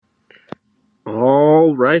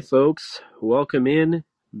right, folks. Welcome in.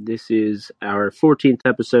 This is our 14th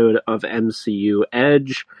episode of MCU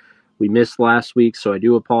Edge. We missed last week, so I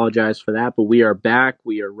do apologize for that, but we are back.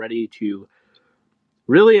 We are ready to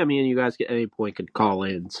you guys at any point could call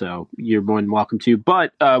in, so you're more than welcome to.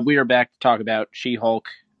 But we are back to talk about She-Hulk,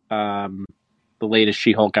 the latest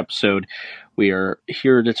She-Hulk episode. We are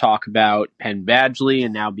here to talk about Penn Badgley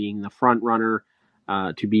and now being the front runner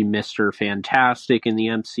to be Mr. Fantastic in the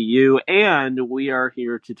MCU, and we are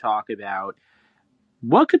here to talk about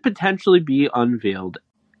what could potentially be unveiled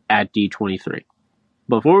at D23.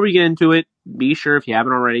 Before we get into it, be sure, if you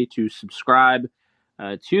haven't already, to subscribe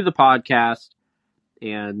to the podcast.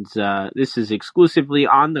 And this is exclusively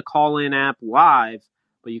on the Call-In app live,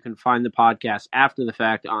 but you can find the podcast after the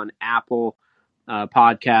fact on Apple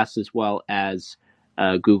Podcasts as well as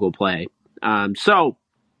Google Play.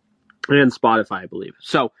 And Spotify, I believe.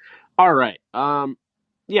 So, all right.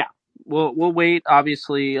 We'll wait.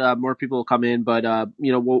 Obviously, more people will come in, but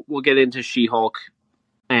we'll get into She-Hulk,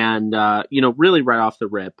 and really right off the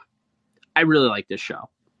rip, I really like this show.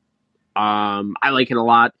 I like it a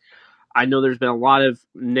lot. I know there's been a lot of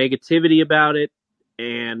negativity about it,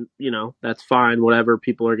 and that's fine. Whatever,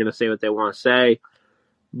 people are going to say what they want to say,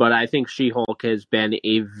 but I think She-Hulk has been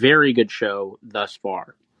a very good show thus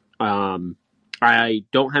far. I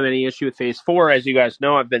don't have any issue with Phase 4. As you guys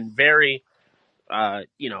know, I've been very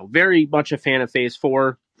much a fan of Phase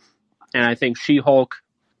 4. And I think She-Hulk,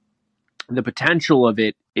 the potential of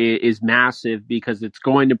it is massive because it's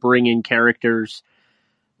going to bring in characters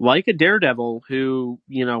like a Daredevil who,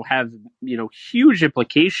 have, huge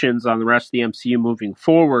implications on the rest of the MCU moving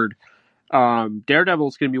forward. Daredevil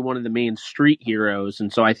is going to be one of the main street heroes.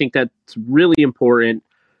 And so I think that's really important.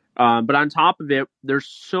 But on top of it, there's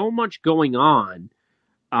so much going on.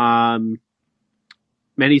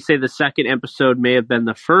 Many say the second episode may have been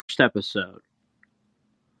the first episode.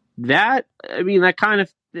 That kind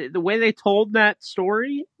of, the way they told that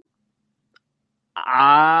story,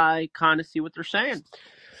 I kind of see what they're saying.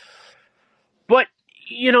 But,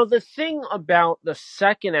 the thing about the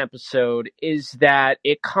second episode is that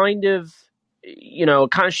it kind of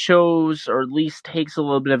shows, or at least takes a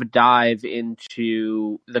little bit of a dive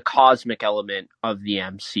into the cosmic element of the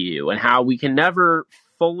MCU and how we can never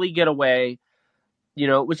fully get away.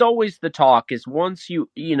 It was always the talk is once you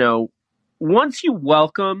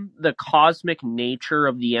welcome the cosmic nature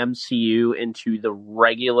of the MCU into the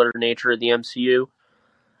regular nature of the MCU,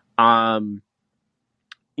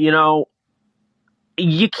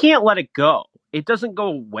 you can't let it go. It doesn't go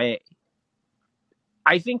away.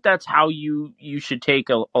 I think that's how you should take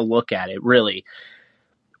a look at it, really.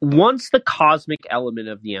 Once the cosmic element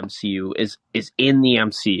of the MCU is in the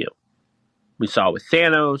MCU, we saw it with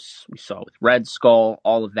Thanos, we saw it with Red Skull,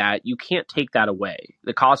 all of that. You can't take that away.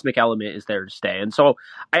 The cosmic element is there to stay. And so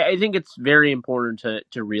I think it's very important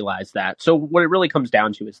to realize that. So what it really comes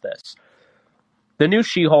down to is this. The new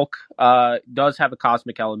She-Hulk does have a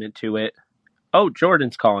cosmic element to it. Oh,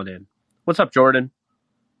 Jordan's calling in. What's up, Jordan?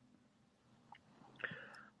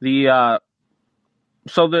 The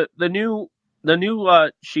new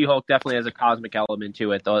She-Hulk definitely has a cosmic element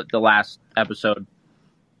to it. The last episode,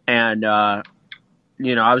 and I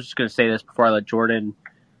was just gonna say this before I let Jordan,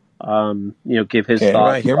 give his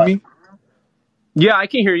thoughts. Can you hear me? Yeah, I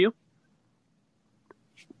can hear you.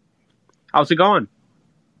 How's it going?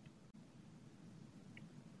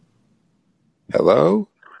 Hello?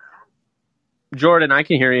 Jordan, I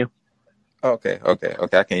can hear you. Okay, I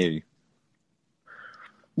can hear you.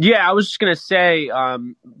 Yeah, I was just gonna say,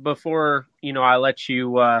 before I let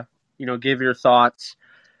you give your thoughts.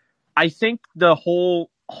 I think the whole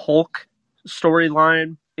Hulk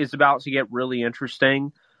storyline is about to get really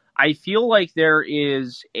interesting. I feel like there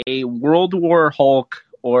is a World War Hulk,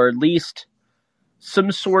 or at least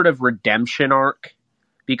some sort of redemption arc,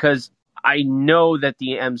 because I know that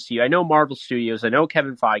the MCU, I know Marvel Studios, I know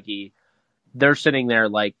Kevin Feige, they're sitting there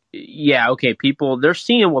like, yeah, okay, they're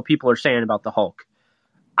seeing what people are saying about the Hulk.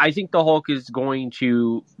 I think the Hulk is going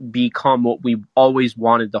to become what we always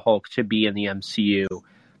wanted the Hulk to be in the MCU.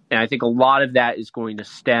 And I think a lot of that is going to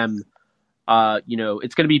stem,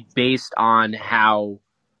 it's going to be based on how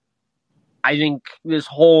I think this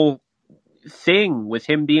whole thing with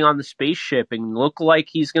him being on the spaceship and look like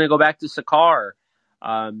he's going to go back to Sakaar,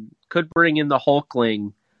 could bring in the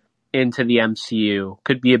Hulkling into the MCU.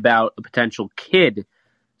 Could be about a potential kid.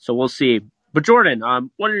 So we'll see. But Jordan,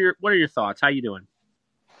 what are your thoughts? How you doing?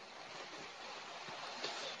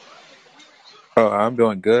 Oh, I'm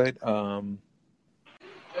doing good.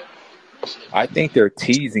 I think they're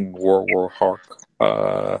teasing World War Hulk.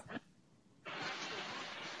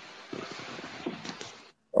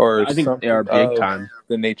 or I think they are something big of time.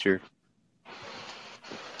 the nature.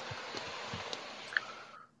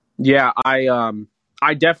 Yeah,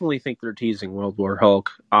 I definitely think they're teasing World War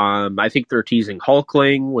Hulk. I think they're teasing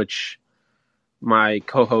Hulkling, which my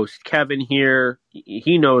co-host Kevin here,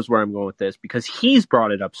 he knows where I'm going with this because he's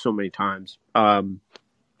brought it up so many times.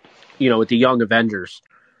 With the Young Avengers,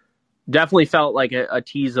 definitely felt like a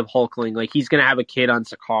tease of Hulkling. Like he's gonna have a kid on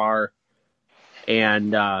Sakaar,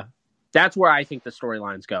 and that's where I think the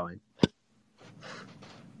storyline's going.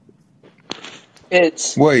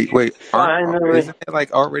 It's Wait, finally. isn't it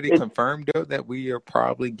like already confirmed though that we are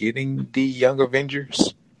probably getting the Young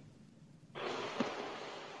Avengers?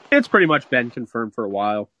 It's pretty much been confirmed for a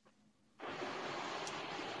while.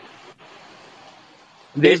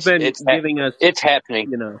 They've been giving us, It's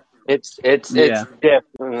happening. It's yeah.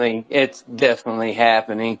 definitely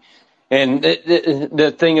happening. And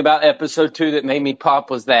the thing about episode 2 that made me pop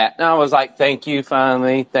was that. And I was like, thank you,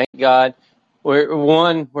 finally, thank God. We're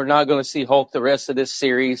not going to see Hulk the rest of this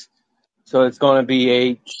series, so it's going to be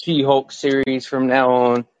a She-Hulk series from now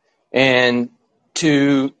on. And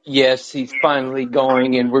 2, yes, he's finally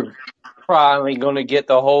going, and we're finally going to get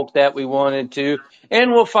the Hulk that we wanted to,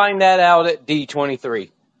 and we'll find that out at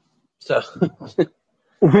D23. So.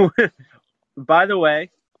 By the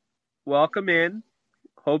way, welcome in.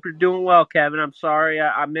 Hope you're doing well, Kevin. I'm sorry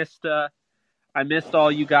I missed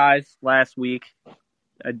all you guys last week.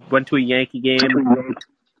 I went to a Yankee game,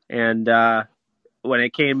 and when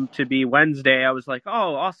it came to be Wednesday, I was like,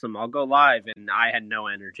 "Oh, awesome! I'll go live," and I had no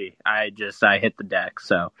energy. I hit the deck.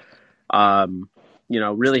 So,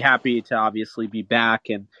 really happy to obviously be back.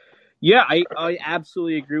 And yeah, I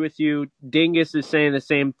absolutely agree with you. Dingus is saying the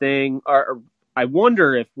same thing. Or I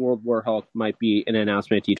wonder if World War Hulk might be an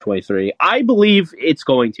announcement at D23. I believe it's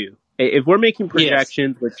going to. If we're making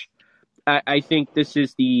projections, Yes. which I think this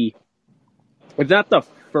is it's not the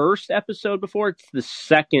first episode before, it's the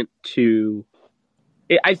second to.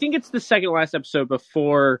 I think it's the second last episode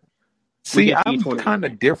before we See, get to I'm D23. kind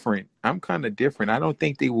of different. I don't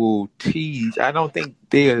think they will tease. I don't think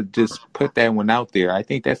they'll just put that one out there. I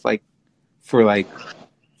think that's like for like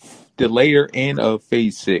the later end of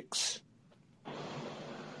Phase 6.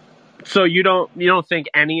 So you don't think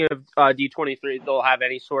any of D23 they'll have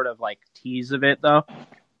any sort of like tease of it though?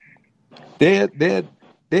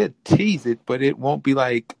 They'll tease it, but it won't be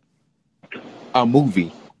like a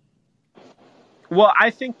movie. Well, I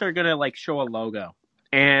think they're gonna like show a logo,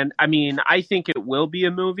 and I mean, I think it will be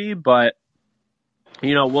a movie, but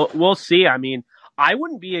we'll see. I mean, I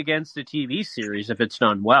wouldn't be against a TV series if it's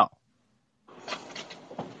done well.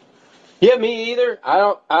 Yeah, me either.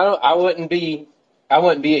 I wouldn't be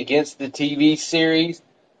against the TV series.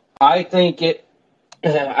 I think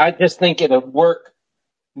I just think it'll work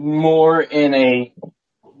more in a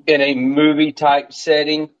movie type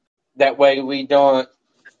setting. That way it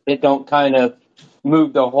don't kind of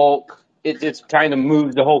move the Hulk. It just kind of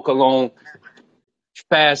moves the Hulk along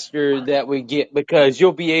faster that we get, because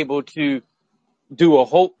you'll be able to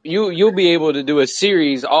do you'll be able to do a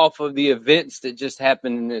series off of the events that just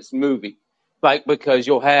happened in this movie, like, because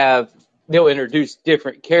they'll introduce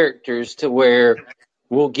different characters to where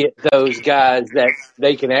we'll get those guys that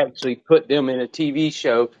they can actually put them in a TV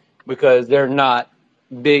show, because they're not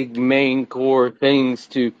big main core things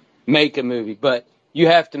to make a movie. But you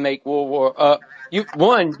have to make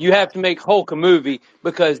you have to make Hulk a movie,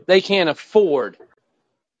 because they can't afford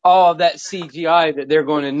all of that CGI that they're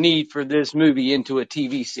going to need for this movie into a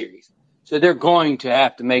TV series. So they're going to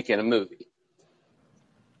have to make it a movie.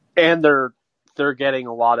 And they're getting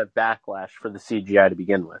a lot of backlash for the CGI to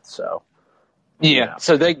begin with. So Yeah.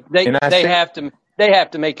 So they And I say, have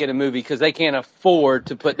to make it a movie, because they can't afford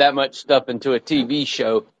to put that much stuff into a TV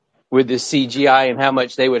show with the CGI and how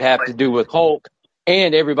much they would have to do with Hulk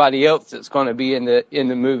and everybody else that's going to be in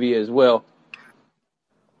the movie as well.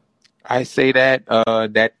 I say that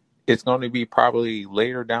that it's going to be probably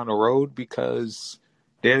later down the road, because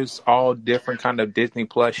there's all different kind of Disney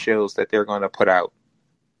Plus shows that they're going to put out.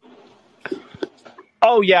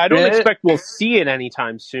 oh yeah, I don't expect we'll see it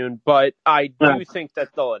anytime soon, but I do think that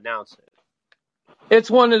they'll announce it. It's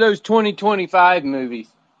one of those 2025 movies.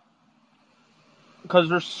 Because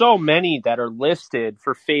there's so many that are listed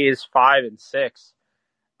for Phase 5 and 6.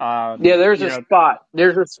 Yeah, there's a spot.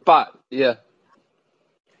 There's a spot. Yeah.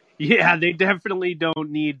 Yeah, they definitely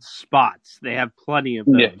don't need spots. They have plenty of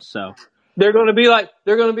those. Yeah. So They're gonna be like,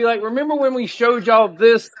 remember when we showed y'all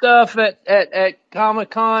this stuff at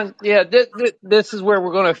Comic-Con? Yeah, this is where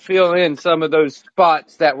we're gonna fill in some of those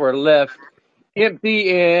spots that were left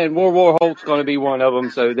empty, and World War Hulk's gonna be one of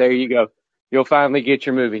them. So there you go. You'll finally get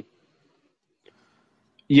your movie.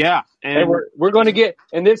 Yeah, And and we're going to get,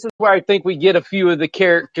 and this is where I think we get a few of the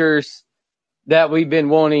characters that we've been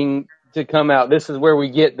wanting to come out. This is where we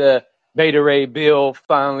get the Beta Ray Bill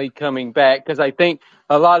finally coming back, because I think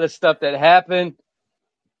a lot of stuff that happened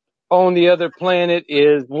on the other planet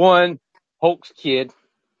is one, Hulk's kid.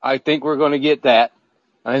 I think we're going to get that.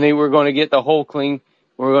 I think we're going to get the Hulkling.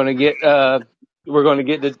 We're going to get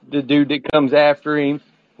the dude that comes after him.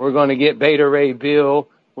 We're going to get Beta Ray Bill.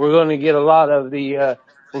 We're going to get a lot of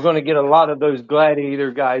those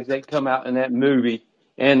gladiator guys that come out in that movie,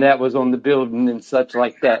 and that was on the building and such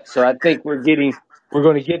like that. So I think we're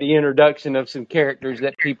going to get the introduction of some characters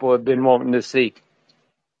that people have been wanting to see.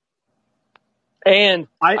 And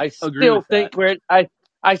I I agree still with that. think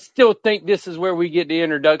I still think this is where we get the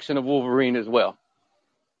introduction of Wolverine as well.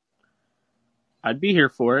 I'd be here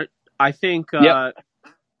for it. I think, Yep.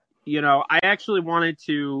 I actually wanted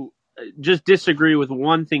to just disagree with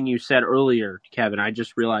one thing you said earlier, Kevin. I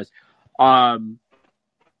just realized, and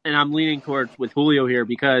I'm leaning towards with Julio here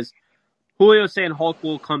because Julio's saying Hulk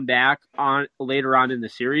will come back on later on in the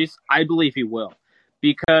series. I believe he will,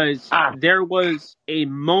 because there was a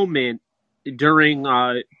moment during,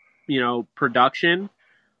 production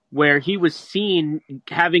where he was seen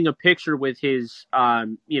having a picture with his,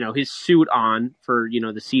 his suit on for, the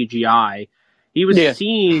CGI. He was Yeah.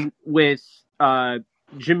 seen with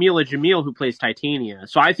Jamila Jamil, who plays Titania.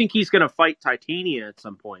 So I think he's going to fight Titania at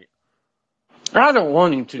some point. I don't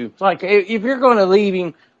want him to. Like, if you're going to leave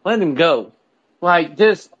him, let him go. Like,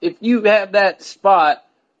 just, if you have that spot,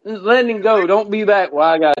 let him go. Don't be back. Well,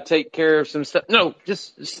 I got to take care of some stuff. No,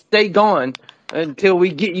 just stay gone until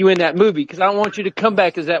we get you in that movie, because I don't want you to come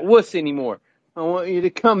back as that wuss anymore. I want you to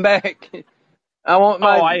come back. I want Oh,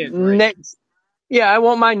 my I agree. I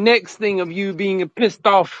want my next thing of you being a pissed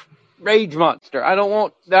off rage monster. I don't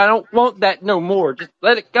want that no more. Just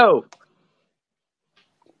let it go.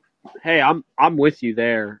 Hey, I'm with you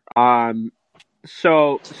there.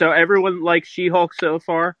 So everyone likes She-Hulk so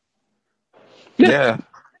far Yeah, Yeah,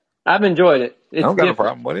 I've enjoyed it. I It's don't got a different.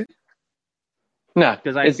 problem with it. No,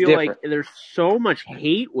 because I it's feel like different. there's so much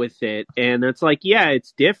hate with it, and it's like, yeah,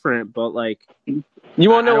 it's different, but like, You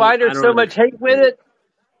want to know why I there's don't so much hate with understand. it?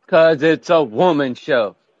 Because it's a woman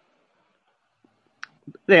show.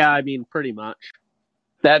 Yeah, I mean, pretty much.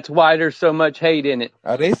 That's why there's so much hate in it.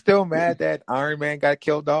 Are they still mad that Iron Man got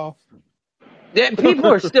killed off? Yeah, people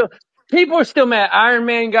are still mad. Iron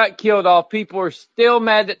Man got killed off. People are still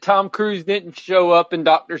mad that Tom Cruise didn't show up in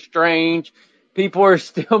Doctor Strange. People are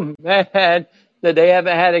still mad that they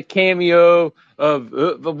haven't had a cameo of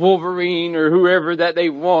Wolverine or whoever that they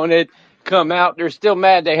wanted come out. They're still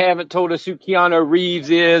mad they haven't told us who Keanu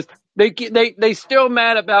Reeves is. They still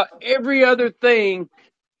mad about every other thing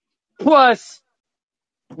plus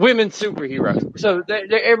women superheroes. So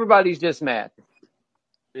everybody's just mad.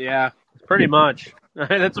 Yeah, pretty much.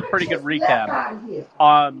 That's a pretty good recap.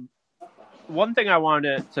 One thing I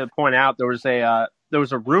wanted to point out, there was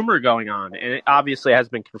a rumor going on, and it obviously has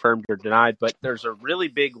been confirmed or denied, but there's a really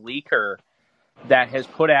big leaker that has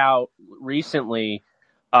put out recently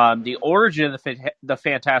the origin of the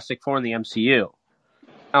Fantastic Four in the MCU.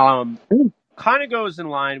 Kind of goes in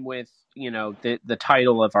line with the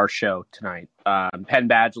title of our show tonight. Penn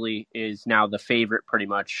Badgley is now the favorite, pretty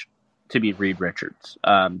much, to be Reed Richards.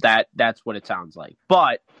 That's what it sounds like.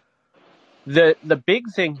 But the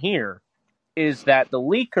big thing here is that the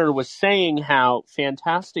leaker was saying how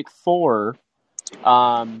Fantastic Four,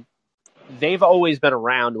 they've always been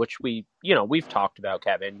around, which we've talked about,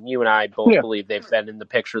 Kevin. You and I both Yeah. believe they've been in the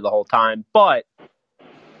picture the whole time. But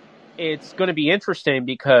it's going to be interesting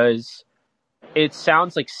because it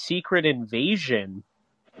sounds like Secret Invasion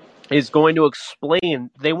is going to explain,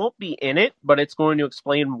 they won't be in it, but it's going to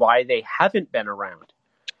explain why they haven't been around.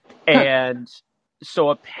 And so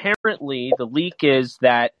apparently the leak is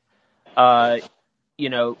that, what's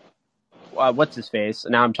his face?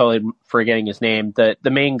 Now I'm totally forgetting his name. The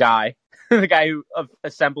main guy, the guy who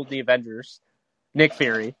assembled the Avengers, Nick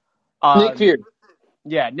Fury. Nick Fury.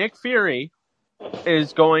 Yeah, Nick Fury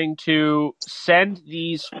is going to send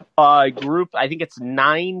these group, I think it's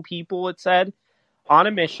 9 people, it said, on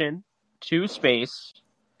a mission to space,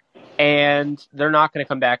 and they're not going to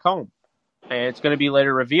come back home. And it's going to be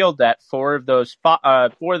later revealed that 4 of those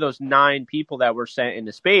 9 people that were sent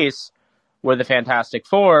into space were the Fantastic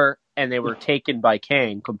Four, and they were taken by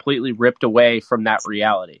Kang, completely ripped away from that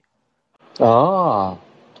reality. Oh.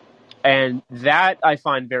 And that I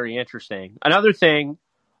find very interesting. Another thing,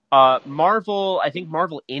 Marvel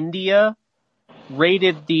India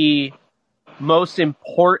rated the most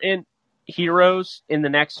important heroes in the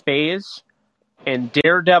next phase, and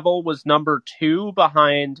Daredevil was number 2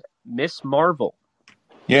 behind Miss Marvel.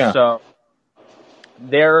 Yeah, So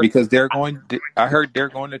they're because I heard they're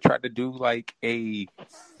going to try to do like a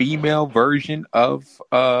female version of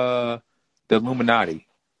the Illuminati.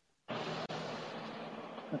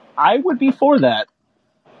 I would be for that.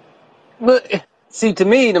 But see, to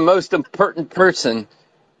me, the most important person,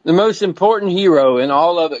 the most important hero in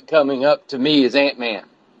all of it coming up to me is Ant-Man.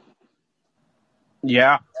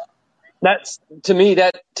 Yeah. That's to me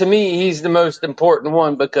he's the most important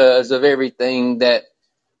one because of everything that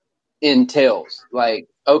entails. Like,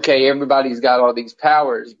 okay, everybody's got all these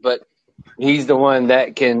powers, but he's the one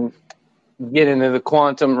that can get into the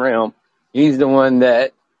quantum realm. He's the one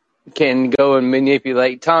that can go and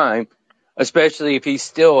manipulate time, especially if he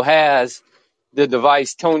still has the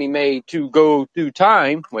device Tony made to go through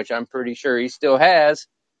time, which I'm pretty sure he still has.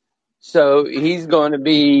 So he's going to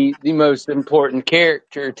be the most important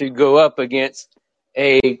character to go up against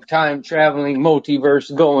a time traveling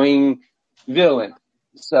multiverse going villain.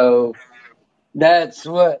 So that's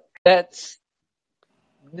the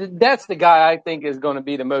guy I think is going to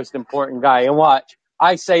be the most important guy. And watch,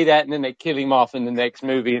 I say that, and then they kill him off in the next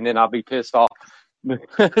movie, and then I'll be pissed off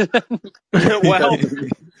because Well,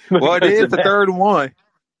 Well, it is of the that. third one.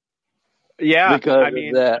 yeah. Because I of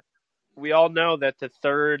mean, that. we all know that the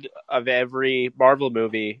third of every Marvel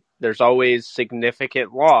movie, there's always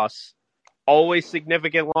significant loss. Always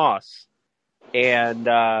significant loss. And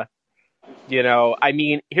I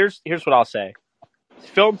mean, here's what I'll say.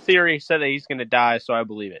 Film theory said that he's going to die, so I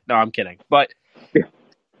believe it. No, I'm kidding. But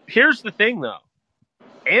here's the thing, though.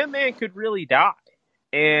 Ant-Man could really die.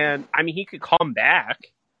 And, I mean, he could come back.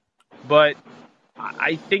 But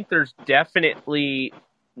I think there's definitely,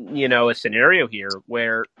 a scenario here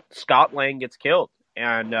where Scott Lang gets killed.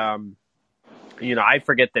 And, I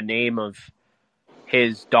forget the name of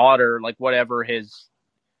his daughter, like whatever his...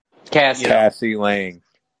 Cassie. Cassie Lang.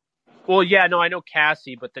 Well, yeah, no, I know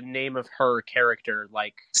Cassie, but the name of her character,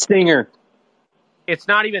 like... Stinger. It's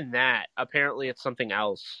not even that. Apparently, it's something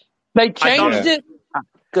else. They changed it?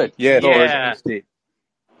 Good. Yeah, Yeah. they changed it.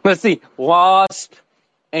 Let's see. Wasp,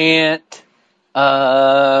 Ant,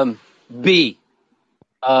 Bee.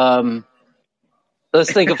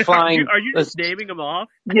 Let's think of flying. Are you just naming them off?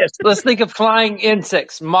 Yes. Let's think of flying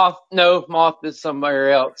insects. Moth. No, moth is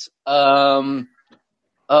somewhere else.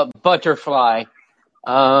 Butterfly.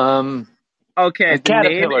 Okay, the name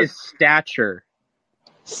caterpillar. is Stature.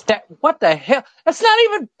 What the hell? That's not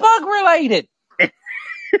even bug related.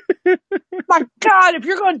 My God, if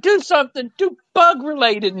you're going to do something, do bug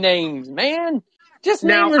related names, man. Just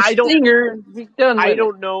Now, name her I don't- Stinger and be done with I it.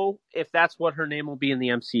 don't know if that's what her name will be in the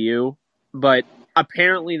MCU, but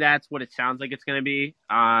apparently that's what it sounds like it's going to be.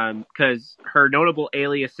 Because her notable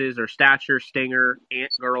aliases are Stature, Stinger,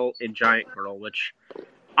 Ant Girl, and Giant Girl, which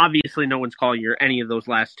obviously no one's calling her any of those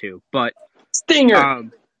last two. But Stinger.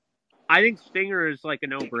 I think Stinger is like a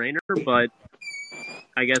no-brainer, but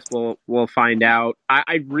I guess we'll find out.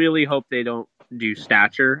 I really hope they don't do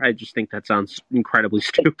Stature. I just think that sounds incredibly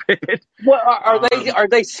stupid. Well, are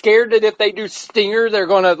they scared that if they do Stinger, they're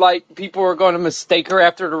going to people are going to mistake her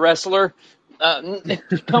after the wrestler?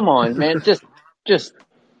 Come on, man. Just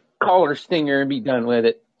call her Stinger and be done with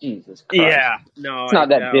it. Jesus Christ. Yeah, no, It's not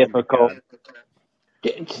that difficult.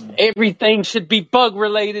 Everything should be bug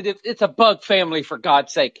related. If it's a bug family, for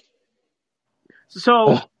God's sake.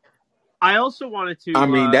 So, I also wanted to. I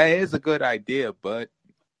mean, that is a good idea, but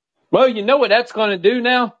Well, you know what that's going to do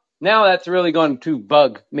now? Now that's really going to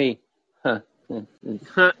bug me. Huh.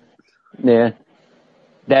 Yeah.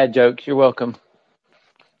 Dad jokes. You're welcome.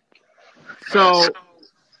 So,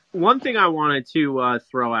 one thing I wanted to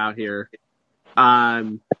throw out here,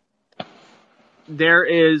 there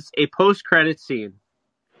is a post-credit scene.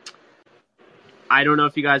 I don't know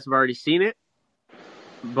if you guys have already seen it,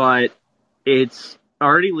 but it's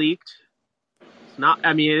already leaked. It's not.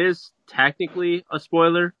 I mean, it is technically a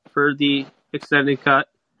spoiler for the extended cut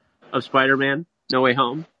of Spider-Man: No Way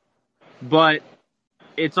Home, but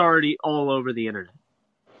it's already all over the internet.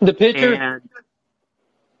 The picture? And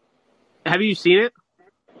have you seen it?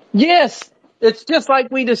 Yes. It's just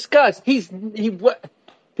like we discussed.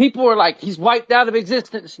 People are like, he's wiped out of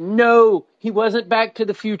existence. No, he wasn't back to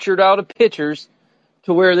the future to all the pictures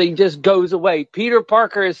to where he just goes away. Peter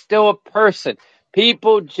Parker is still a person.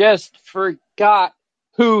 People just forgot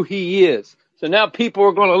who he is. So now people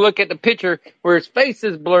are going to look at the picture where his face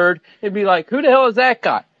is blurred and be like, who the hell is that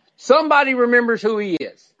guy? Somebody remembers who he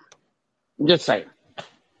is. I'm just saying.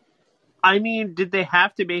 I mean, did they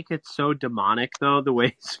have to make it so demonic, though, the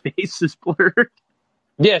way his face is blurred?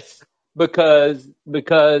 Yes, because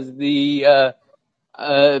they could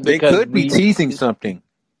be teasing something.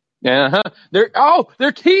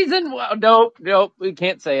 They're teasing. Well, nope, we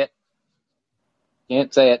can't say it.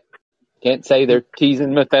 Can't say it. Can't say they're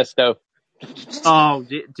teasing Mephisto. Oh,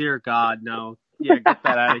 dear God, no. Yeah, get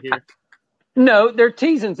that out of here. No, they're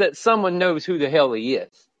teasing that someone knows who the hell he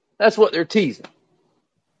is. That's what they're teasing.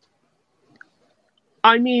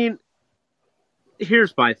 I mean,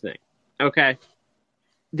 here's my thing, okay?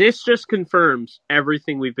 This just confirms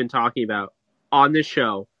everything we've been talking about on this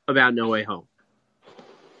show about No Way Home.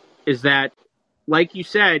 Is that, like you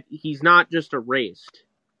said, he's not just erased.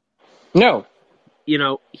 No. You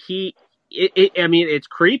know, I mean, it's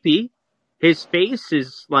creepy. His face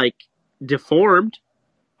is, like, deformed.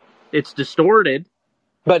 It's distorted.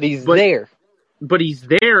 But he's there. But he's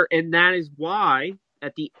there, and that is why,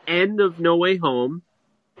 at the end of No Way Home,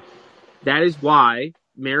 that is why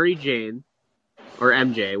Mary Jane, or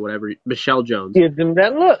MJ, whatever, Michelle Jones, gives him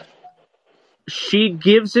that look. She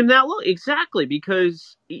gives him that look, exactly,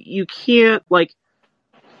 because you can't, like,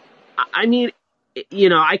 I mean, you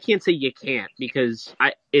know, I can't say you can't, because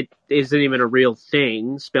it isn't even a real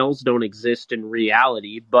thing. Spells don't exist in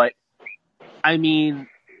reality, but, I mean,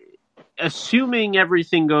 assuming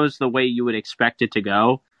everything goes the way you would expect it to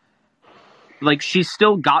go, like, she's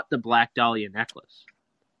still got the Black Dahlia necklace.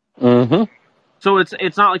 Mm-hmm. So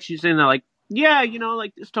it's not like she's saying that, like, yeah, you know,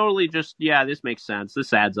 like, this totally just, yeah, this makes sense.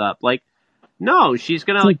 This adds up. Like, no, she's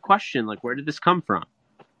going to, like, question, like, where did this come from?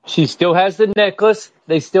 She still has the necklace.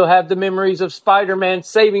 They still have the memories of Spider-Man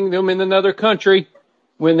saving them in another country.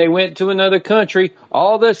 When they went to another country,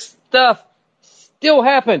 all this stuff still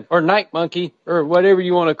happened. Or Night Monkey, or whatever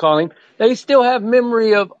you want to call him. They still have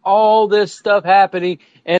memory of all this stuff happening,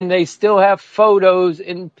 and they still have photos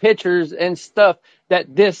and pictures and stuff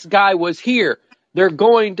that this guy was here. They're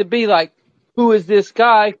going to be like, who is this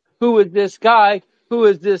guy? Who is this guy? Who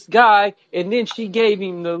is this guy? And then she gave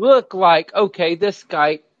him the look like, okay, this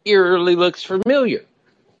guy eerily looks familiar.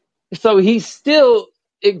 So he still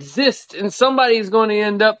exists, and somebody's going to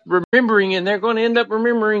end up remembering, and they're going to end up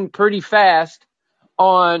remembering pretty fast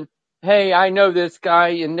on, hey, I know this guy,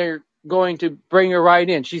 and they're going to bring her right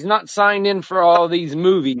in. She's not signed in for all these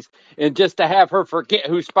movies, and just to have her forget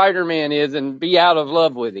who Spider-Man is and be out of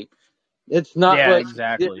love with him. It's not Yeah, what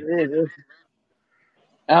exactly.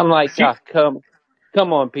 I'm like, oh,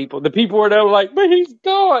 come on, people. The people were there like, but he's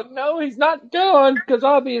gone. No, he's not gone, because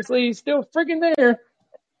obviously he's still freaking there.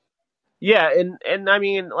 Yeah, and I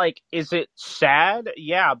mean, like, is it sad?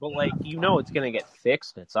 Yeah, but, like, you know it's going to get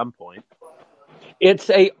fixed at some point. It's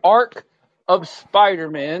a arc of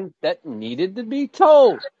Spider-Man that needed to be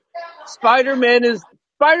told. Spider-Man is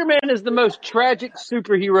the most tragic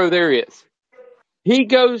superhero there is. He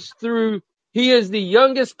is the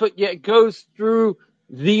youngest, but yet goes through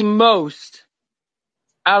the most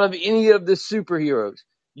out of any of the superheroes.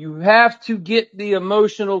 You have to get the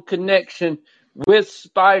emotional connection with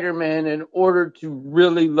Spider-Man in order to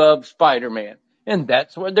really love Spider-Man. And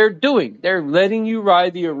that's what they're doing. They're letting you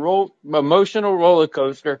ride the emotional roller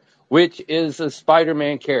coaster, which is a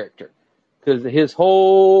Spider-Man character. Because his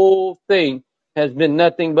whole thing has been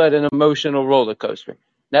nothing but an emotional roller coaster.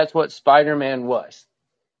 That's what Spider-Man was.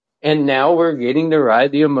 And now we're getting to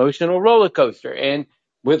ride the emotional roller coaster. And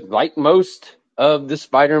with, like most of the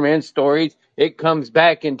Spider-Man stories, it comes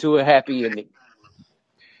back into a happy ending.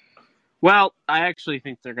 Well, I actually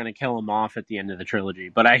think they're going to kill him off at the end of the trilogy,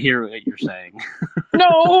 but I hear what you're saying.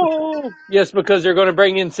 No! Yes, because they're going to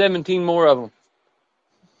bring in 17 more of them.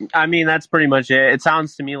 I mean, that's pretty much it. It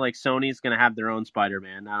sounds to me like Sony's going to have their own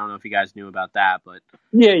Spider-Man. I don't know if you guys knew about that, but...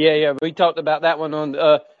 Yeah. We talked about that one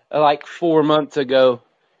on like 4 months ago.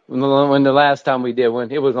 When the last time we did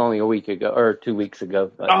one, it was only a week ago or 2 weeks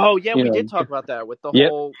ago. But, oh, yeah, we did talk about that with the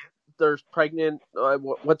whole... There's pregnant...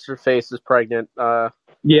 what's her face is pregnant?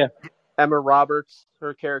 Yeah. Emma Roberts,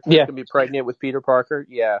 her character, is going to be pregnant with Peter Parker.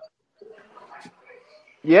 Yeah.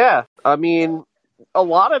 Yeah, I mean, a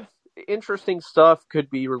lot of interesting stuff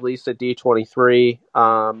could be released at D23.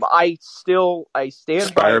 I stand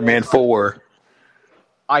Spider-Man 4.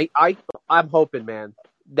 I'm hoping, man.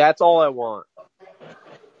 That's all I want.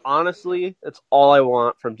 Honestly, that's all I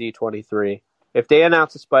want from D23. If they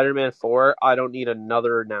announce a Spider-Man 4, I don't need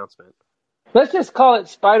another announcement. Let's just call it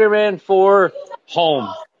Spider-Man 4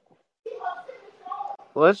 Home.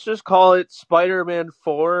 Let's just call it Spider-Man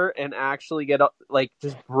 4 and actually get up, like,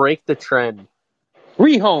 just break the trend.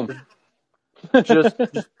 Rehome. just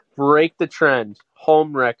break the trend.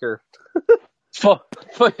 Home wrecker.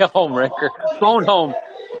 Home wrecker. Phone home.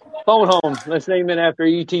 Phone home. Let's name it after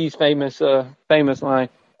E.T.'s famous line.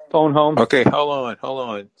 Phone home. Okay, hold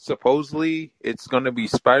on. Supposedly, it's going to be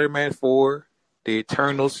Spider-Man 4, The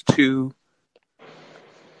Eternals 2.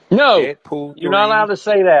 No, Deadpool 3. You're not allowed to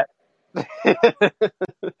say that.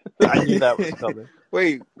 I knew that was coming.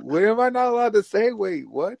 Wait, what am I not allowed to say? Wait,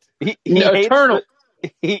 what? He No, hates Eternal.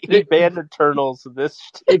 he banned Eternals.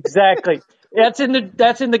 Exactly. That's in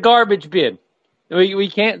the garbage bin. We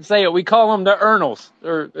can't say it. We call them the Ernals.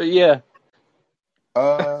 Or yeah.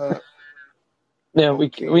 Uh, Yeah, we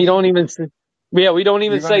okay. don't even say, yeah, we don't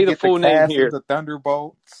even You're gonna say the get the full name cast of here. the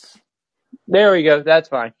Thunderbolts. There we go. That's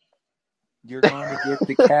fine. You're gonna get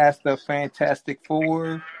the cast of Fantastic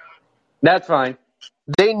Four. That's fine.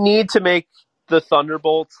 They need to make the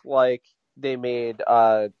Thunderbolts like they made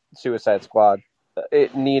Suicide Squad.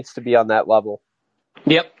 It needs to be on that level.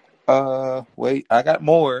 Yep. Wait, I got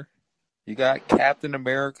more. You got Captain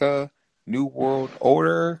America, New World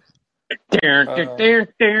Order. Uh,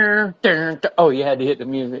 Oh, you had to hit the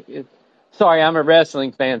music. Sorry, I'm a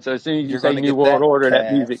wrestling fan, so as soon as you you're say gonna New get World that Order,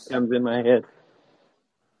 that music cast. comes in my head.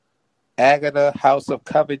 Agatha, House of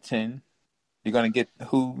Covington. You're gonna get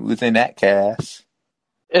who was in that cast.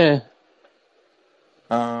 Eh.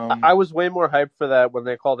 I was way more hyped for that when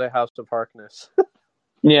they called it House of Harkness.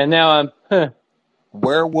 Yeah, now I'm.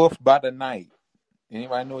 Werewolf by the Night.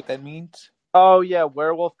 Anybody know what that means? Oh yeah,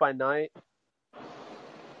 Werewolf by Night.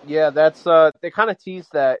 Yeah, that's they kind of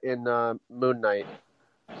teased that in Moon Knight.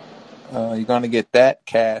 You're gonna get that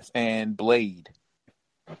cast and Blade.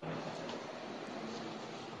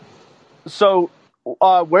 So,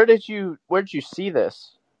 where did you see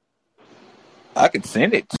this? I could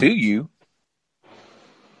send it to you.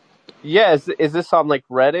 Yeah, is this on like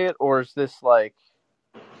Reddit or is this like?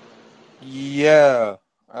 Yeah.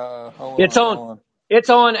 It's on. Hold on. It's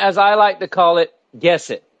on, as I like to call it. Guess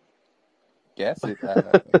it. Guess it.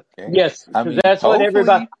 Okay. Yes, I because mean, that's what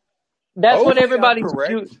everybody. That's what hopefully I'm everybody's do.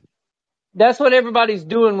 correct. That's what everybody's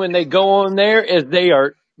doing when they go on there. Is they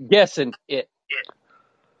are guessing it.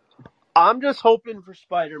 I'm just hoping for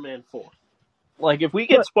Spider-Man 4. Like if we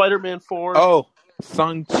get Spider-Man 4, Oh,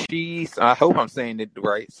 Shang-Chi. I hope I'm saying it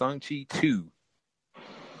right. Shang-Chi 2.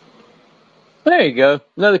 There you go.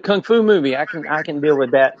 Another kung fu movie. I can deal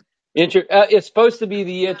with that. It's supposed to be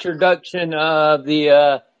the introduction of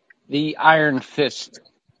the Iron Fist.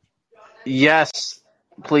 yes,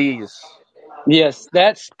 please. Yes,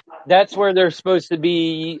 that's where they're supposed to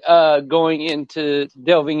be delving into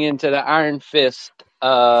the Iron Fist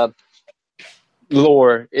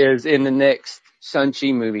lore is in the next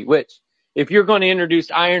Shang-Chi movie. Which, if you're going to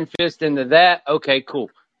introduce Iron Fist into that, okay,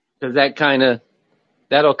 cool, because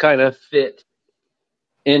that'll kind of fit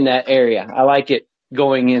in that area. I like it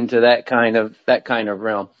going into that kind of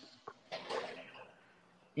realm.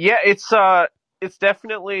 Yeah, it's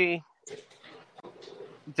definitely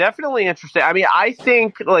interesting. I mean, I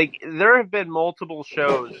think like there have been multiple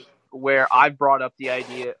shows where I've brought up the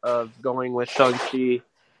idea of going with Shang-Chi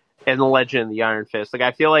and the Legend of the Iron Fist. Like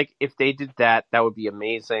I feel like if they did that, that would be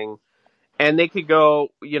amazing. And they could go,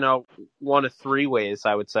 one of three ways,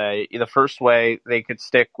 I would say. The first way, they could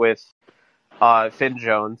stick with Finn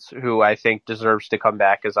Jones, who I think deserves to come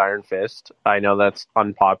back as Iron Fist. I know that's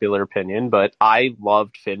unpopular opinion, but I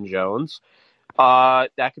loved Finn Jones.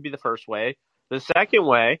 That could be the first way. The second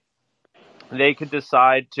way, they could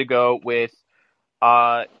decide to go with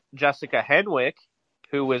Jessica Henwick,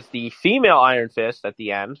 who was the female Iron Fist at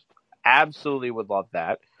the end. Absolutely would love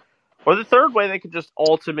that. Or the third way, they could just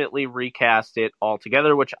ultimately recast it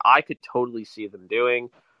altogether, which I could totally see them doing.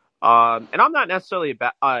 And I'm not necessarily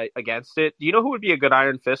against it. Do you know who would be a good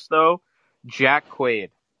Iron Fist, though? Jack Quaid.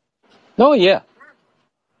 Oh yeah.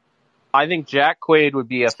 I think Jack Quaid would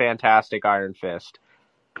be a fantastic Iron Fist.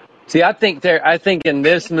 See, I think in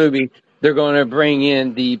this movie they're going to bring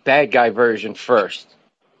in the bad guy version first,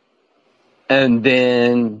 and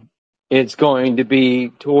then it's going to be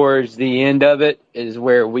towards the end of it is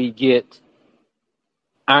where we get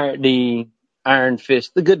the Iron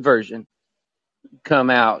Fist, the good version, come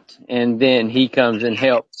out, and then he comes and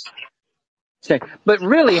helps. But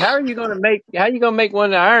really, how are you going to make one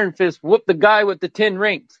of the Iron Fists whoop the guy with the 10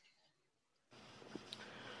 rings?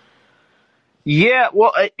 Yeah,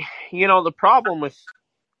 well, the problem with,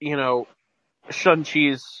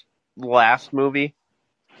 Shun-Chi's last movie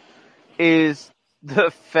is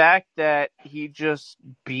the fact that he just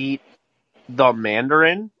beat the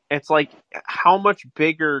Mandarin. It's like, how much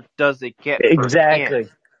bigger does it get for him? Exactly.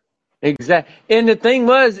 Exactly. And the thing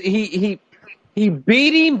was, he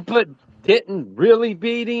beat him, but didn't really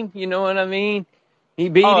beat him. You know what I mean? He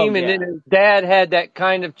beat Oh, him, and yeah. then his dad had that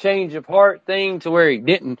kind of change of heart thing to where he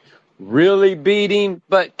didn't really beat him.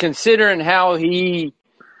 But considering how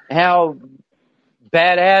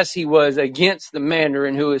badass he was against the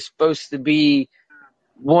Mandarin, who is supposed to be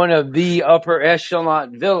one of the upper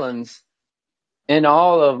echelon villains in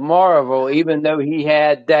all of Marvel, even though he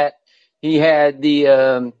had that He had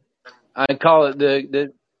the I call it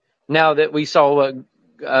the now that we saw what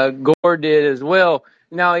Gore did as well.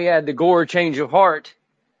 Now he had the Gore change of heart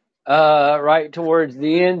right towards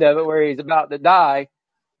the end of it where he's about to die.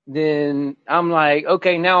 Then I'm like,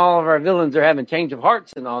 okay, now all of our villains are having change of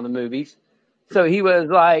hearts in all the movies. So he was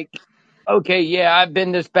like, okay, yeah, I've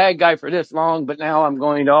been this bad guy for this long, but now I'm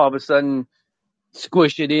going to all of a sudden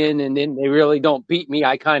squish it in, and then they really don't beat me.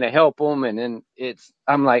 I kind of help them, and then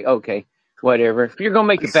I'm like, okay, whatever. If you're gonna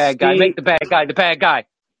make the bad guy, make the bad guy the bad guy.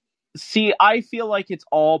 See, I feel like it's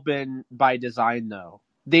all been by design, though.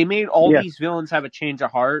 They made all these villains have a change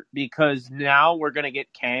of heart because now we're going to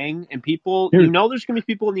get Kang, and people, there's going to be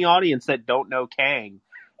people in the audience that don't know Kang,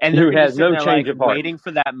 and they're Who going to be has sitting no there change like of heart. waiting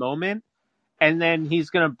for that moment, and then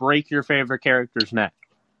he's going to break your favorite character's neck.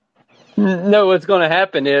 No, what's going to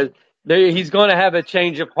happen is he's going to have a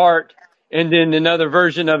change of heart, and then another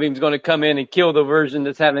version of him's going to come in and kill the version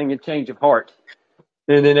that's having a change of heart.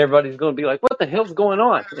 And then everybody's going to be like, what the hell's going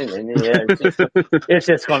on? And then it's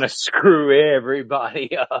just going to screw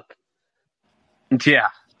everybody up. Yeah.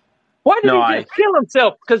 Why did he just kill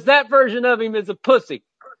himself? Because that version of him is a pussy.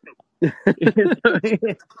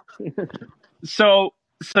 So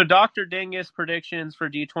Dr. Dingus predictions for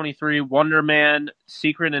D23: Wonder Man,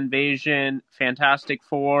 Secret Invasion, Fantastic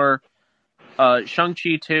Four,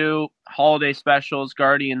 Shang-Chi 2, Holiday Specials,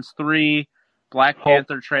 Guardians 3, Black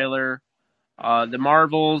Panther trailer, The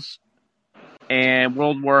Marvels, and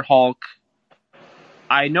World War Hulk.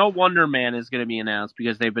 I know Wonder Man is going to be announced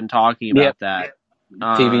because they've been talking about that.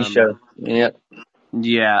 TV show. Yep.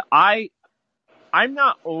 Yeah. I'm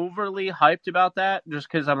not overly hyped about that just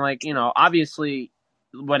because I'm like, obviously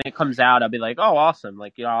when it comes out, I'll be like, oh, awesome.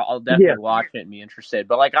 Like, I'll definitely watch it and be interested.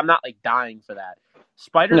 But, like, I'm not, like, dying for that.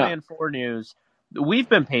 Spider-Man 4 news, we've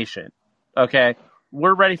been patient, okay?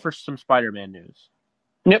 We're ready for some Spider-Man news.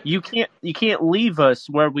 Yep. You can't leave us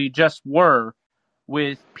where we just were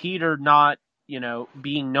with Peter not,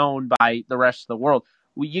 being known by the rest of the world.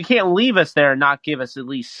 You can't leave us there and not give us at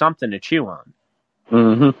least something to chew on.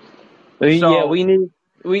 Mm-hmm. So,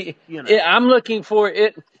 I'm looking for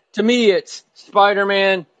it. To me, it's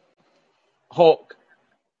Spider-Man, Hulk.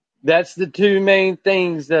 That's the two main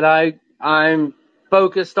things that I'm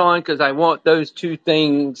focused on because I want those two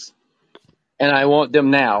things, and I want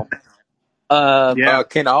them now.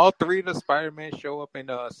 Can all three of the Spider-Man show up in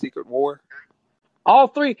Secret War? All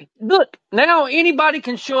three. Look, now anybody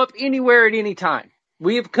can show up anywhere at any time.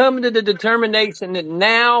 We have come to the determination that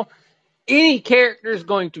now any character is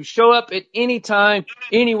going to show up at any time,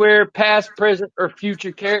 anywhere, past, present, or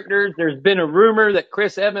future characters. There's been a rumor that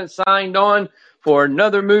Chris Evans signed on for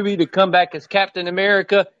another movie to come back as Captain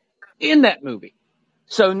America in that movie.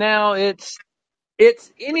 So now it's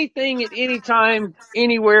anything at any time,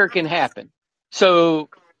 anywhere can happen. So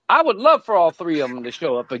I would love for all three of them to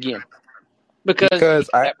show up again because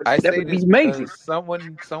I that say would be this amazing. because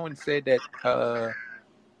someone said that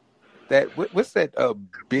what's that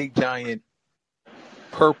big giant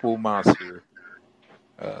purple monster,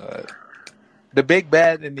 the big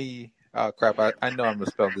bad in the crap, I know I'm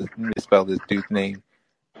gonna misspell this dude's name.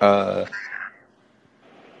 Got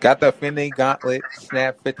the Infinity Gauntlet,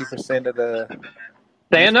 snapped 50% of the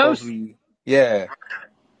Thanos?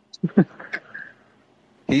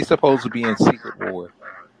 He's supposed to be in Secret War.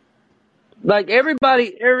 Like everybody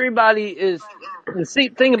is the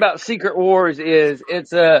thing about Secret Wars is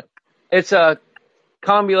it's a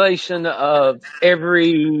combination of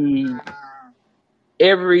every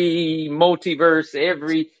multiverse,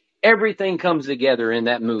 everything comes together in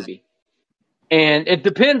that movie. And it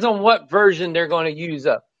depends on what version they're going to use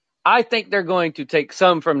up. I think they're going to take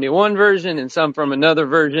some from the one version and some from another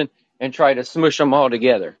version and try to smush them all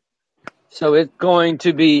together. So it's going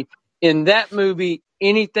to be in that movie,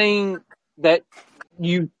 anything that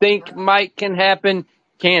you think can happen,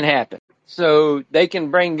 can happen. So they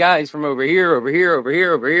can bring guys from over here, over here, over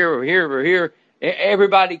here, over here, over here, over here.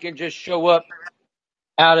 Everybody can just show up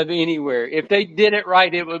out of anywhere. If they did it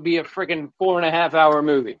right, it would be a freaking 4.5 hour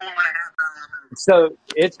movie. So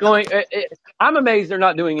it's going. I'm amazed they're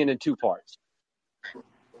not doing it in two parts.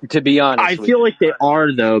 To be honest, I feel like they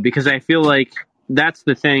are though, because I feel like that's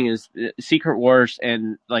the thing is Secret Wars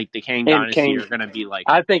and like the Kang Dynasty are going to be like.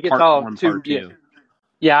 I think it's part all one, two. part two.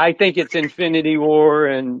 Yeah, I think it's Infinity War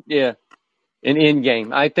and an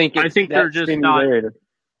Endgame. I think they're just not.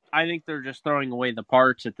 I think they're just throwing away the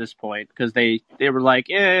parts at this point because they were like,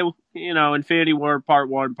 Infinity War Part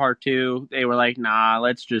 1, Part 2. They were like, nah,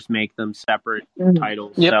 let's just make them separate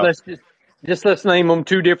titles. Yep, so. let's name them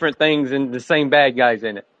two different things and the same bad guys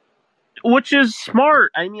in it. Which is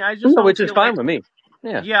smart. I mean, I just which is fine with me.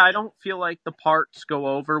 Yeah, I don't feel like the parts go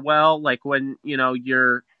over well. Like when,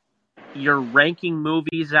 you're ranking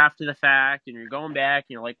movies after the fact and you're going back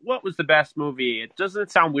and you're like, what was the best movie? It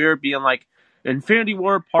doesn't sound weird being like Infinity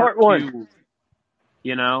War Part 1.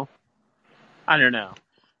 2, I don't know.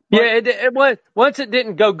 But Yeah, it was, once it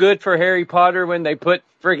didn't go good for Harry Potter when they put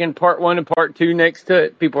friggin' Part 1 and Part 2 next to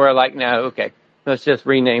it, people are like, no, okay, let's just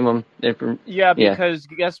rename them different. yeah, because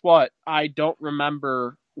guess what? I don't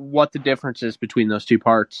remember what the difference is between those two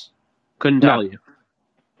parts. Couldn't tell No, you.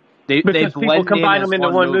 They because people blend in combine as them into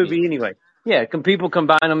one one movie. movie anyway. Yeah, people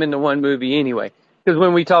combine them into one movie anyway. Because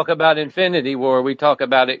when we talk about Infinity War, we talk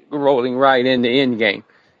about it rolling right into Endgame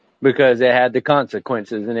because it had the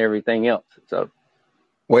consequences and everything else. So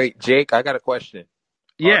Wait, Jake, I got a question. Are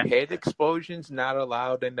Yeah. head explosions not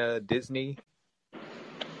allowed in Disney?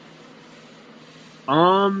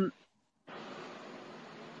 Um.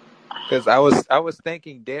 Because I was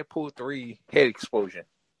thinking Deadpool 3 head explosion.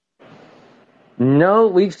 no,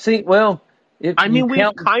 we've seen. Well, if I you mean, we've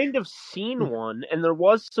count kind of seen one, and there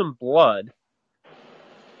was some blood.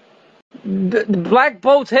 the Black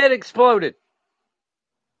Bolt's head exploded.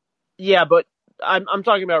 Yeah, but I'm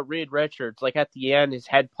talking about Reed Richards. Like at the end, his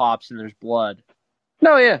head pops and there's blood.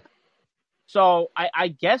 No, yeah. So I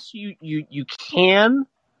guess you can.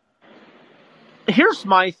 Here's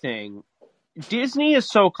my thing. Disney is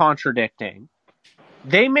so contradicting.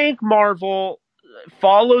 They make Marvel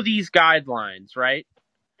follow these guidelines, right?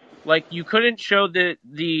 Like you couldn't show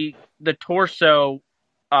the torso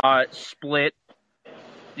split,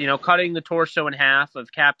 cutting the torso in half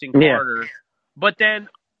of Captain Yeah. Carter. But then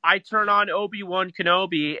I turn on Obi-Wan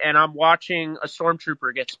Kenobi and I'm watching a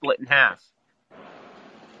stormtrooper get split in half.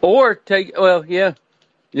 Or yeah.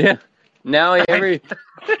 Now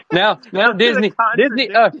now Disney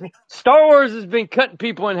Star Wars has been cutting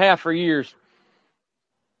people in half for years.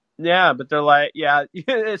 Yeah, but they're like,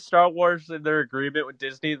 Star Wars in their agreement with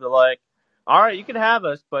Disney, they're like, all right, you can have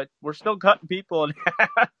us, but we're still cutting people in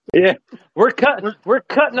half. Yeah, we're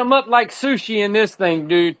cutting them up like sushi in this thing,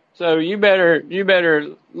 dude. So you better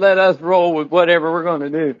let us roll with whatever we're going to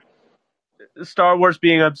do. Star Wars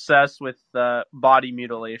being obsessed with body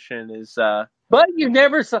mutilation is But you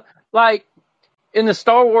never saw, like in the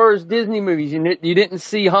Star Wars Disney movies, you didn't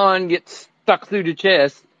see Han get stuck through the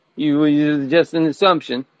chest. It was just an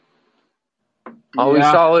assumption. All we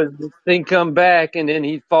saw is this thing come back, and then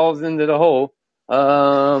he falls into the hole.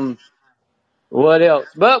 What else?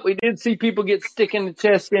 But we did see people get stick in the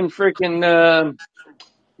chest in freaking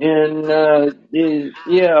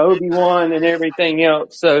Obi-Wan and everything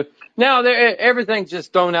else. So now everything's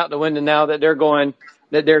just thrown out the window now that they're going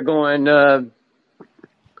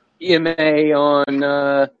EMA on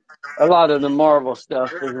a lot of the Marvel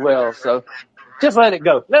stuff as well. So just let it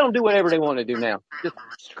go. Let them do whatever they want to do now. Just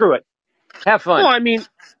screw it. Have fun. well, I mean,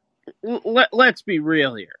 let's be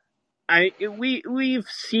real here. We've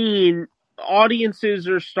seen audiences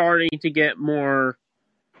are starting to get more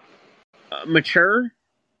mature.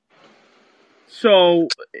 So,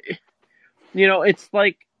 it's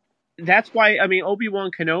like that's why Obi-Wan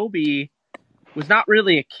Kenobi was not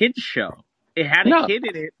really a kid's show. It had a kid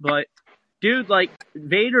in it, but dude, like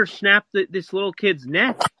Vader snapped this little kid's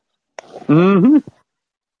neck. Mm-hmm.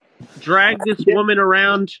 Dragged this woman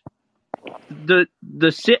around the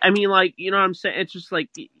sit. I mean, like, you know what I'm saying? It's just like,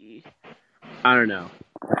 I don't know.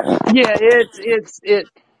 Yeah,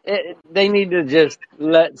 they need to just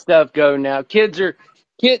let stuff go now.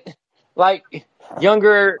 Like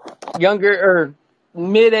younger or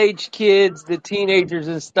mid-aged kids, the teenagers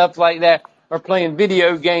and stuff like that are playing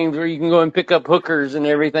video games where you can go and pick up hookers and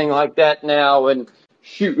everything like that now and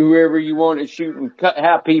shoot whoever you want to shoot and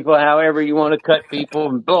have people however you want to cut people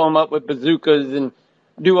and blow them up with bazookas and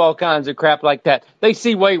do all kinds of crap like that. They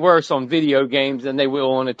see way worse on video games than they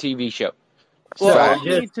will on a TV show. Well, So all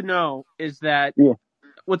you need to know is that. Yeah.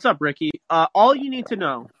 What's up, Ricky? All you need to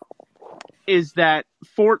know is that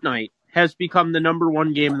Fortnite has become the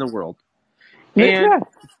 #1 game in the world, and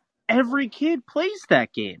every kid plays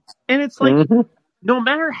that game. And it's like, no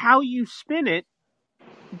matter how you spin it,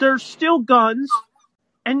 there's still guns,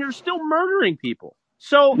 and you're still murdering people.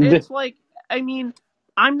 So it's like, I mean,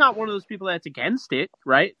 I'm not one of those people that's against it,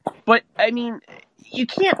 right? But I mean, you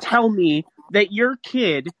can't tell me that your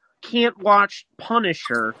kid can't watch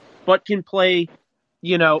Punisher, but can play,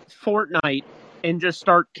 Fortnite and just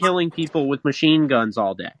start killing people with machine guns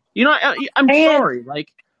all day. I'm sorry.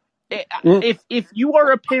 Like, if you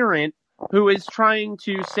are a parent who is trying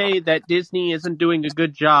to say that Disney isn't doing a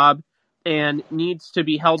good job and needs to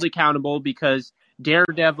be held accountable because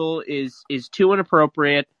Daredevil is too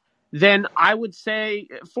inappropriate then I would say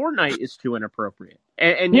Fortnite is too inappropriate,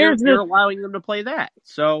 and Here's you're the allowing them to play that.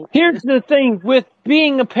 So here's the thing with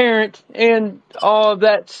being a parent and all of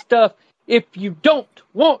that stuff. If you don't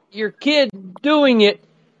want your kid doing it,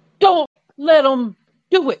 don't let them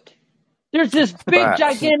do it. There's this big Facts.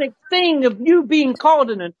 gigantic thing of you being called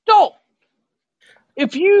an adult.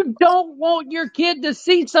 If you don't want your kid to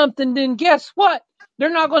see something, then guess what? They're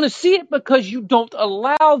not going to see it because you don't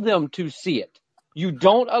allow them to see it. You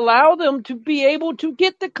don't allow them to be able to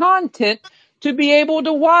get the content to be able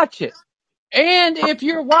to watch it. And if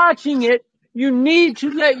you're watching it, you need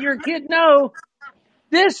to let your kid know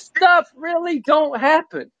this stuff really don't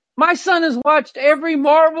happen. My son has watched every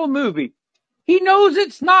Marvel movie. He knows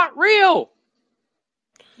it's not real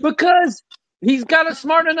because he's got a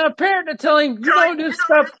smart enough parent to tell him, this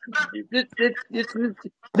stuff,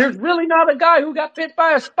 there's really not a guy who got bit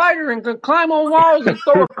by a spider and can climb on walls and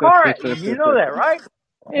throw a car at you. You know that, right?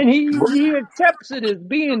 And he accepts it as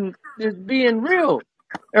being real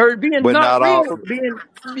or being But not not all real,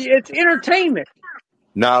 it's entertainment.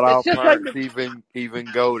 not It's all just like parents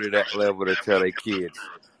even go to that level to tell their kids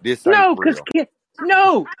this ain't no,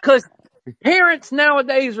 real. because parents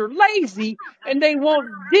nowadays are lazy and they want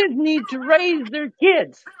Disney to raise their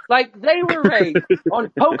kids like they were raised on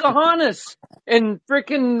Pocahontas and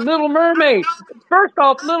freaking Little Mermaid. First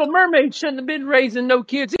off, Little Mermaid shouldn't have been raising no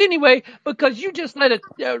kids anyway because you just let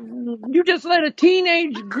a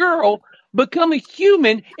teenage girl become a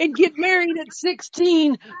human and get married at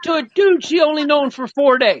 16 to a dude she only known for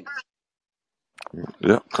 4 days.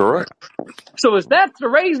 Yeah, correct. So if that's the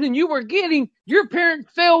raising you were getting, your parents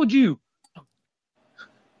failed you.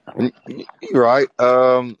 You're right.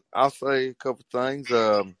 I'll say a couple things.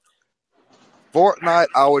 Fortnite,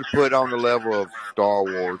 I would put on the level of Star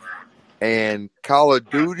Wars, and Call of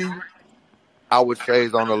Duty, I would say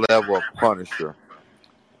is on the level of Punisher.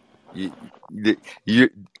 You, you,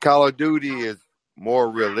 Call of Duty is more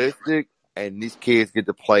realistic, and these kids get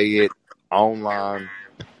to play it online,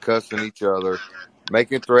 cussing each other,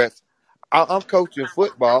 making threats. I'm coaching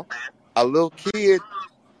football. A little kid,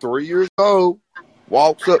 3 years old,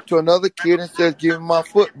 walks up to another kid and says, "Give me my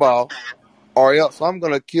football, or else I'm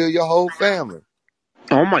going to kill your whole family."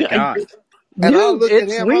 oh my god, And I Dude, look at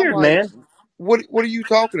it's him, I'm weird, like, man. what are you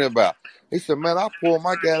talking about? He said, "Man, I pulled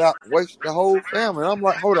my gat out and wasted the whole family." And I'm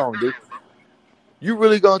like, hold on, dude. You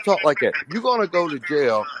really gonna talk like that? You gonna go to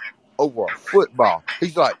jail over a football?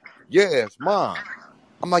 He's like, "Yeah, it's mine."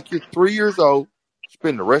 I'm like, "You're 3 years old,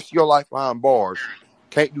 spend the rest of your life behind bars,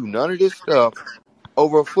 can't do none of this stuff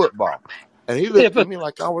over a football." And he If looked a at me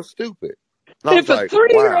like I was stupid. And I was if a like, three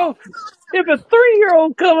year wow. old if a 3 year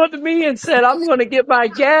old come up to me and said, "I'm going to get my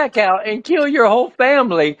jack out and kill your whole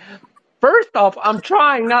family," first off, I'm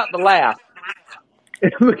trying not to laugh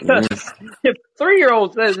because Mm, if 3 year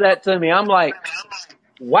old says that to me, I'm like,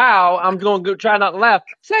 "Wow!" I'm going to go try not to laugh.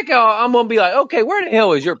 Second, I'm going to be like, "Okay, where the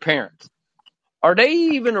hell is your parents? Are they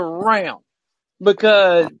even around?"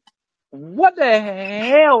 Because what the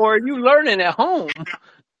hell are you learning at home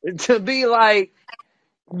to be like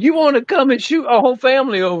you want to come and shoot a whole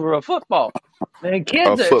family over a football? And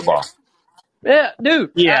kids are, football. yeah,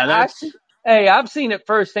 dude. yeah, that's Hey, I've seen it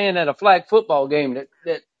firsthand at a flag football game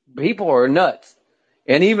that people are nuts,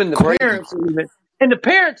 and even Crazy. the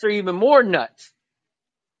parents are even more nuts.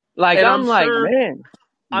 Like and I'm like, man,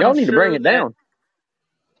 I'm y'all need to bring sure it that down.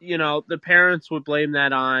 the parents would blame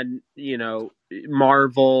that on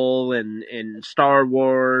Marvel and Star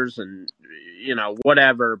Wars and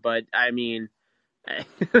whatever, but I mean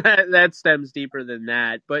that stems deeper than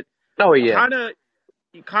that. But Oh yeah,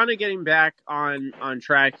 kind of getting back on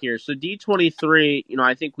track here. So D23,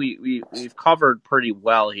 I think we've covered pretty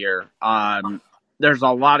well here. There's a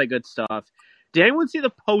lot of good stuff. Did anyone see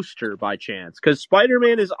the poster by chance? Because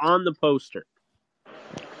Spider-Man is on the poster.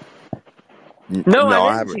 no, I No,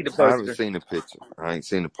 I didn't haven't. see the I haven't poster. seen the picture. I ain't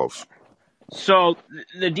seen the poster. So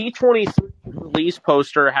the D23 release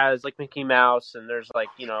poster has like Mickey Mouse and there's like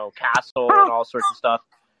Castle and Huh. all sorts of stuff.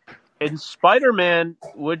 And Spider-Man,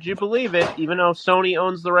 would you believe it? Even though Sony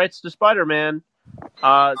owns the rights to Spider-Man,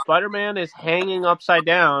 Spider-Man is hanging upside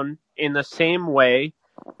down in the same way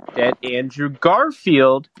that Andrew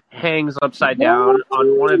Garfield hangs upside down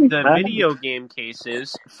on one of the video game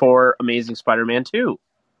cases for Amazing Spider-Man 2.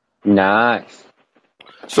 Nice.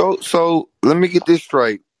 So let me get this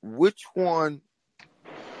straight. Which one?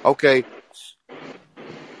 Okay,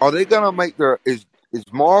 are they gonna make is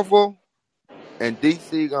Marvel and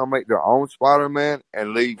DC gonna make their own Spider-Man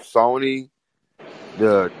and leave Sony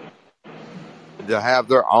the to have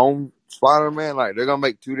their own Spider-Man? Like they're gonna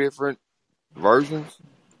make two different versions?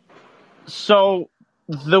 So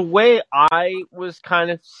The way I was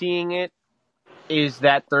kind of seeing it is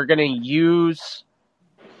that they're going to use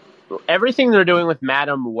everything they're doing with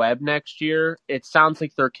Madam Web next year. It sounds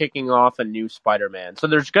like they're kicking off a new Spider-Man. So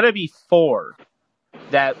there's going to be 4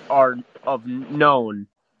 that are of known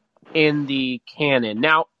in the canon.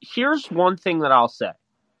 Now, here's one thing that I'll say.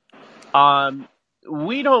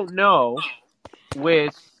 We don't know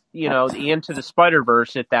with, the Into the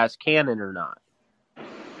Spider-Verse if that's canon or not.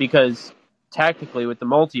 Because technically with the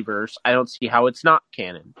multiverse, I don't see how it's not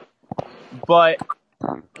canon. But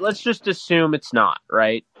let's just assume it's not,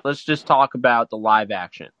 right? Let's just talk about the live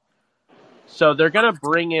action. So they're going to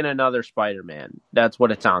bring in another Spider-Man. That's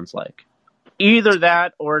what it sounds like. Either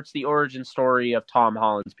that or it's the origin story of Tom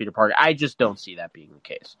Holland's Peter Parker. I just don't see that being the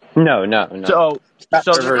case. No. So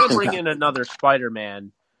they're going to bring in another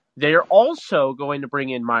Spider-Man. They're also going to bring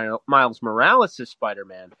in Miles Morales as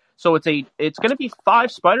Spider-Man. So it's going to be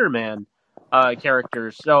 5 Spider-Man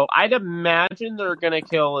characters. So I'd imagine they're going to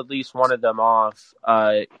kill at least one of them off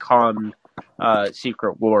come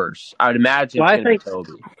Secret Wars. I'd imagine it's going to be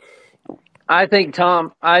Toby.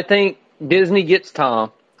 I think Disney gets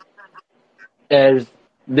Tom as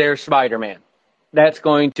their Spider-Man. That's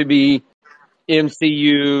going to be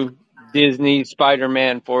MCU Disney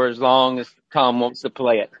Spider-Man for as long as Tom wants to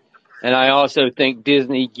play it. And I also think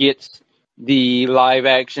Disney gets the live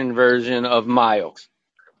action version of Miles.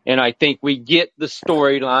 And I think we get the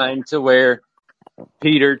storyline to where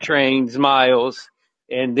Peter trains Miles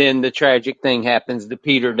and then the tragic thing happens to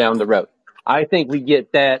Peter down the road. I think we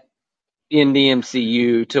get that in the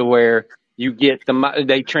MCU to where you get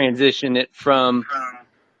they transition it from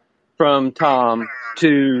Tom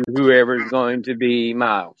to whoever's going to be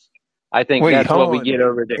Miles. I think Wait, that's what hold we on. get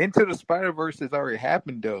over there. Into the Spider-Verse has already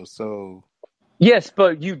happened, though, so... Yes,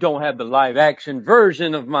 but you don't have the live-action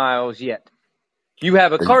version of Miles yet. You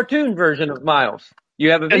have a cartoon version of Miles.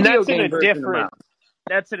 You have a video game version of Miles.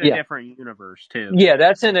 That's in a different universe, too. Yeah,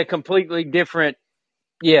 that's in a completely different...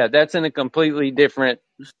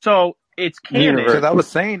 So, it's canon. Because I was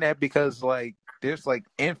saying that because, there's,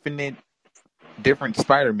 infinite different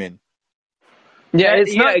Spider-Men. Yeah,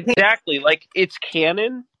 it's not exactly. It's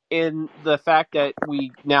canon in the fact that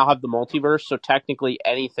we now have the multiverse, so technically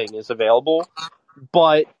anything is available.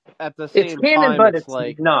 But at the same it's canon, time, but it's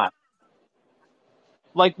not.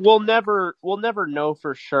 We'll never know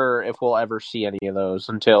for sure if we'll ever see any of those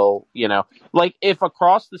until, if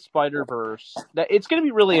Across the Spider-Verse, it's going to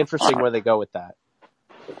be really interesting where they go with that.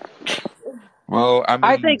 Well,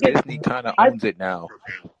 I think Disney kind of owns it now.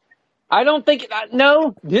 I don't think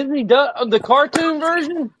no, Disney does the cartoon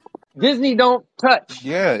version. Disney don't touch.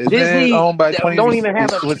 Yeah, Disney owned by don't even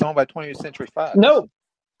have it was owned by 20th Century Fox. No,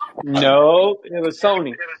 it was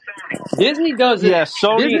Sony. Disney does it. Yeah,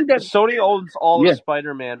 Sony owns all of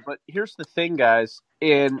Spider-Man. But here's the thing, guys.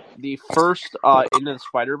 In the first Into the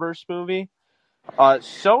Spider-Verse movie,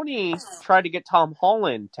 Sony tried to get Tom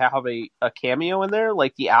Holland to have a cameo in there,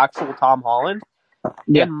 like the actual Tom Holland.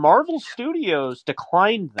 Yeah. And Marvel Studios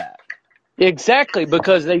declined that. Exactly,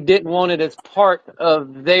 because they didn't want it as part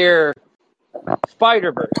of their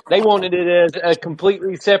Spider-Verse. They wanted it as a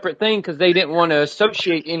completely separate thing because they didn't want to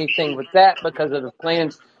associate anything with that because of the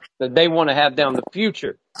plans that they want to have down the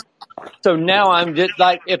future. So now I'm just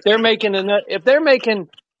if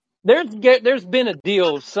there's been a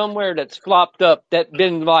deal somewhere that's flopped up that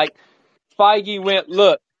been Feige went,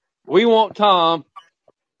 look, we want Tom.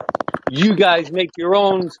 You guys make your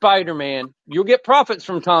own Spider-Man. You'll get profits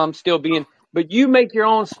from Tom still but you make your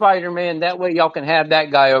own Spider-Man. That way y'all can have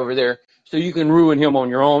that guy over there so you can ruin him on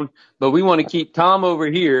your own. But we want to keep Tom over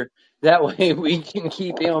here. That way we can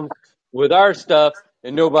keep him with our stuff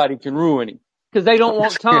and nobody can ruin him. Because they don't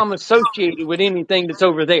want Tom associated with anything that's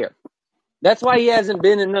over there. That's why he hasn't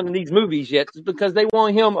been in none of these movies yet. It's because they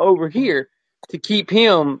want him over here to keep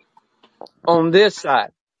him on this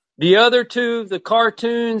side. The other two, the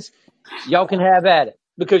cartoons, y'all can have at it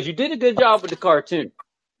because you did a good job with the cartoon,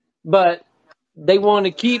 but they want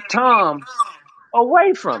to keep Tom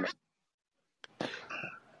away from it.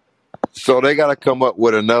 So they got to come up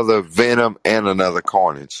with another Venom and another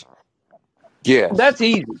Carnage. Yes. That's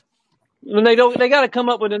easy. They got to come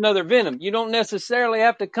up with another Venom. You don't necessarily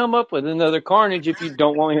have to come up with another Carnage if you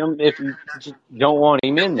don't want him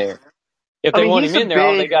in there. If they want him in there,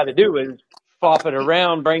 all they got to do is flop it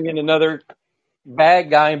around, bring in another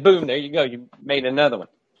bad guy, and boom, there you go. You made another one.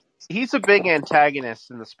 He's a big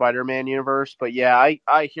antagonist in the Spider-Man universe, but yeah,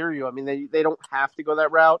 I hear you. I mean, they don't have to go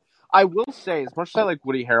that route. I will say, as much as I like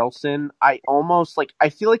Woody Harrelson, I almost I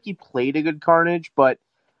feel like he played a good Carnage, but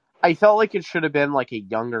I felt like it should have been a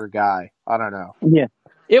younger guy. I don't know. Yeah.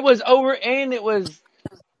 It was over, and it was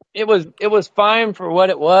it was fine for what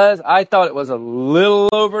it was. I thought it was a little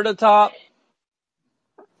over the top,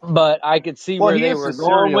 but I could see Well, where he they is were a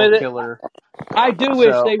going serial with it. killer, I do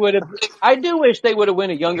wish so they would have. I do wish they would have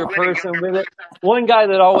went a younger person with it. One guy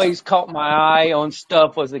that always caught my eye on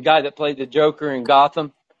stuff was the guy that played the Joker in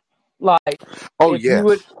Gotham. Like, Oh if you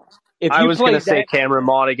would, yes. if I you was gonna played say that, Cameron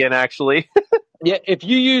Monaghan actually. yeah, if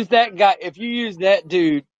you use that guy, if you use that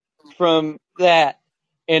dude from that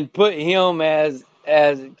and put him as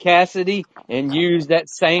Cassidy and use that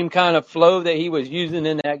same kind of flow that he was using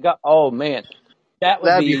in that guy, oh man, that would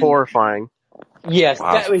That'd be be. horrifying. Yes,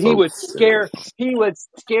 Wow, that so serious. he would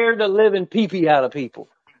scare the living pee-pee out of people,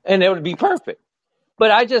 and it would be perfect. But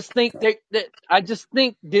I just think that I just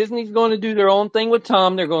think Disney's going to do their own thing with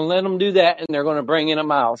Tom. They're going to let him do that, and they're going to bring in a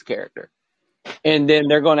Miles character, and then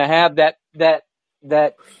they're going to have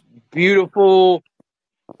that beautiful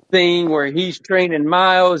thing where he's training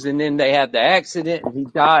Miles, and then they have the accident, and he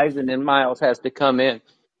dies, and then Miles has to come in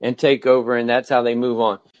and take over, and that's how they move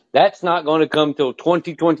on. That's not going to come till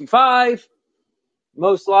 2025,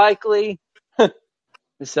 most likely.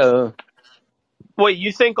 So Wait,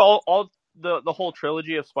 you think all the whole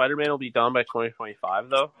trilogy of Spider-Man will be done by 2025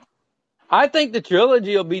 though? I think the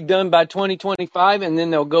trilogy will be done by 2025, and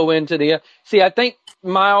then they'll go into the. See, I think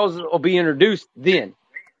Miles will be introduced then.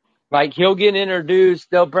 Like he'll get introduced,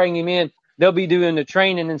 they'll bring him in, they'll be doing the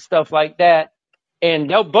training and stuff like that, and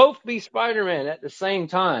they'll both be Spider-Man at the same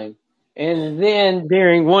time. And then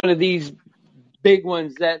during one of these big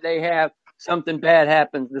ones that they have, something bad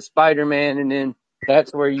happens to Spider-Man, and then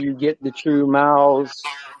that's where you get the true Miles.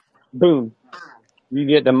 Boom, you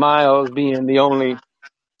get the Miles being the only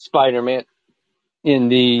Spider-Man in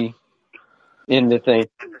the thing.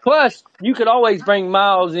 Plus, you could always bring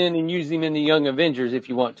Miles in and use him in the Young Avengers if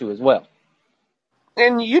you want to as well.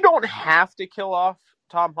 And you don't have to kill off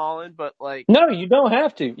Tom Holland, but like, No, you don't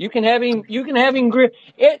have to. You can have him. You can have him.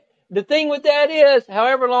 It. The thing with that is,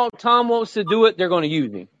 however long Tom wants to do it, they're going to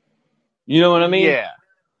use him. You know what I mean? yeah.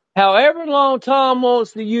 However long Tom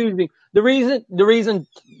wants to use him. The reason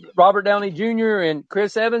Robert Downey Jr. and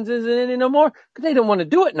Chris Evans isn't in it no more because they don't want to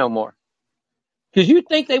do it no more. Because you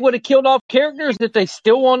think they would have killed off characters if they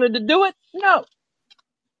still wanted to do it? No.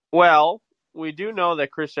 Well, we do know that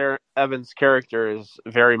Evans' character is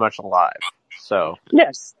very much alive.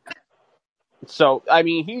 Yes. So I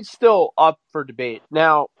mean, he's still up for debate.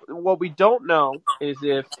 Now, what we don't know is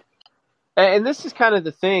if, and this is kind of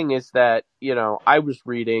the thing, is that I was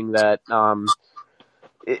reading that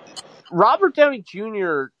Robert Downey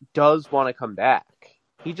Jr. does want to come back.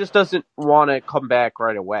 He just doesn't want to come back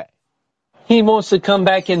right away. He wants to come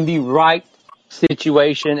back in the right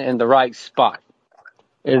situation and the right spot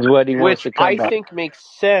is what he wants Which to come I back. think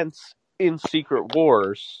makes sense in Secret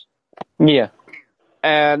Wars. Yeah.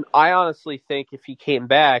 And I honestly think if he came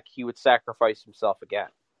back, he would sacrifice himself again.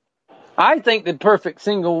 I think the perfect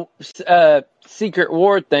single Secret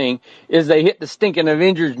War thing is they hit the stinking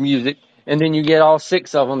Avengers music, and then you get all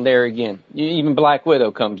six of them there again. Even Black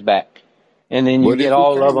Widow comes back, and then you But get if he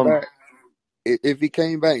all of came them. back, if he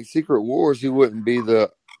came back in Secret Wars, he wouldn't be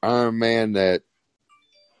the Iron Man that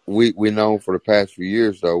we know for the past few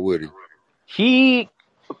years, though, would he? He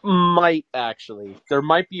might actually. There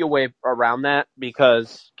might be a way around that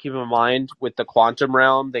because keep in mind with the quantum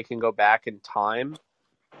realm, they can go back in time.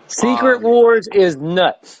 Secret Wars is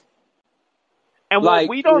nuts. And what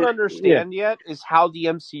we don't understand Yeah. yet is how the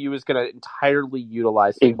MCU is going to entirely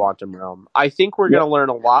utilize the It- quantum realm. I think we're Yep. going to learn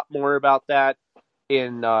a lot more about that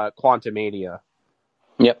in Quantumania.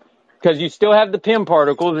 Yep. Because you still have the Pym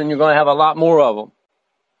particles, and you're going to have a lot more of them.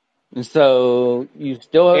 And so you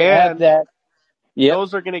still have And that. Yep.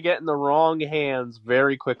 those are going to get in the wrong hands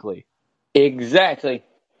very quickly. Exactly.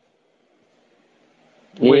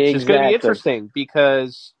 Which is going to be Exactly. interesting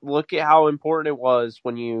because look at how important it was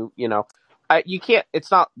when you can't,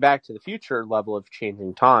 it's not Back to the Future level of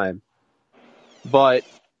changing time, but,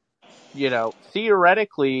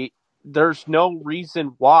 theoretically, there's no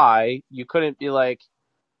reason why you couldn't be like,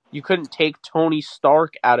 you couldn't take Tony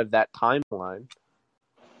Stark out of that timeline.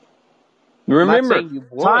 Remember,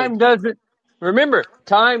 time doesn't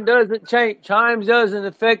change. Time doesn't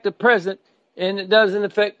affect the present, and it doesn't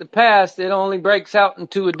affect the past. It only breaks out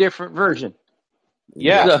into a different version.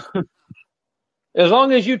 Yeah. So, as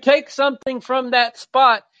long as you take something from that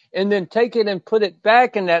spot and then take it and put it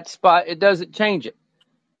back in that spot, it doesn't change it.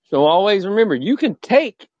 So always remember, you can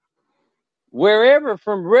take wherever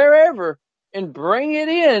from wherever and bring it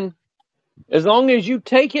in, As long as you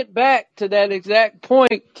take it back to that exact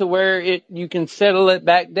point to where you can settle it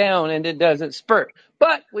back down and it doesn't spurt.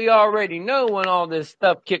 But we already know when all this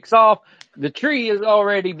stuff kicks off, the tree has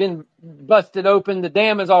already been busted open, the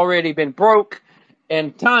dam has already been broke,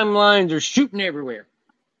 and timelines are shooting everywhere.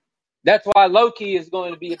 That's why Loki is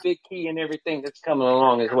going to be a big key in everything that's coming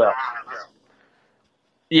along as well.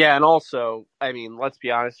 Yeah, and also, I mean, let's be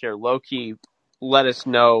honest here. Loki let us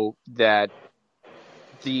know that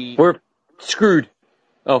we're screwed.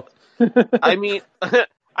 Oh, I mean,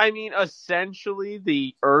 essentially,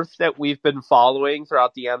 the Earth that we've been following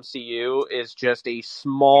throughout the MCU is just a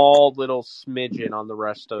small little smidgen on the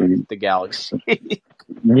rest of the galaxy.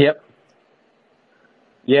 Yep.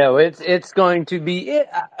 Yeah, it's going to be.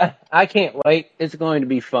 I can't wait. It's going to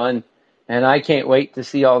be fun, and I can't wait to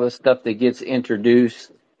see all the stuff that gets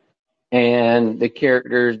introduced and the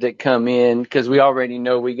characters that come in, because we already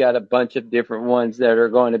know we got a bunch of different ones that are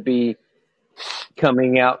going to be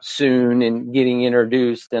coming out soon and getting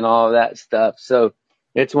introduced and all of that stuff. So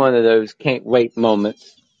it's one of those can't wait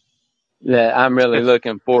moments that I'm really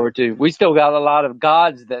looking forward to. We still got a lot of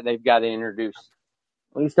gods that they've got to introduce.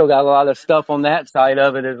 We still got a lot of stuff on that side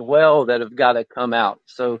of it as well that have got to come out.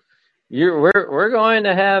 So we're going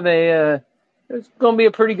to have it's going to be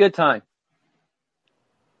a pretty good time.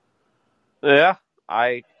 Yeah,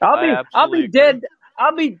 I I'll absolutely be agree. dead.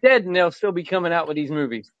 I'll be dead, and they'll still be coming out with these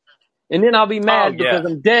movies. And then I'll be mad because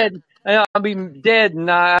I'm dead. And I'll be dead, and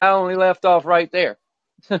I only left off right there.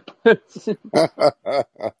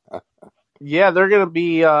 Yeah, they're gonna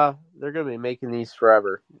be making these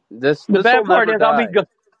forever. The This bad will part never is die.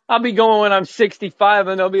 I'll be going when I'm 65,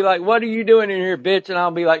 and they'll be like, "What are you doing in here, bitch?" And I'll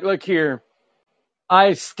be like, "Look here,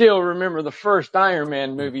 I still remember the first Iron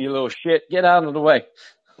Man movie, you little shit. Get out of the way."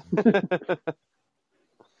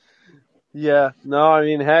 Yeah, no, I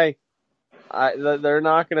mean, hey, they're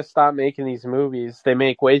not going to stop making these movies. They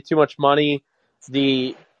make way too much money.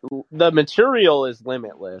 The material is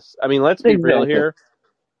limitless. I mean, let's be real Exactly. here.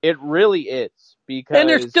 It really is, And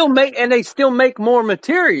because they still make more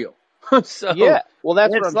material. So yeah, well,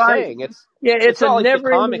 that's what it's I'm like, saying. it's It's a not like the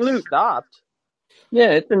never-ending comics loop. stopped.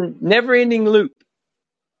 Yeah, it's a never-ending loop.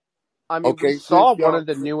 I mean, we Okay, saw since one y'all of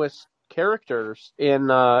the newest characters in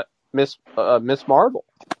Miss Marvel.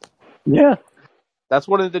 Yeah. That's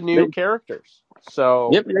one of the new characters. So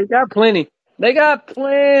Yep, they got plenty. They got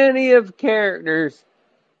plenty of characters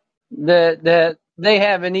that they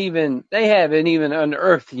haven't even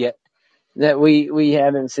unearthed yet that we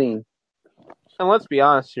haven't seen. and let's be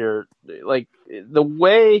honest here, like the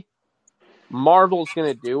way Marvel's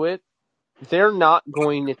going to do it, they're not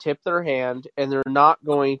going to tip their hand, and they're not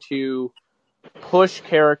going to push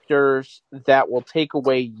characters that will take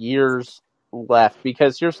away years left.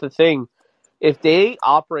 Because here's the thing: if they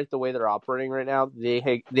operate the way they're operating right now,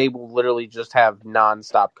 they will literally just have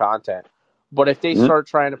nonstop content. But if they start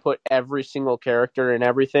trying to put every single character in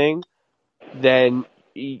everything, then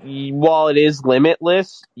while it is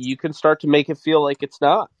limitless, you can start to make it feel like it's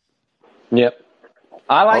not. Yep.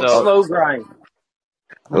 I like So slow grind.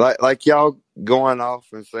 like y'all going off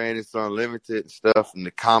and saying it's unlimited and stuff, and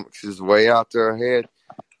the comics is way out there ahead.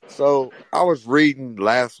 So I was reading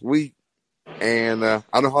last week, and I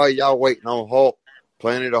know how y'all waiting on Hulk,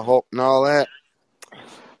 Planet of Hulk, and all that.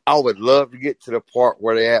 I would love to get to the part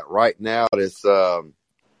where they're at right now. This Thor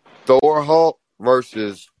Hulk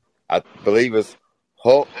versus, I believe it's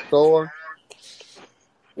Hulk Thor,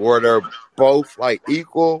 where they're both like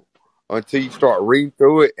equal until you start reading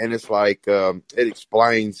through it, and it's like it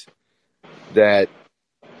explains that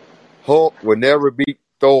Hulk would never beat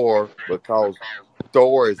Thor because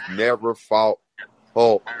Thor has never fought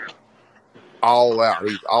Hulk all out.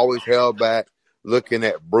 He's always held back, looking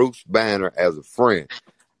at Bruce Banner as a friend.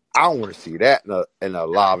 I want to see that in a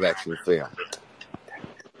live action film.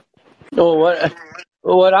 Well,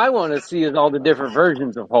 what I want to see is all the different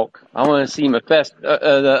versions of Hulk. I want to see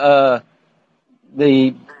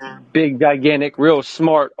the big, gigantic, real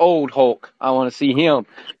smart old Hulk. I want to see him.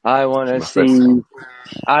 I want to see.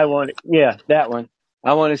 Yeah, that one.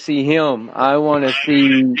 I want to see him. I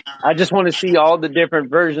just want to see all the different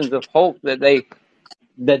versions of Hulk that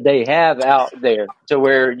they have out there. To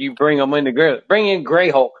where you bring them bring in Gray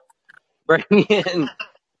Hulk, bring in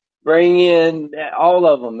all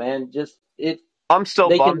of them, man. Just I'm still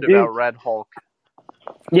they can bummed do. about Red Hulk.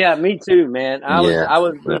 Yeah, me too, man. Yeah.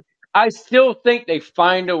 I still think they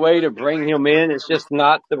find a way to bring him in. It's just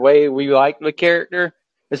not the way we like the character.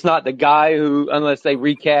 It's not the guy who, unless they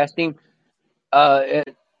recast him,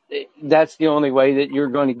 that's the only way that you're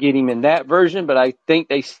going to get him in that version. But I think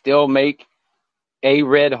they still make a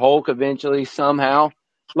Red Hulk eventually somehow.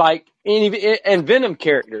 Like and Venom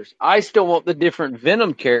characters. I still want the different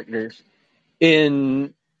Venom characters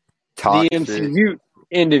in the Toxic. MCU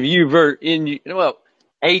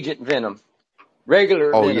Agent Venom,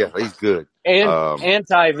 regular Oh yeah, Venom, he's good. and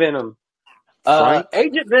anti Venom. Frank.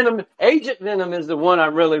 Agent Venom is the one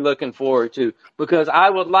I'm really looking forward to because I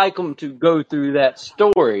would like them to go through that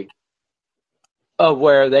story of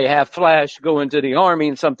where they have Flash go into the army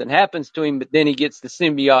and something happens to him, but then he gets the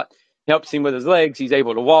symbiote, helps him with his legs, he's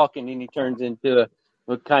able to walk, and then he turns into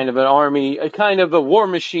a kind of an army, a kind of a War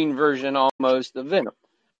Machine version almost of Venom.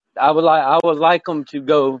 I would like them to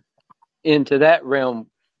go into that realm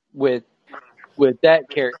with that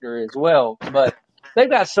character as well, but they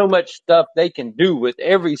got so much stuff they can do with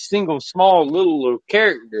every single small little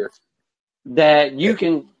character that you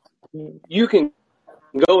can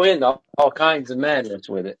go into all kinds of madness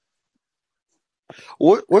with it.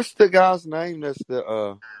 What's the guy's name? That's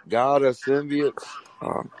the god of symbiotes.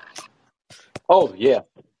 Oh yeah,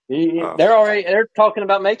 Uh, they're talking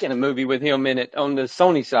about making a movie with him in it on the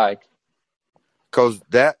Sony side. Cause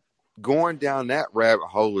that going down that rabbit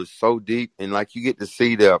hole is so deep, and like you get to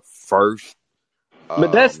see the first.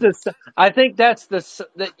 But I think that's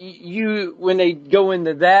that you when they go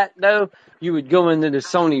into that though, you would go into the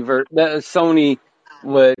Sony Sony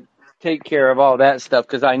would take care of all that stuff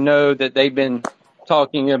because I know that they've been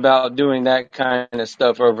talking about doing that kind of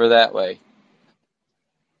stuff over that way.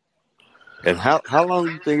 And how long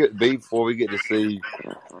do you think it'd be before we get to see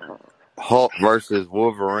Hulk versus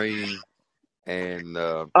Wolverine? And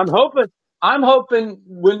I'm hoping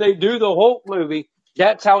when they do the Hulk movie,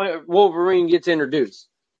 that's how Wolverine gets introduced.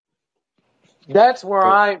 That's where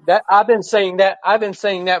I've been saying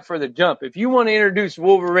that for the jump. If you want to introduce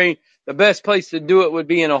Wolverine, the best place to do it would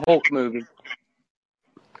be in a Hulk movie.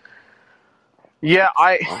 Yeah,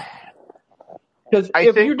 Because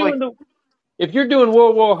if you're doing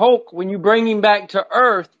World War Hulk, when you bring him back to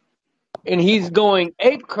Earth and he's going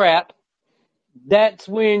ape crap, that's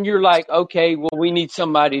when you're like, okay, well, we need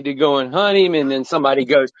somebody to go and hunt him, and then somebody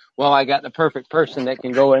goes, well, I got the perfect person that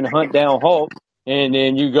can go and hunt down Hulk, and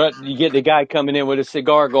then you get the guy coming in with a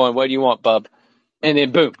cigar, going, what do you want, bub? And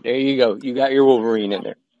then boom, there you go, you got your Wolverine in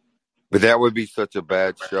there. but that would be such a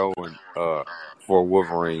bad showing for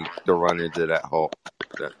Wolverine to run into that Hulk.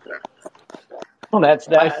 Well, that's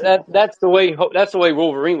the way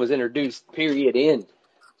Wolverine was introduced. Period. End.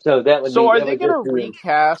 So that would So be are that they would going just to be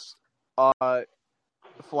recast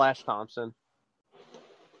Flash Thompson?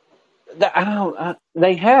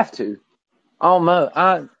 they have to almost.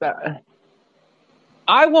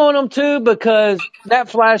 I want them to because that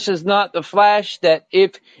Flash is not the Flash that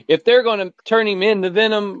if they're going to turn him into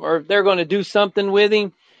Venom or if they're going to do something with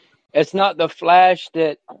him, it's not the Flash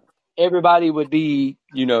that everybody would be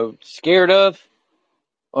scared of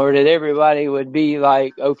or that everybody would be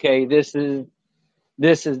like, okay, this is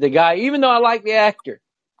the guy. Even though I like the actor,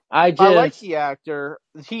 I like the actor.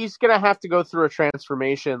 He's going to have to go through a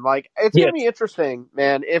transformation. Like, it's going to be interesting,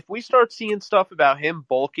 man. If we start seeing stuff about him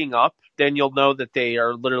bulking up, then you'll know that they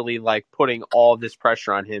are literally, like, putting all this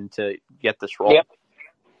pressure on him to get this role.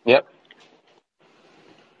 Yep.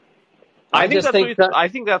 I think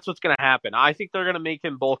that's what's going to happen. I think they're going to make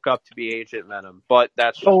him bulk up to be Agent Venom, but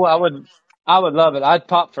that's just I would love it. I'd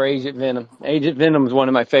pop for Agent Venom. Agent Venom is one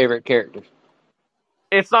of my favorite characters.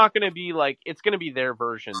 It's not going to be like it's going to be their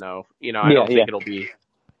version though. I don't think it'll be.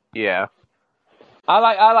 Yeah. I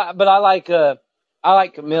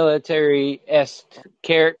like military-esque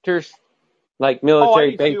characters, like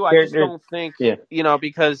military based characters. I just don't think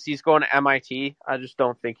because he's going to MIT. I just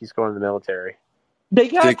don't think he's going to the military. They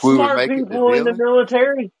got smart people in the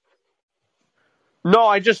military. No,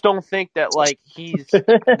 I just don't think that like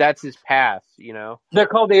that's his path. They're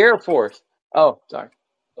called the Air Force. Oh, sorry.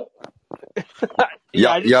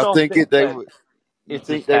 I just think they would. You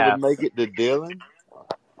think they would make it to Dylan?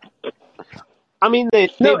 I mean, they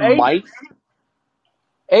might.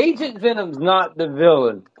 Agent Venom's not the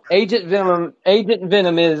villain. Agent Venom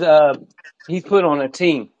is he's put on a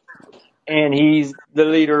team, and he's the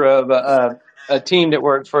leader of a team that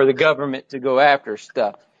works for the government to go after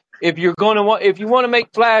stuff. If you want to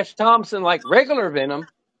make Flash Thompson like regular Venom,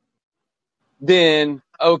 then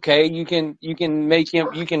okay, you can make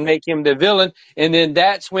him the villain, and then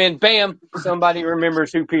that's when bam, somebody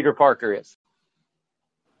remembers who Peter Parker is.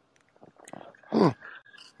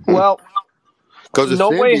 Well, because the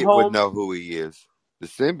symbiote would know who he is. The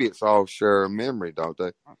symbiotes all share a memory, don't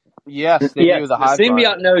they? Yes, they do. The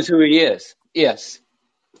symbiote knows who he is. Yes.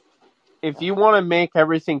 If you want to make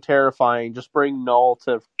everything terrifying, just bring Null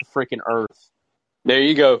to freaking Earth. There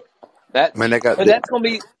you go. That's gonna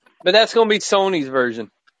be Sony's version.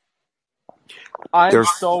 I'm There's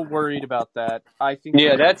so worried about that. I think they're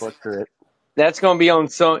Yeah, going to butcher it. that's going to be on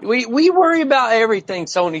Sony. We worry about everything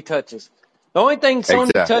Sony touches. The only thing Sony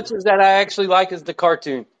exactly. touches that I actually like is the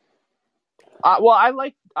cartoon. Well, I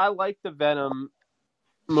like the Venom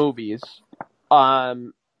movies,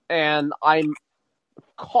 and I'm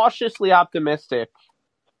cautiously optimistic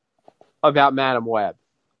about Madam Web.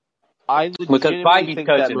 I Because legitimately Feige's think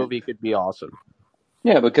that touching it. movie could be awesome.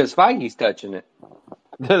 Yeah, because Feige's touching it.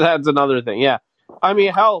 That's another thing. Yeah, I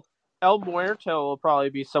mean, hell, El Muerto will probably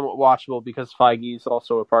be somewhat watchable because Feige's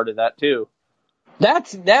also a part of that too.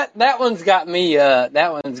 That one's got me.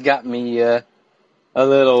 A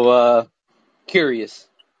little curious.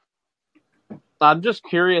 I'm just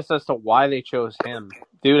curious as to why they chose him.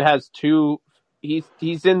 Dude has two.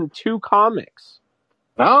 He's in two comics,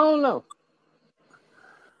 I don't know.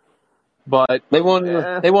 but They wanted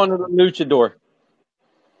a luchador.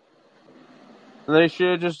 they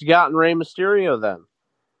should have just gotten Rey Mysterio then.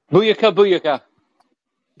 Booyaka,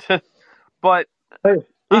 booyaka. But Hey, I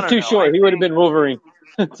he's don't too know. I short. He would have think been Wolverine.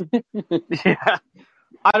 yeah.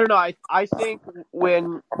 I don't know. I think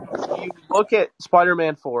when you look at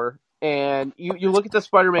Spider-Man 4 and you look at the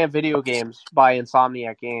Spider-Man video games by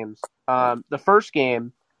Insomniac Games, the first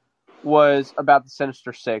game was about the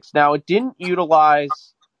Sinister Six. Now, it didn't utilize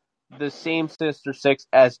the same Sinister Six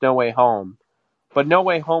as No Way Home, but No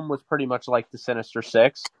Way Home was pretty much like the Sinister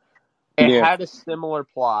Six. It Yeah. had a similar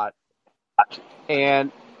plot,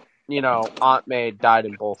 and, Aunt May died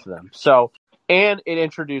in both of them. So, and it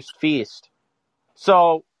introduced Feast.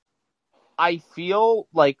 So, I feel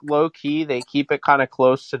like low-key they keep it kind of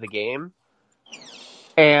close to the game.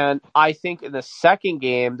 And I think in the second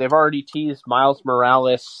game, they've already teased Miles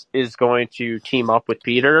Morales is going to team up with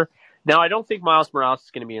Peter. Now, I don't think Miles Morales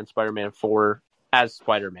is going to be in Spider-Man 4 as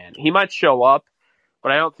Spider-Man. He might show up,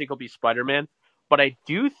 but I don't think he'll be Spider-Man. But I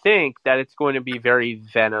do think that it's going to be very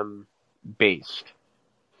Venom-based.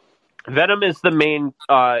 Venom is the main,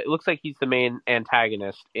 it looks like he's the main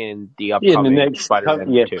antagonist in the upcoming next.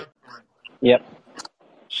 Spider-Man Yeah. 2. Yep.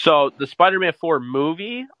 So the Spider-Man 4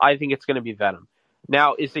 movie, I think it's going to be Venom.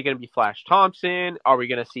 Now, is it going to be Flash Thompson? Are we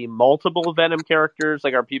going to see multiple Venom characters?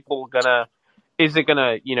 Like, are people going to, is it going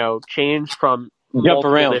to, change from Jump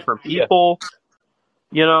multiple around. different people?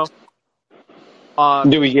 You know?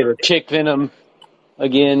 Do we get a chick Venom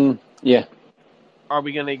again? Yeah. Are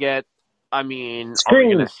we going to get, are we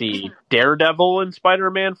Scream. going to see Daredevil in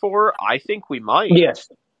Spider-Man 4? I think we might. Yes.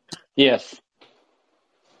 Yes.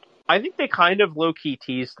 I think they kind of low-key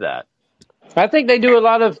teased that. I think they do a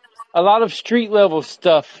lot of street level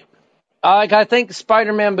stuff. I think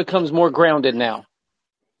Spider-Man becomes more grounded now.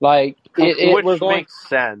 Like we're Which going. makes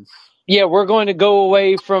sense. Yeah, we're going to go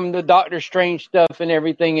away from the Doctor Strange stuff and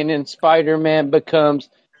everything, and then Spider-Man becomes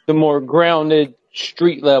the more grounded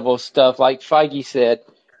street level stuff. Like Feige said,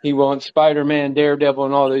 he wants Spider-Man, Daredevil,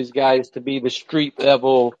 and all those guys to be the street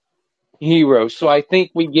level heroes. So I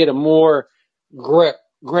think we get a more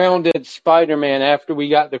grounded Spider-Man after we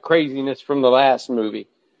got the craziness from the last movie.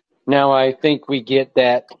 Now I think we get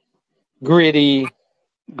that gritty,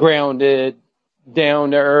 grounded,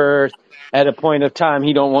 down to earth. At a point of time,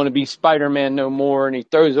 he don't want to be Spider-Man no more, and he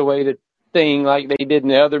throws away the thing like they did in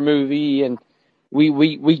the other movie, and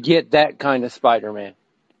we get that kind of Spider-Man.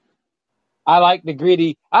 I like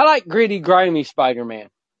gritty, grimy Spider-Man,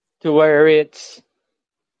 to where it's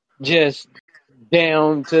just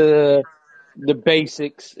down to the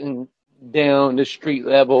basics and down to street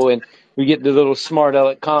level, and we get the little smart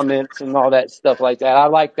aleck comments and all that stuff like that. I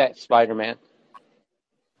like that Spider-Man.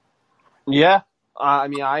 Yeah,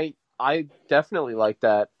 I definitely like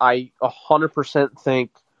that. I 100%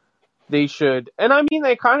 think they should, and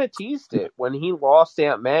they kind of teased it when he lost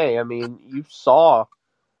Aunt May. You saw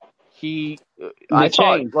he. I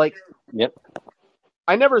thought Change. like Yep.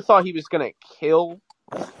 I never thought he was gonna kill.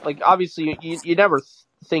 Like obviously, you never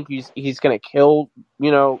think he's gonna kill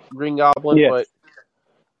Green Goblin, Yes. but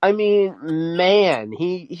man,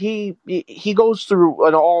 he goes through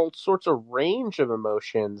an all sorts of range of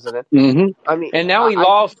emotions, and Mm-hmm. And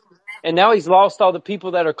now he's lost all the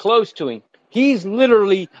people that are close to him. He's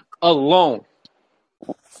literally alone.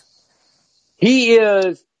 He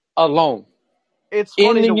is alone it's in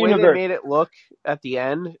funny the the way they universe. made it look at the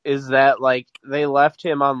end is that like they left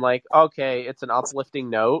him on like, okay, it's an uplifting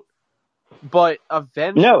note, but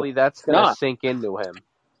eventually that's gonna not. sink into him.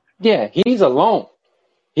 Yeah, he's alone.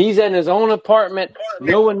 He's in his own apartment.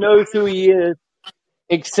 No one knows who he is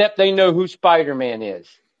except they know who Spider-Man is.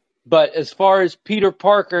 But as far as Peter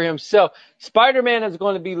Parker himself, Spider-Man is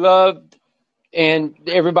going to be loved and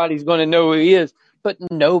everybody's going to know who he is, but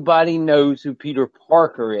nobody knows who Peter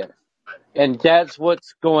Parker is. And that's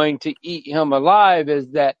what's going to eat him alive,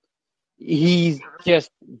 is that he's just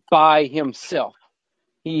by himself.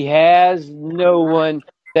 He has no one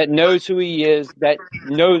that knows who he is, that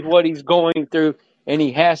knows what he's going through, and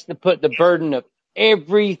he has to put the burden of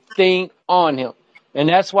everything on him. And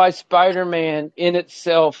that's why Spider-Man in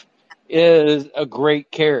itself is a great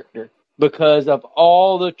character, because of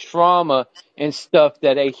all the trauma and stuff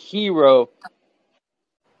that a hero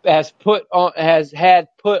has had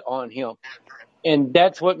put on him. And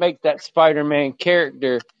that's what makes that Spider-Man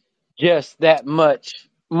character just that much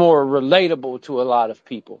more relatable to a lot of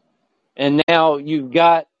people. And now you've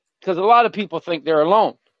got, because a lot of people think they're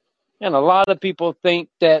alone, and a lot of people think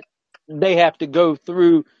that they have to go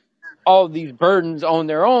through all these burdens on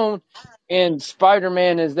their own. And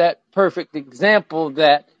Spider-Man is that perfect example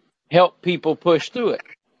that helped people push through it.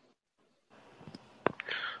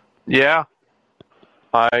 Yeah.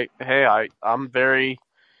 I'm very.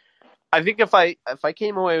 I think if I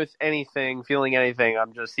came away with feeling anything,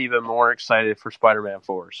 I'm just even more excited for Spider-Man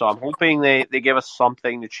 4. So I'm hoping they give us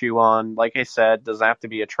something to chew on. Like I said, doesn't have to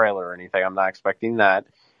be a trailer or anything. I'm not expecting that.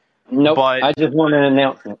 Nope, But I just want an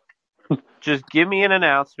announcement. just give me an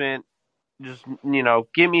announcement. Just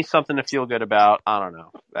give me something to feel good about. I don't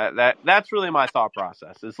know. That's really my thought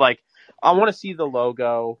process. It's like I want to see the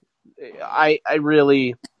logo.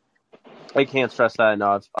 I can't stress that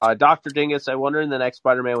enough. Dr. Dingus, I wonder in the next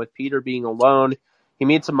Spider-Man with Peter being alone, he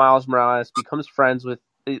meets a Miles Morales, becomes friends with.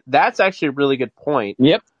 That's actually a really good point.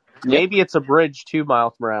 Yep. Maybe it's a bridge to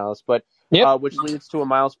Miles Morales, but Yep. which leads to a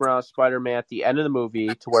Miles Morales Spider-Man at the end of the movie,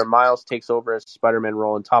 to where Miles takes over as Spider-Man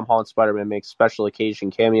role, and Tom Holland Spider-Man makes special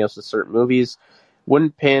occasion cameos in certain movies.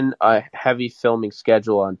 Wouldn't pin a heavy filming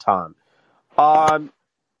schedule on Tom.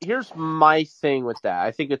 Here's my thing with that.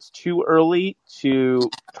 I think it's too early to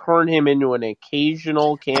turn him into an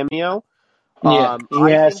occasional cameo. Yeah, he I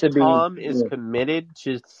has think to be. Tom is committed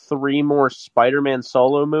to 3 more Spider-Man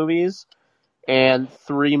solo movies and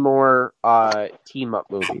 3 more team-up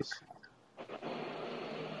movies.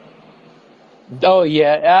 Oh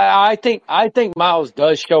yeah, I think Miles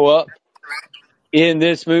does show up in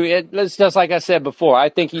this movie. It's just like I said before. I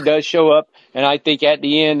think he does show up, and I think at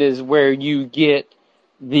the end is where you get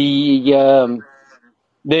the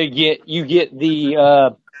you get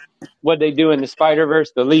the what they do in the Spider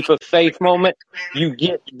Verse, the leap of faith moment. You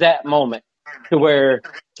get that moment to where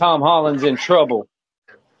Tom Holland's in trouble,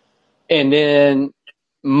 and then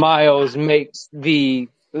Miles makes the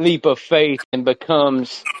leap of faith and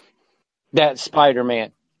becomes that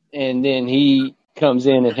Spider-Man, and then he comes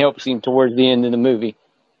in and helps him towards the end of the movie,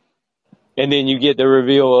 and then you get the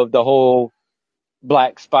reveal of the whole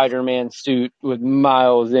black Spider-Man suit with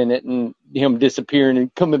Miles in it, and him disappearing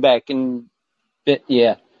and coming back, and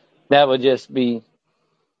yeah, that would just be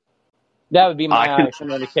I my can.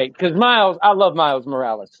 icing on the cake. Because Miles, I love Miles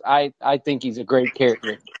Morales. I think he's a great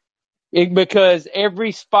character. Because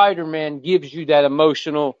every Spider-Man gives you that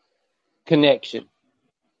emotional connection.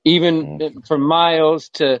 Even from Miles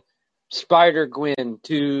to Spider Gwen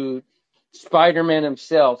to Spider Man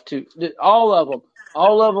himself to all of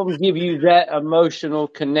them give you that emotional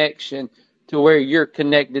connection to where you're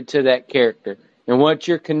connected to that character. And once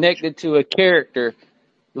you're connected to a character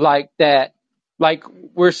like that, like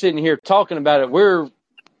we're sitting here talking about it,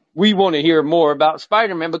 we want to hear more about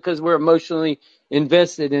Spider Man because we're emotionally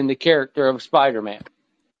invested in the character of Spider Man.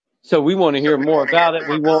 So we want to hear more about it.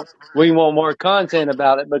 We want more content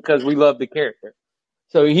about it because we love the character.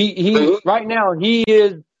 So he right now he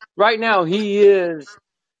is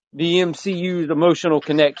the MCU's emotional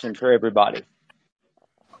connection for everybody.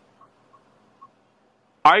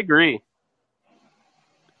 I agree.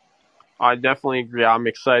 I definitely agree. I'm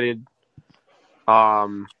excited.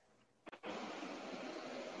 Um,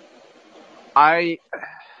 I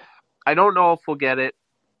I don't know if we'll get it.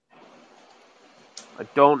 I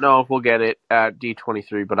don't know if we'll get it at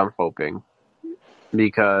D23, but I'm hoping,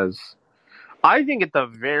 because I think at the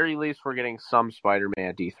very least we're getting some Spider-Man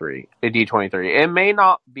at D23. It may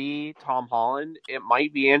not be Tom Holland. It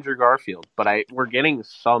might be Andrew Garfield, but we're getting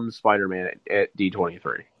some Spider-Man at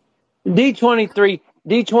D23.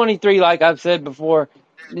 D23, like I've said before,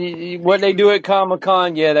 what they do at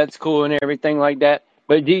Comic-Con, yeah, that's cool and everything like that.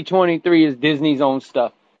 But D23 is Disney's own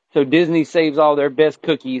stuff. So Disney saves all their best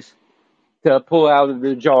cookies to pull out of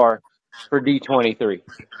the jar for D23.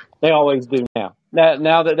 They always do now.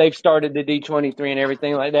 Now that they've started the D23 and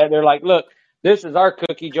everything like that, they're like, look, this is our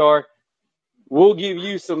cookie jar. We'll give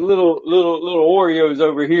you some little Oreos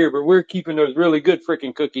over here, but we're keeping those really good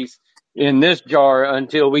freaking cookies in this jar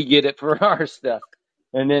until we get it for our stuff.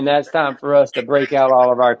 And then that's time for us to break out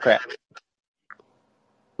all of our crap.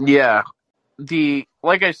 Yeah,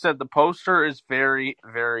 like I said, the poster is very,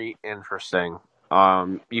 very interesting.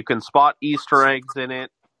 You can spot Easter eggs in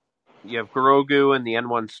it. You have Grogu and the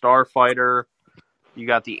N1 Starfighter. You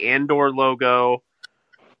got the Andor logo.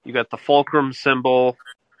 You got the Fulcrum symbol.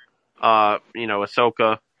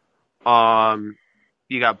 Ahsoka.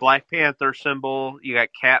 You got Black Panther symbol. You got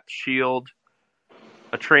Cap's shield.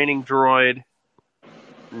 A training droid.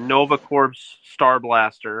 Nova Corps Star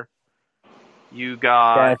Blaster. You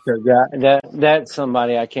got That's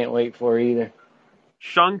somebody I can't wait for either.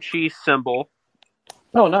 Shang-Chi symbol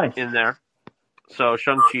Oh, nice. in there. So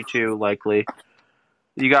Shang-Chi 2 likely.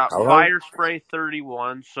 You got All right. Fire Spray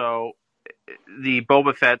 31, so the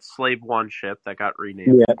Boba Fett Slave 1 ship that got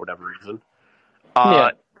renamed for whatever reason.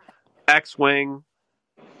 X-Wing,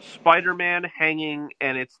 Spider-Man hanging,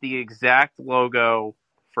 and it's the exact logo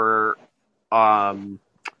for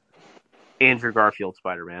Andrew Garfield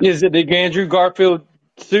Spider-Man. Is it the Andrew Garfield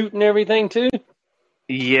suit and everything too?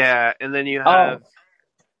 Yeah, and then you have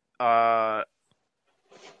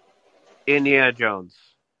Indiana Jones.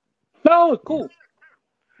 Oh, cool.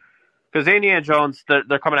 Because Indiana Jones,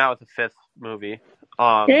 they're coming out with a 5th movie.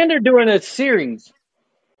 And they're doing a series.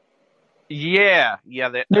 Yeah.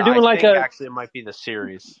 They're doing actually it might be the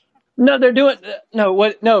series. No, they're doing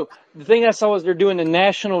no. The thing I saw was they're doing the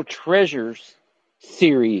National Treasures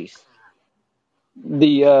series.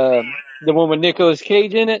 The one with Nicolas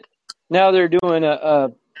Cage in it. Now they're doing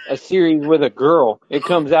a series with a girl. It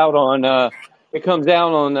comes out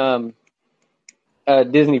on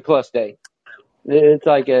Disney Plus Day. It's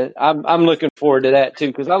like I'm looking forward to that too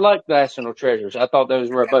because I like National Treasures. I thought those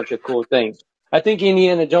were a bunch of cool things. I think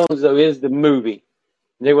Indiana Jones though is the movie.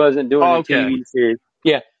 They wasn't doing a TV series.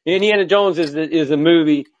 Yeah, Indiana Jones is a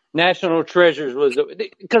movie. National Treasures was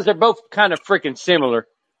because they're both kind of freaking similar,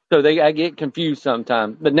 so I get confused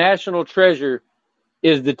sometimes. But National Treasure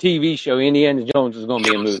is the TV show. Indiana Jones is going to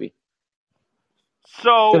be a movie.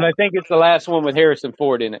 So I think it's the last one with Harrison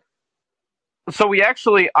Ford in it. So we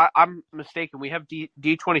actually, I'm mistaken. We have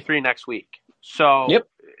D23 next week. So yep,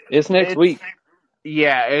 it's next week.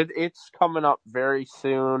 Yeah, it's coming up very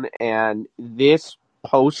soon, and this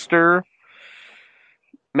poster,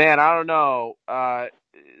 man, I don't know.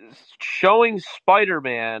 Showing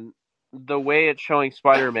Spider-Man the way it's showing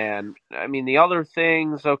Spider-Man. I mean, the other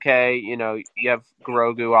things, okay, you have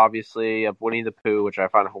Grogu, obviously, you have Winnie the Pooh, which I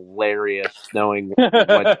find hilarious, knowing what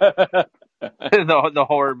the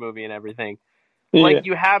horror movie and everything. Yeah. Like,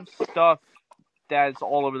 you have stuff that's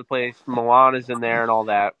all over the place. Milan is in there and all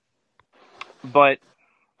that. But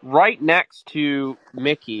right next to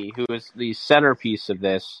Mickey, who is the centerpiece of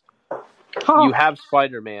this, you have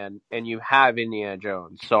Spider-Man and you have Indiana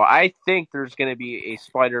Jones. So I think there's going to be a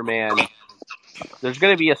Spider-Man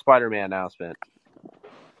announcement.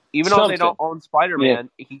 Even though they don't own Spider-Man,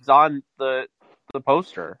 he's on the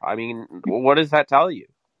poster. I mean, what does that tell you?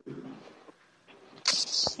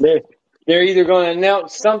 They're either going to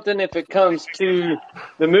announce something if it comes to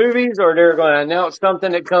the movies, or they're going to announce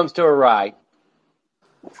something that comes to a ride.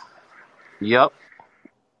 Yep.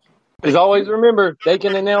 Because always remember, they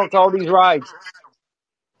can announce all these rides.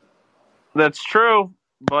 That's true,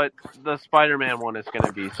 but the Spider-Man one is going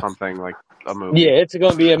to be something like a movie. Yeah, it's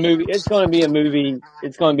going to be a movie. It's going to be a movie.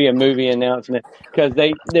 It's going to be a movie announcement because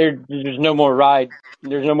there's no more ride.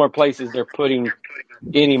 There's no more places they're putting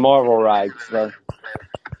any Marvel rides. So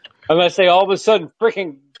unless they all of a sudden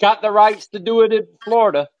freaking got the rights to do it in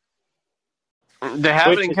Florida, they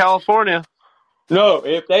have it in California. No,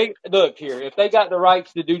 if they got the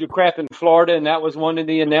rights to do the crap in Florida, and that was one of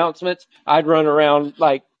the announcements, I'd run around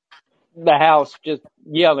like the house just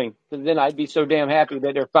yelling. And then I'd be so damn happy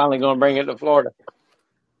that they're finally going to bring it to Florida.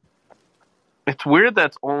 It's weird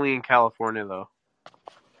that's only in California, though.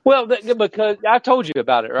 Well, because I told you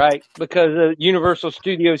about it, right? Because Universal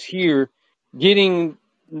Studios here getting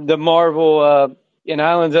the Marvel in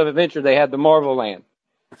Islands of Adventure, they had the Marvel Land.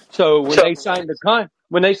 So when they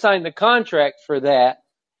signed the contract for that,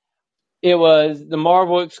 it was the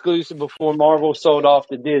Marvel exclusive before Marvel sold off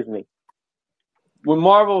to Disney. When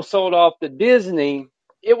Marvel sold off to Disney,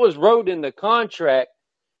 it was wrote in the contract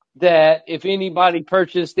that if anybody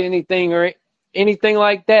purchased anything or anything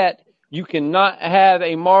like that, you cannot have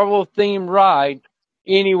a Marvel themed ride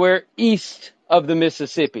anywhere east of the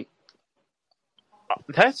Mississippi.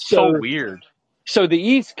 That's so weird. So the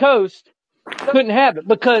East Coast couldn't have it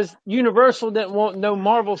because Universal didn't want no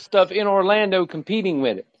Marvel stuff in Orlando competing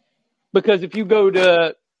with it. Because if you go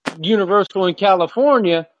to Universal in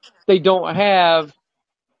California, they don't have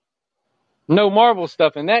no Marvel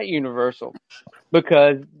stuff in that Universal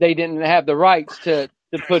because they didn't have the rights to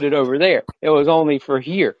put it over there. It was only for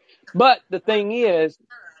here. But the thing is,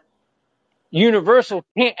 Universal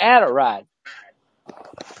can't add a ride.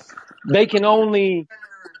 They can only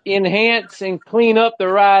enhance and clean up the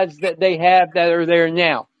rides that they have that are there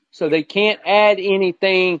now. So they can't add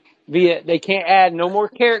anything they can't add no more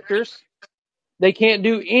characters. They can't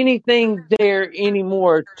do anything there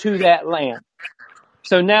anymore to that land.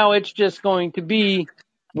 So now it's just going to be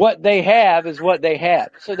what they have is what they have.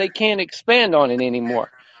 So they can't expand on it anymore.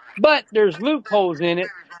 But there's loopholes in it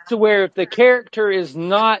to where if the character is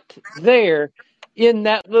not there in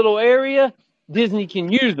that little area, Disney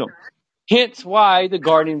can use them. Hence why the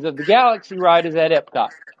Guardians of the Galaxy ride is at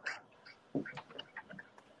Epcot.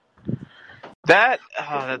 That's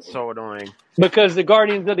so annoying. Because the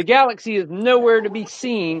Guardians of the Galaxy is nowhere to be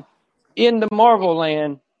seen in the Marvel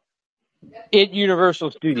land at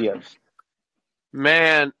Universal Studios.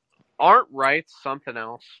 Man, aren't rights something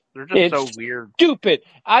else? They're just It's so weird. stupid.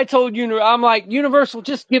 I told I'm like, Universal,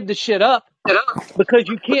 just give the shit up. Because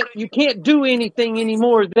you can't do anything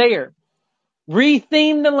anymore there.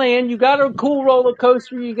 Retheme the land. You got a cool roller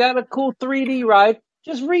coaster. You got a cool 3D ride.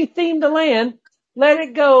 Just retheme the land. Let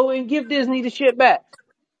it go and give Disney the shit back.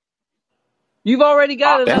 You've already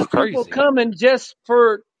got That's enough people crazy. coming just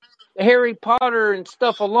for Harry Potter and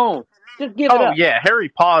stuff alone. Just give it Oh up. yeah, Harry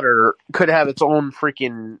Potter could have its own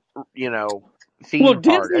freaking, theme Well,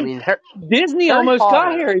 park. I mean, Disney Harry almost got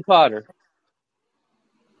Potter. Harry Potter.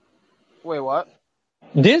 Wait, what?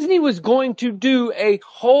 Disney was going to do a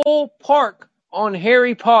whole park on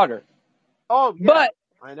Harry Potter. Oh yeah,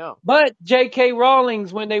 I know. But J.K.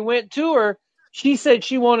 Rowling's, when they went to her, she said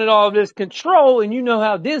she wanted all of this control, and you know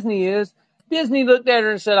how Disney is. Disney looked at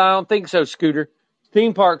her and said, I don't think so, Scooter.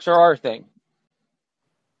 Theme parks are our thing.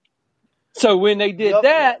 So when they did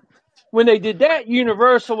that,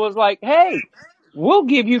 Universal was like, hey, we'll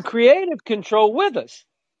give you creative control with us.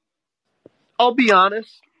 I'll be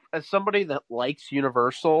honest. As somebody that likes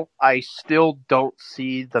Universal, I still don't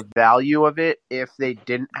see the value of it if they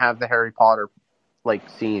didn't have the Harry Potter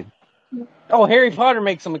theme. Oh, Harry Potter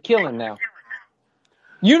makes them a killing now.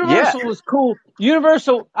 Universal was cool.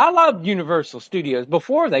 I loved Universal Studios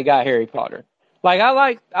before they got Harry Potter. I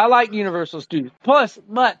like Universal Studios.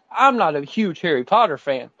 But I'm not a huge Harry Potter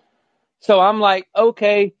fan. So I'm like,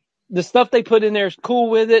 okay, the stuff they put in there is cool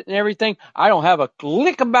with it and everything. I don't have a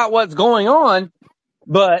lick about what's going on,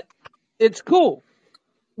 but it's cool.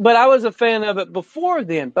 But I was a fan of it before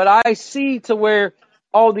then. But I see to where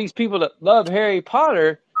all these people that love Harry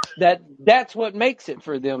Potter, that's what makes it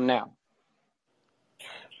for them now.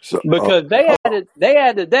 So, Because they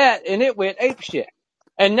added that and it went apeshit.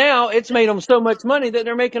 And now it's made them so much money that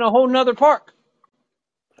they're making a whole nother park.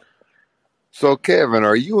 so Kevin,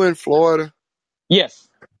 are you in Florida? Yes.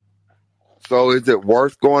 So is it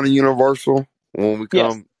worth going to Universal when we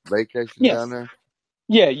Yes. come vacation Yes. down there?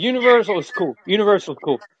 Yeah, Universal is cool. Universal's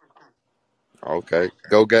cool. Okay,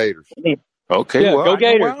 go Gators. Okay, Yeah, well, go I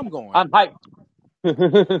know where Gators. I'm going. I'm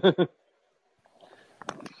hyped.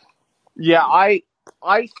 Yeah,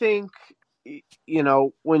 I think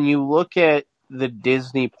when you look at the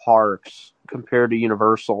Disney parks compared to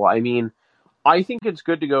Universal, I mean, I think it's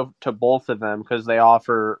good to go to both of them because they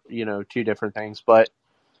offer two different things. But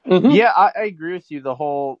yeah, I agree with you.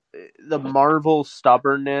 The Marvel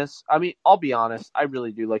stubbornness. I mean, I'll be honest, I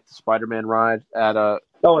really do like the Spider-Man ride at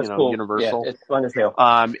It's cool. Universal. Yeah, it's fun as hell.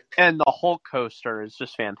 And the Hulk coaster is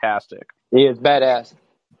just fantastic. Yeah, it's badass.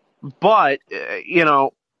 But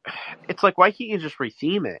it's like, why can't you just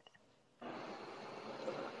retheme it?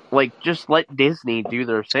 Just let Disney do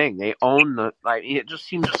their thing. They own it just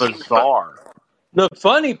seems bizarre. The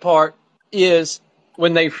funny part is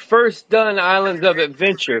when they first done Islands of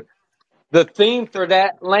Adventure, the theme for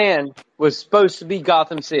that land was supposed to be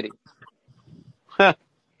Gotham City.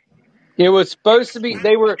 It was supposed to be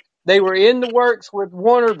they were in the works with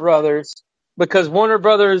Warner Brothers because Warner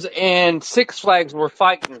Brothers and Six Flags were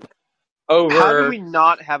fighting over. How do we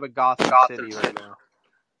not have a Gotham City right now?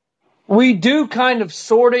 We do kind of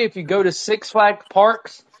sort of if you go to Six Flags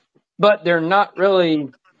parks, but they're not really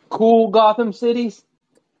cool Gotham cities.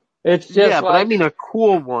 It's just but I mean a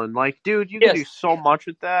cool one. Dude, you can do so much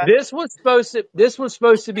with that. This was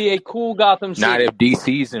supposed to be a cool Gotham City. Not if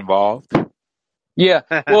DC's involved. Yeah.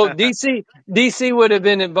 Well, DC would have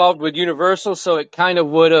been involved with Universal, so it kind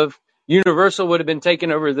of Universal would have been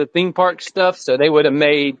taking over the theme park stuff, so they would have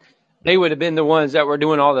been the ones that were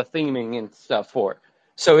doing all the theming and stuff for it.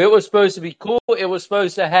 So it was supposed to be cool. It was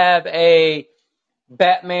supposed to have a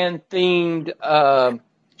Batman themed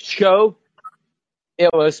show. It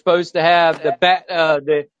was supposed to have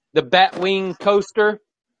the Batwing coaster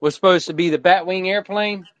was supposed to be the Batwing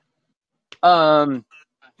airplane.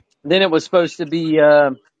 Then it was supposed to be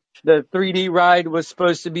the 3D ride was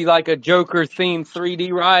supposed to be like a Joker themed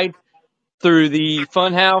 3D ride through the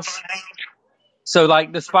Funhouse. So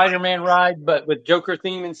like the Spider-Man ride, but with Joker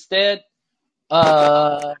theme instead.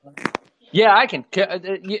 Uh, yeah, I can.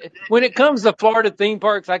 When it comes to Florida theme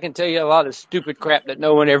parks, I can tell you a lot of stupid crap that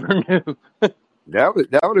no one ever knew. That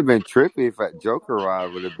would have been trippy if that Joker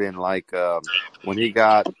ride would have been like when he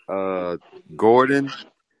got Gordon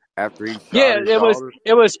after he shot Yeah, his daughter.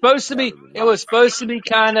 it was supposed to That be would have been it was nice. supposed to be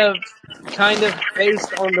kind of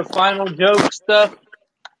based on the final joke stuff,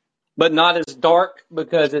 but not as dark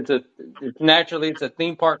because it's a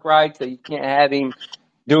theme park ride, so you can't have him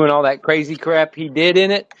doing all that crazy crap he did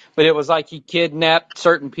in it. But it was like he kidnapped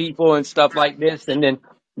certain people and stuff like this, and then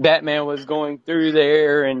Batman was going through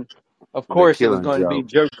there, and of The course it was Killing going to be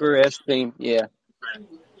Joke. Joker-esque theme. Yeah.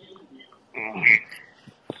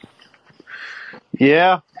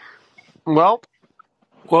 Yeah. Well,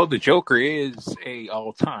 Well, the Joker is a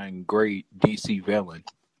all-time great DC villain.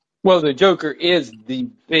 Well, the Joker is the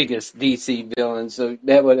biggest DC villain, so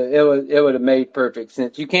it would have made perfect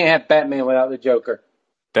sense. You can't have Batman without the Joker.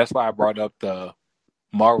 That's why I brought up the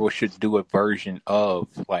Marvel should do a version of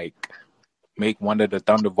like make one of the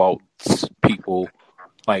Thunderbolts people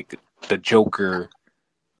like the Joker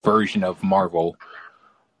version of Marvel.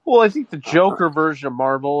 I think the Joker version of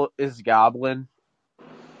Marvel is Goblin,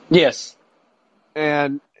 Yes.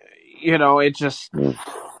 and it just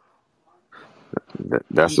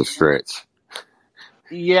That's a stretch.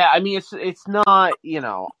 yeah. I mean, it's not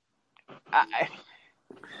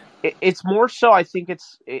it's more so. I think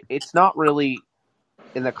it's not really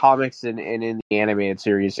in the comics and in the animated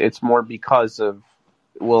series. It's more because of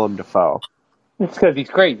Willem Dafoe. It's because he's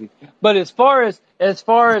crazy. But as far as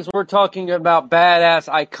we're talking about badass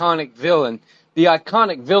iconic villain, the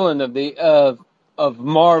iconic villain of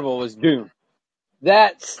Marvel is Doom.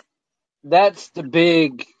 That's the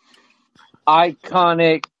big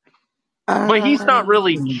iconic. But he's not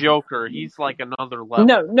really Joker. He's like another level.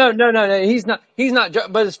 No. He's not.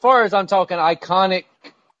 But as far as I'm talking, iconic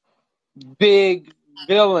big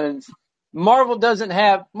villains, Marvel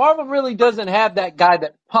really doesn't have that guy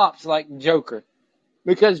that pops like Joker,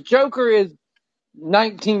 because Joker is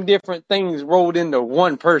 19 different things rolled into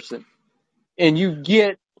one person, and you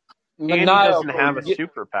get And he doesn't maniacal. have a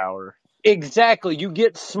superpower. Exactly. You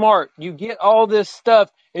get smart. You get all this stuff,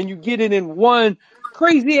 and you get it in one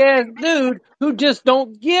crazy ass dude who just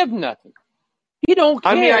don't give nothing. He don't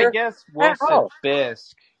I mean, I care guess at Wilson all.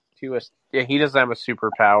 Fisk, yeah, he doesn't have a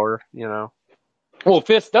superpower, Well,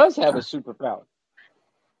 Fist does have a superpower.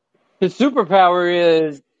 His superpower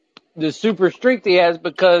is the super strength he has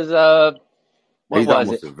because what He's was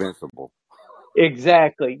almost it? invincible.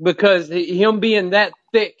 Exactly. Because him being that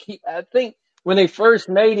thick, I think when they first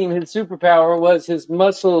made him, his superpower was his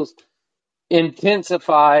muscles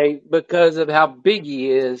intensify because of how big he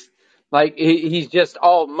is. Like he's just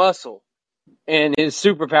all muscle. And his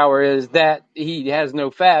superpower is that he has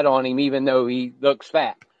no fat on him, even though he looks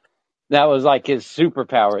fat. That was like his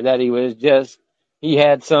superpower, that he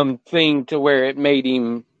had something to where it made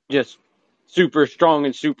him just super strong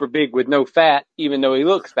and super big with no fat, even though he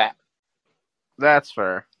looks fat. That's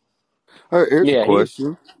fair. All right, here's a Yeah, he.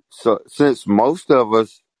 question. So, since most of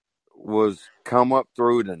us was come up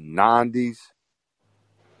through the '90s,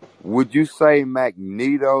 would you say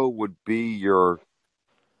Magneto would be your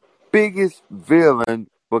biggest villain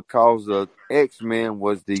because the X-Men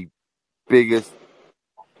was the biggest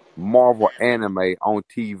Marvel anime on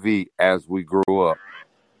TV as we grew up?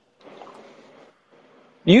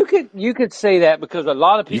 You could say that because a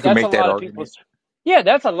lot of You people. can That's a make that lot of argument. people's. Yeah,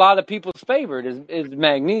 that's a lot of people's favorite is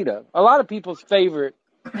Magneto. A lot of people's favorite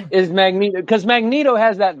is Magneto because Magneto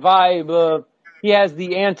has that vibe of he has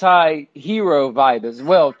the anti-hero vibe as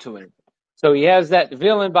well to him. So he has that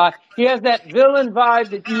villain vibe. He has that villain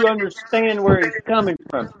vibe that you understand where he's coming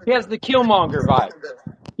from. He has the Killmonger vibe.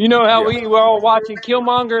 You know how Yeah. we were all watching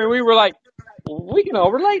Killmonger and we were like, we can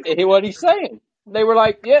all relate to what he's saying. They were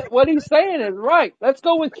like, yeah, what he's saying is right. Let's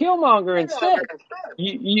go with Killmonger instead.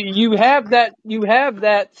 You have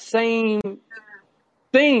that same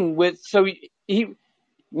thing with he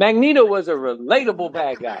Magneto was a relatable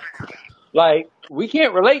bad guy. Like we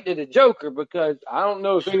can't relate to the Joker because I don't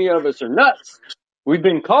know if any of us are nuts. We've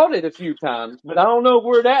been called it a few times, but I don't know if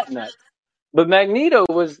we're that nuts. But Magneto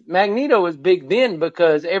was big then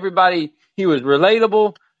because he was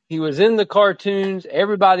relatable. He was in the cartoons.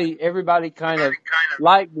 Everybody kind of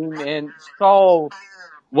liked him and saw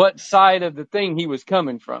what side of the thing he was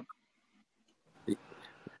coming from.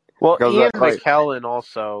 Well, Because Ian like McKellen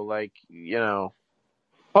also,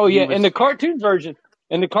 Oh he yeah, was. and the cartoon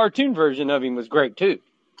version of him was great too.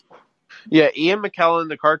 Yeah, Ian McKellen,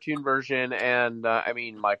 the cartoon version, and I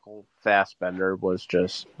mean Michael Fassbender was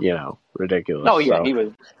just ridiculous. Oh yeah, So, he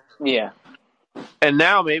was. Yeah. and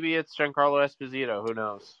now maybe it's Giancarlo Esposito. Who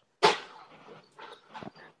knows?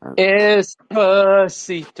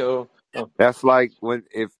 Esposito. Oh. That's like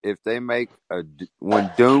if they make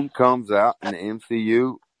when Doom comes out in the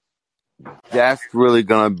MCU, that's really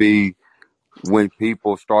gonna be when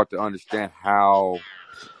people start to understand how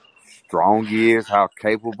strong he is, how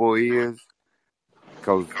capable he is.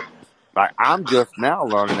 Because like I'm just now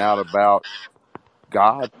learning out about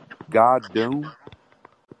God, God Doom.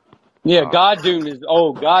 Yeah, Uh, God Doom's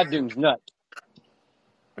nuts.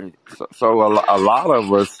 so a lot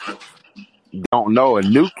of us don't know,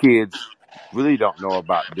 and new kids really don't know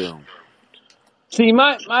about Doom. See,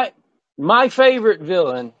 my favorite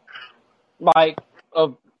villain, like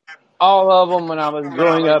of all of them when I was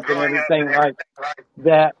growing up and everything like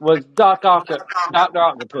that, was Doctor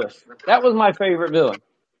Octopus. That was my favorite villain.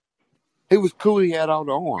 He was cool. He had all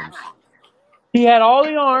the arms. He had all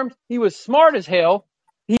the arms. He was smart as hell.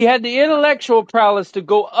 He had the intellectual prowess to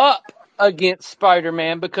go up against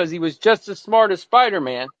Spider-Man because he was just as smart as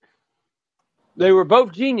Spider-Man. They were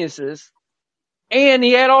both geniuses, and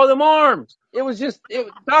he had all them arms.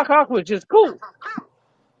 Doc Ock was just cool.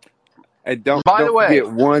 And By the don't way,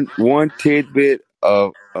 forget one tidbit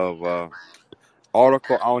of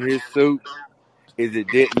article on his suit is it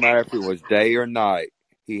didn't matter if it was day or night.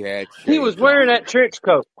 He had He was shades wearing on. that trench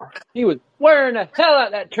coat. He was wearing the hell out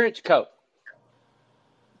of that trench coat.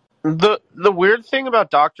 the weird thing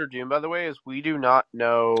about Doctor Doom, by the way, is we do not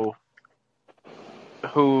know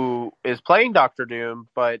who is playing Doctor Doom,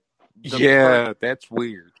 but Yeah, that's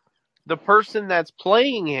weird. the person that's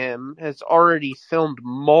playing him has already filmed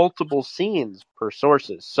multiple scenes per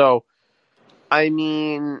sources. So, I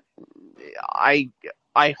mean, I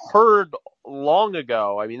I heard long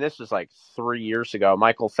ago. I mean, this was like 3 years ago.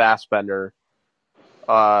 Michael Fassbender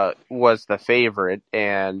was the favorite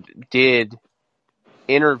and did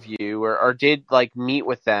interview or did like meet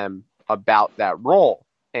with them about that role.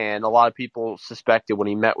 And a lot of people suspected when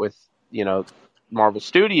he met with Marvel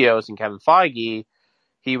Studios and Kevin Feige,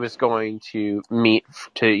 he was going to meet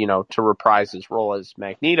to reprise his role as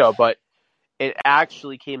Magneto, but it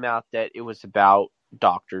actually came out that it was about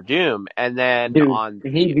Doctor Doom. And then Dude, on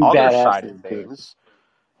he'd the be other badass side in of it too. things,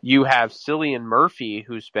 you have Cillian Murphy,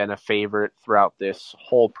 who's been a favorite throughout this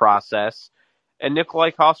whole process, and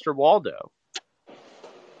Nikolai Coster-Waldau.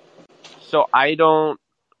 So I don't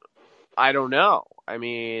know. I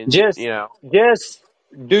mean, Just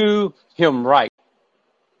do him right.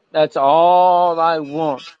 That's all I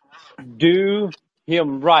want. Do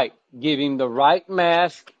him right. Give him the right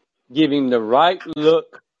mask. Give him the right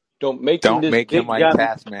look. Don't make him Don't this make him big like guy.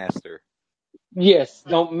 Taskmaster. Yes,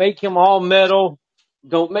 don't make him all metal.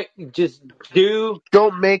 Just do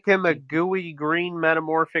don't make him a gooey green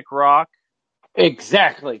metamorphic rock.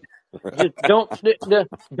 exactly. Just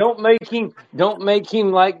don't make him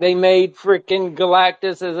like they made freaking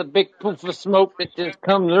Galactus as a big poof of smoke that just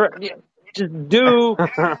comes. Yeah, just do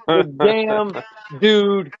the damn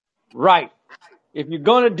dude right. If you're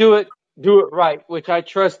gonna do it right. Which I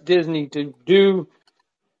trust Disney to do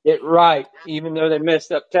it right, even though they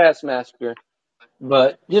messed up Taskmaster.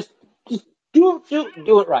 But just do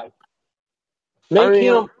it right. I Make mean,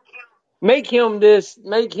 him make him this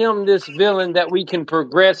villain that we can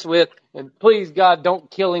progress with, and please God,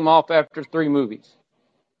 don't kill him off after 3 movies.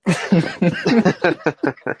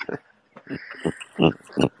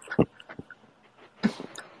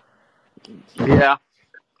 yeah.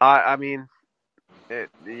 I mean,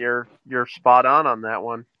 you're spot on that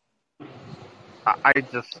one. I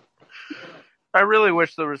really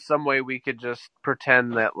wish there was some way we could just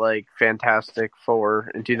pretend that like Fantastic Four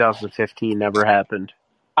in 2015 never happened.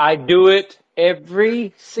 I do it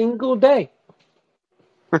every single day.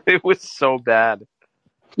 It was so bad.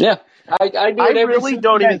 Yeah, I do I it every really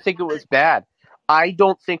single don't even day. think it was bad. I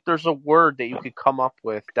don't think there's a word that you could come up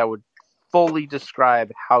with that would fully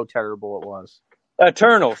describe how terrible it was.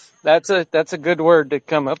 Eternals. That's a good word to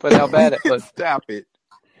come up with how bad it was. Stop it.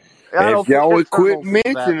 I If don't think y'all would quit Eternals was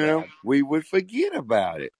that mentioning them, bad. we would forget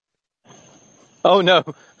about it. Oh no,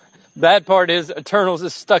 bad part is Eternals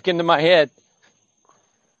is stuck into my head.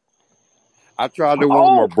 I tried to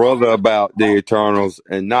warn my Oh, brother about the Eternals,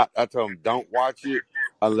 and not. I told him don't watch it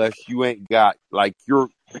unless you ain't got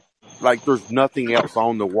there's nothing else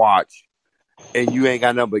on the watch, and you ain't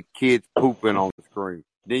got nothing but kids pooping on the screen.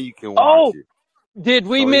 Then you can watch oh, it. did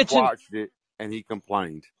we So he mention? watched it and he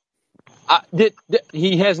complained.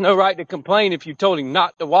 He has no right to complain if you told him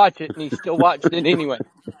not to watch it, and he still watched it anyway.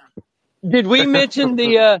 Did we mention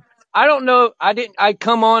I don't know. I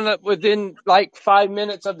come on up within like 5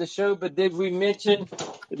 minutes of the show, but did we mention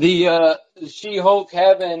the She-Hulk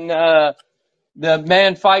having the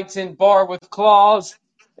man fights in bar with claws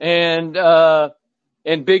and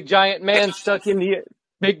big giant man stuck in the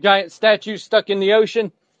big giant statue stuck in the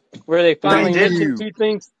ocean, where they We finally Thank did. mentioned you. two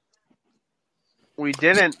things? We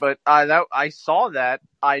didn't, but I saw that.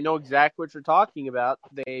 I know exactly what you're talking about.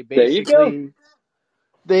 They There you go. basically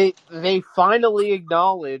they finally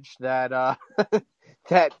acknowledged that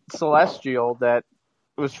that celestial that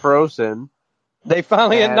was frozen. They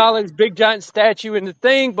finally And acknowledged big giant statue in the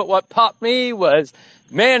thing, but what popped me was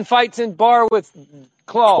man fights in bar with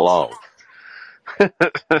claws. Claw.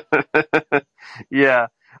 yeah,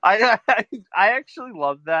 I actually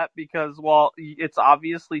love that because while it's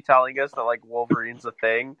obviously telling us that like Wolverine's a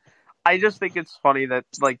thing, I just think it's funny that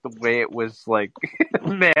like the way it was like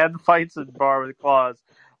man fights in bar with claws.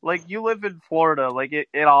 Like you live in Florida, like it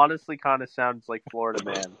honestly kind of sounds like Florida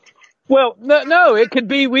Man. Well, no, it could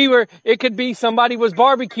be it could be somebody was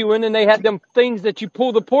barbecuing and they had them things that you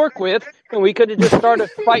pull the pork with, and we could have just started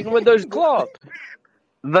fighting with those claws.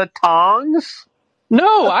 The tongs?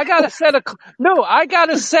 No, I got a set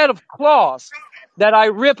of claws that I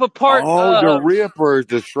rip apart. Oh, the rippers,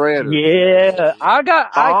 the shredders. Yeah, Oh, I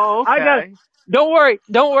got. okay. Don't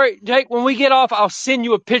worry, Jake. When we get off, I'll send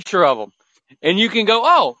you a picture of them, and you can go,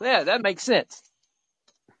 oh, yeah, that makes sense.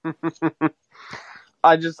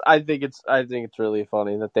 I think it's really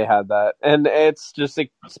funny that they had that, and it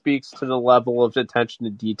speaks to the level of attention to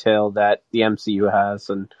detail that the MCU has,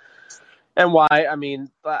 and why. I mean,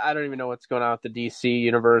 I don't even know what's going on with the DC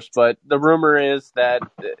universe, but the rumor is that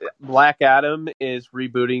Black Adam is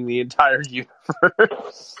rebooting the entire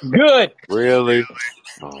universe. Good. Really?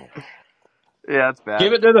 Oh. Yeah, it's bad.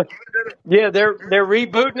 Give it to the. Yeah, they're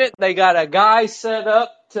rebooting it. They got a guy set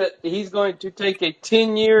up to. He's going to take a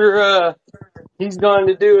 10-year. He's going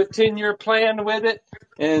to do a 10-year plan with it,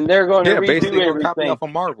 and they're going to Yeah, basically redo gonna copy everything. off of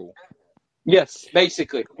Marvel. Yes,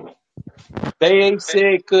 basically.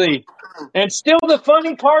 Basically. And still the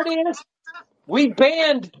funny part is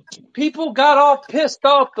people got all pissed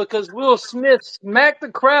off because Will Smith smacked the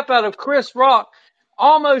crap out of Chris Rock,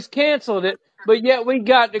 almost canceled it, but yet we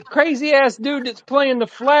got the crazy ass dude that's playing the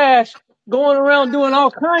Flash going around doing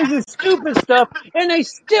all kinds of stupid stuff, and they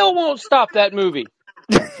still won't stop that movie.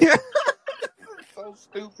 So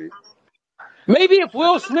stupid. Maybe if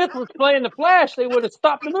Will Smith was playing the Flash, they would have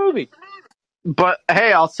stopped the movie. But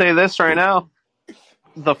hey, I'll say this right now: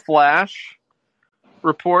 the Flash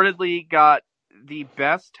reportedly got the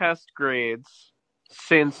best test grades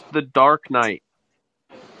since The Dark Knight.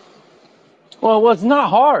 Well, it was not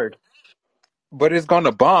hard. But it's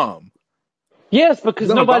gonna bomb. Yes, It's because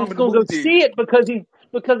gonna bomb nobody's in the going to movie go see theaters. it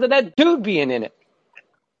because of that dude being in it.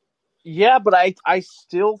 Yeah, but I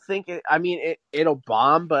still think it. I mean, it'll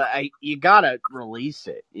bomb, but you gotta release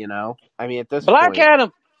it. You know, I mean, at this Black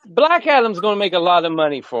point, Adam's going to make a lot of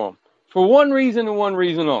money for him for one reason and one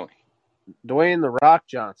reason only. Dwayne the Rock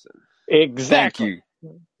Johnson. Thank Exactly.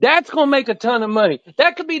 you. That's going to make a ton of money.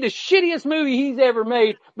 That could be the shittiest movie he's ever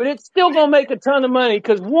made, but it's still going to make a ton of money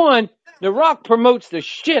because one, The Rock promotes the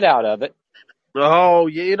shit out of it. Oh,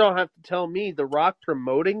 yeah, you don't have to tell me The Rock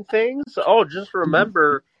promoting things. Oh, just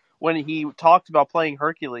remember when he talked about playing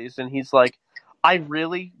Hercules, and he's like, "I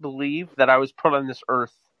really believe that I was put on this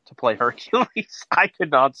earth to play Hercules." I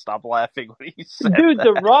could not stop laughing when he said Dude,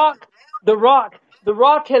 that. The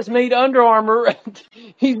Rock has made Under Armour.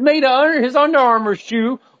 He's made his Under Armour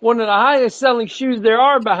shoe one of the highest selling shoes there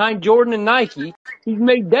are behind Jordan and Nike. He's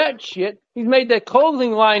made that shit. He's made that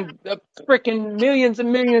clothing line freaking millions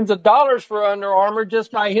and millions of dollars for Under Armour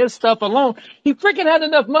just by his stuff alone. He freaking had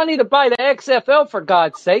enough money to buy the XFL for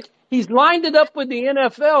God's sake. He's lined it up with the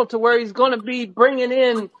NFL to where he's going to be bringing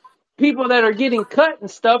in people that are getting cut and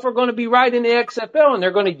stuff are going to be right in the XFL, and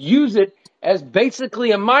they're going to use it as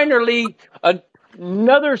basically a minor league,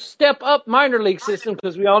 another step up minor league system,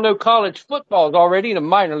 because we all know college football is already in a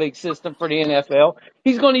minor league system for the NFL.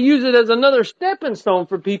 He's going to use it as another stepping stone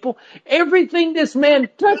for people. Everything this man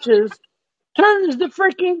touches turns to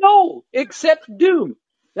freaking gold, except Doom.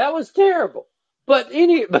 That was terrible. But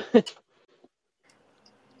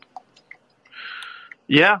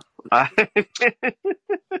Yeah.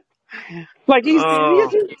 like Oh.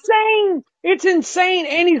 it's insane. It's insane,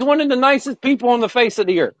 and he's one of the nicest people on the face of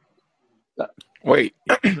the earth. Wait,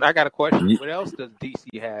 I got a question. Ye- What else does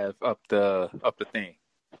DC have up the thing?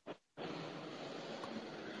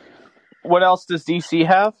 What else does DC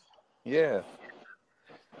have? Yeah.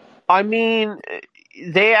 I mean,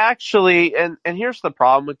 they actually, and here's the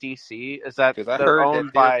problem with DC is that Because I they're heard that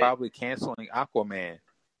owned they're by. probably canceling Aquaman.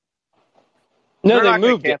 No, They're they not going to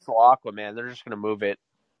moved it cancel Aquaman. They're just going to move it.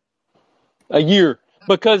 a year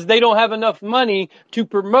because they don't have enough money to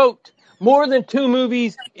promote more than 2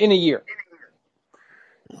 movies in a year.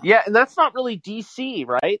 Yeah, and that's not really DC,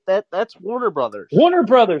 right? That's Warner Brothers. Warner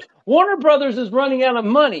Brothers is running out of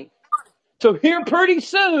money. So here pretty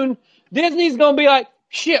soon, Disney's going to be like,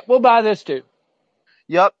 shit, we'll buy this too.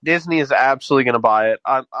 Yep, Disney is absolutely going to buy it.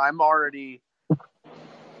 I'm already.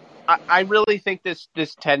 I really think this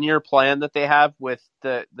 10-year plan that they have with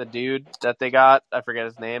the dude that they got, I forget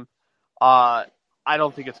his name. I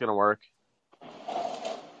don't think it's going to work.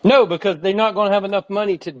 No, because they're not going to have enough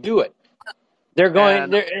money to do it.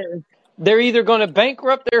 And They're either going to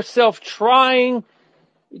bankrupt themselves trying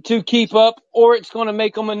to keep up, or it's going to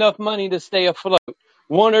make them enough money to stay afloat.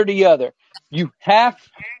 One or the other.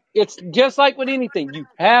 It's just like with anything. You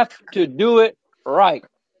have to do it right.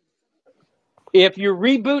 If you're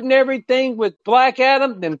rebooting everything with Black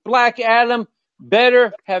Adam, then Black Adam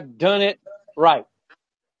better have done it right.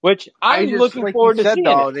 Which I I'm just, looking like you forward to said, seeing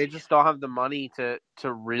though, it. they just don't have the money to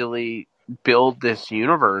really build this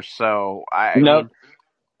universe. So I No, mean,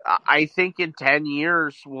 I think in 10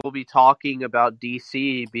 years we'll be talking about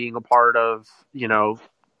DC being a part of,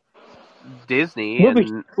 Disney.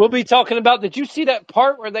 And we'll be talking about. Did you see that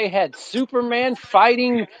part where they had Superman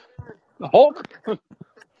fighting Hulk?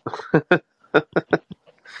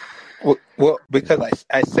 Well, because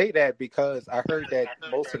I say that because I heard that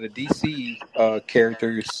most of the DC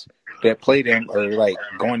characters that play them are like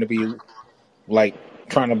going to be like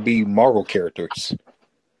trying to be Marvel characters.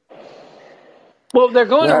 Well, they're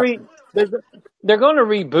going to That they're going to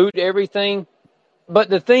reboot everything. But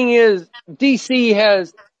the thing is, DC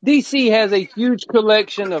has a huge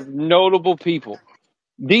collection of notable people.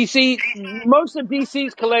 Most of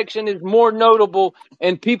DC's collection is more notable,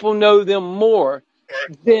 and people know them more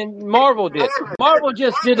than Marvel did. Marvel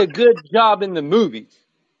just did a good job in the movies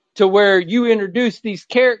to where you introduced these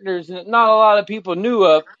characters that not a lot of people knew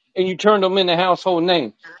of, and you turned them into household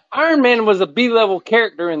names. Iron Man was a B-level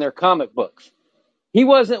character in their comic books. He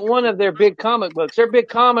wasn't one of their big comic books. Their big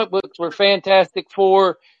comic books were Fantastic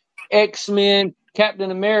Four, X-Men,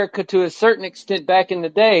 Captain America to a certain extent back in the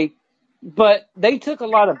day, but they took a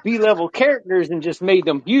lot of B-level characters and just made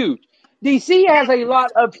them huge. DC has a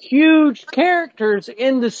lot of huge characters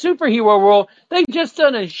in the superhero world. They just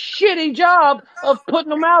done a shitty job of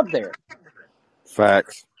putting them out there.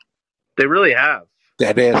 facts. they really have.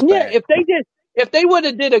 That is Yeah, bad. if they would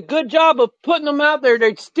have did a good job of putting them out there,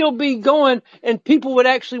 they'd still be going and people would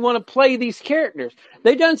actually want to play these characters.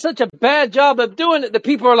 They done such a bad job of doing it that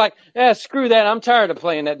people are like, screw that. I'm tired of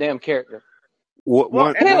playing that damn character. What Well,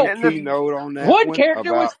 one and one Hell, and the keynote on that one one character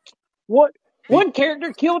about was what he, one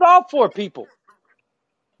character killed off 4 people.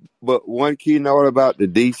 but one keynote about the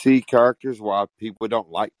DC characters why people don't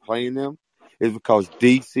like playing them is because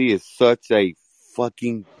DC is such a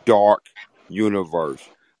fucking dark universe.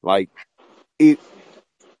 Like it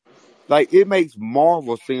it makes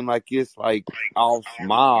Marvel seem like it's like all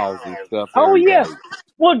smiles and stuff Oh every yeah. day.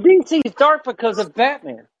 Well, DC's dark because of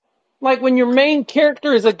Batman. Like when your main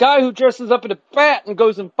character is a guy who dresses up in a bat and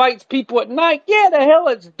goes and fights people at night. Yeah, the hell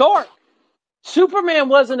it's dark. Superman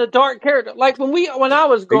wasn't a dark character. Like when I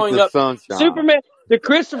was He's growing the up, sunshine. Superman, the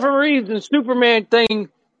Christopher Reeves and Superman thing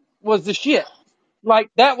was the shit.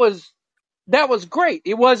 Like that was great.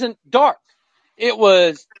 It wasn't dark. It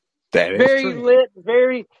was That is very true. lit,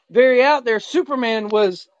 very very out there. Superman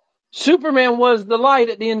was the light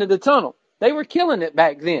at the end of the tunnel. They were killing it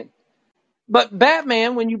back then. But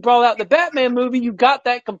Batman, when you brought out the Batman movie, you got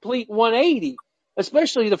that complete 180,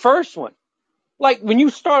 especially the first one. Like when you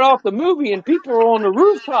start off the movie and people are on the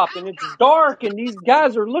rooftop and it's dark and these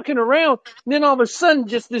guys are looking around, and then all of a sudden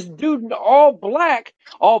just this dude in all black,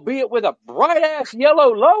 albeit with a bright ass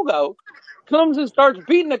yellow logo, comes and starts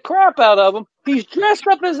beating the crap out of them. He's dressed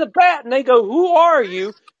up as a bat and they go, "Who are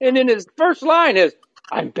you?" And then his first line is,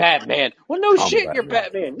 "I'm Batman." Well, no I'm shit, you're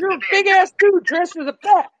Batman. Batman. You're a big ass dude dressed as a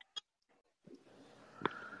bat.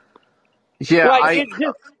 Yeah, Like I it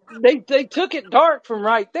just they took it dark from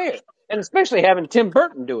right there. And especially having Tim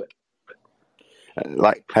Burton do it.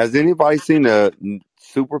 Like, has anybody seen the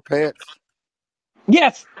Super Pets?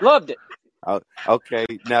 Yes, loved it. Okay,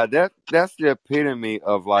 now that's the epitome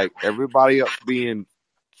of like everybody else being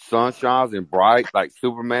sunshines and bright, like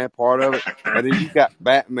Superman part of it, and then you got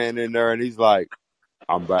Batman in there, and he's like,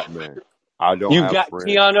 "I'm Batman. I don't You have got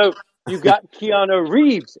friends." Keanu you got Keanu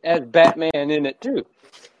Reeves as Batman in it too.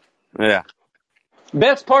 Yeah,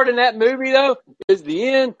 Best part in that movie though is the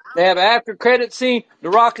end. They have an after credit scene. The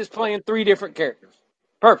Rock is playing 3 different characters.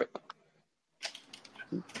 Perfect.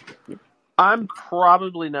 I'm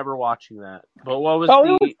probably never watching that. But what was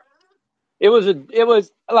Oh, the It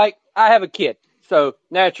was like, I have a kid, so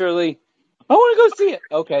naturally, I want to go see it.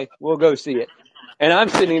 Okay, we'll go see it. And I'm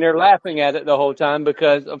sitting there laughing at it the whole time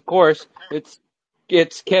because, of course,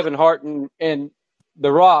 it's Kevin Hart and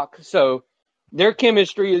The Rock, so their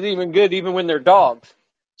chemistry is even good even when they're dogs.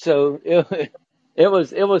 So it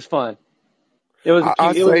was fun. It was a I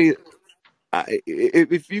cute. It was say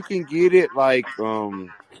if you can get it, like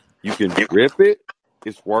you can rip it,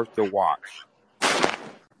 it's worth the watch.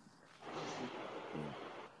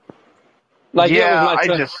 like it was Yeah, my I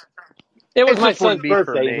son. just It was it my just son's wouldn't be for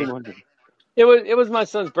birthday. He me. wanted. It was my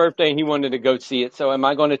son's birthday, and he wanted to go see it. So am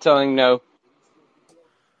I going to tell him no?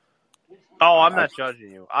 Oh, I'm I, not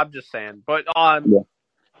judging you. I'm just saying. But Yeah.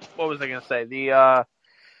 what was I gonna say?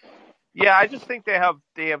 Yeah, I just think they have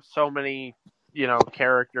so many,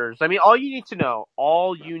 characters. I mean, all you need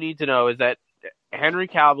to know is that Henry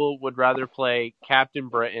Cavill would rather play Captain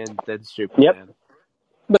Britain than Yep. Superman.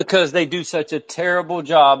 Because they do such a terrible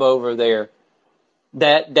job over there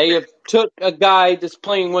that they have took a guy that's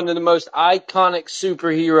playing one of the most iconic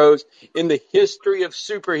superheroes in the history of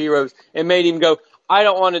superheroes and made him go, I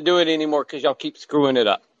don't want to do it anymore because y'all keep screwing it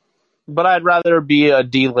up. But I'd rather be a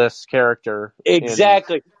D-list character in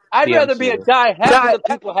Exactly. I'd the rather be a MCU. guy half of the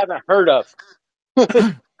people haven't heard of.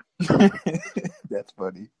 That's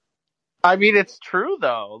funny. I mean, it's true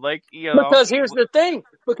though. Like, Because here's the thing.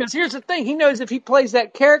 Because here's the thing. He knows if he plays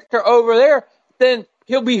that character over there, then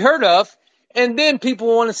he'll be heard of, and then people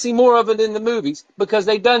will want to see more of it in the movies because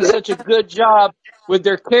they've done such a good job with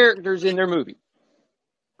their characters in their movie.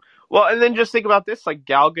 well, and then just think about this: like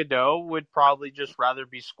Gal Gadot would probably just rather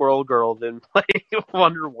be Squirrel Girl than play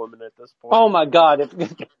Wonder Woman at this point. Oh my God!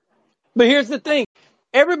 But here's the thing.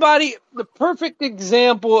 Everybody, the perfect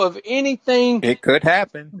example of anything It could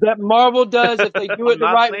happen. that Marvel does, if they do it I'm the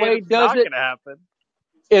not right saying way, it's does not it, going to happen.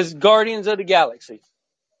 is Guardians of the Galaxy.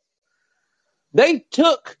 They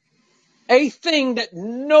took a thing that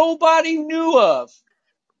nobody knew of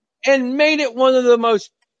and made it one of the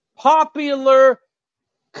most popular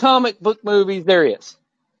comic book movies there is.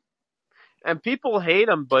 And people hate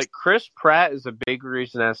him, but Chris Pratt is a big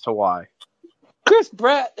reason as to why.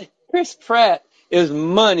 Chris Pratt is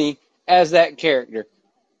money as that character.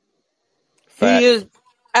 He Facts. is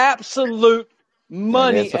absolute That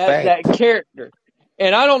money is a as fact. that character.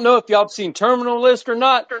 And I don't know if y'all have seen Terminal List or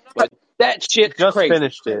not, but that shit's Just crazy.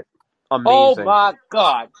 finished it. Oh Amazing. my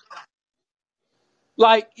God.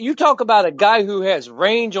 Like, you talk about a guy who has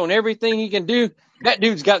range on everything he can do. That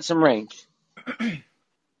dude's got some range.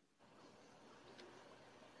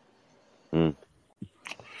 mm,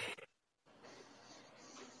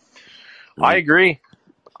 I mm. agree.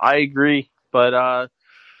 But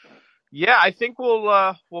yeah, I think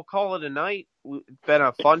we'll call it a night. It's been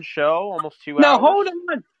a fun show, almost 2 Now, hours. hold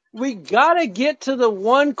on. We got to get to the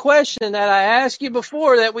one question that I asked you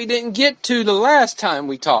before that we didn't get to the last time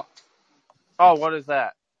we talked. Oh, what is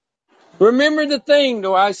that? Remember the thing,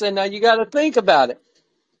 though, I said, now you got to think about it.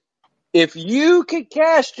 If you could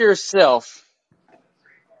cast yourself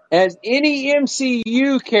as any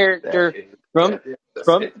MCU character from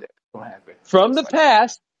from from the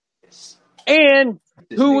past, and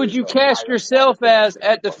who would you cast yourself as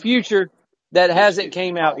at the future that hasn't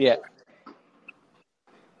came out yet?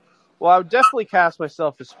 Well, I would definitely cast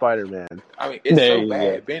myself as Spider-Man. I mean, it's There so you go.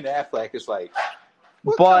 bad. Ben Affleck is like,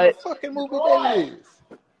 what kind But of fucking movie that is?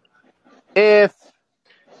 if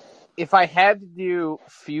if I had to do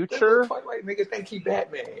That little future, fuck like niggas think he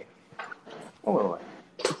Batman. Hold on.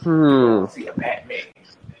 hmm, See a Batman.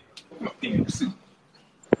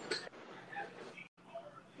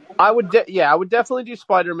 I would definitely do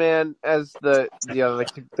Spider-Man as the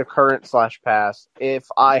current slash past. If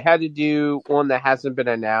I had to do one that hasn't been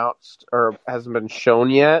announced or hasn't been shown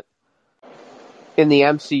yet in the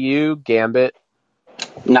MCU, Gambit,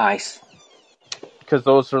 Nice. because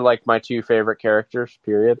those are like my two favorite characters.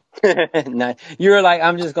 Period. Nice. You were like,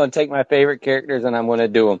 I'm just going to take my favorite characters and I'm going to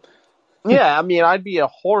do them. Yeah, I mean, I'd be a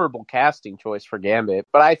horrible casting choice for Gambit,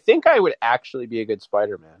 but I think I would actually be a good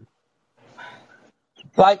Spider-Man.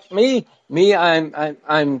 Like me, I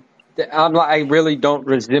really don't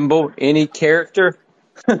resemble any character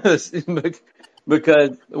because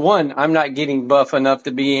one, I'm not getting buff enough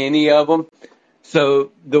to be any of them.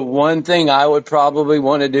 So the one thing I would probably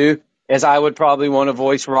want to do is I would probably want to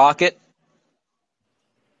voice Rocket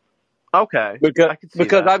Okay, because I could see because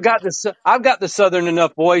that. I've got the southern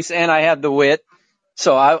enough voice and I have the wit.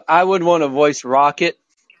 So I would want to voice Rocket,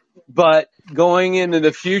 but going into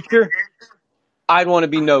the future, I'd want to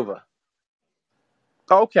be Nova.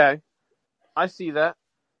 Okay, I see that.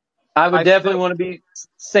 I would I definitely think want to be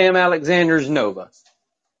Sam Alexander's Nova.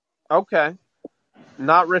 okay.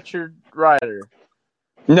 Not Richard Rider.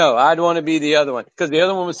 No, I'd want to be the other one because the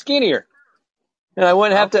other one was skinnier, and I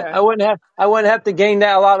wouldn't have to. Okay. I wouldn't have to gain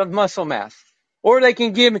that a lot of muscle mass. Or they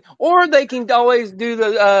can give me, or they can always do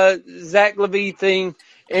the Zach Levine thing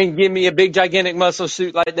and give me a big gigantic muscle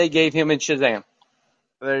suit like they gave him in Shazam.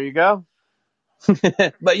 There you go.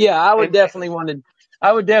 But yeah, I would And definitely want to.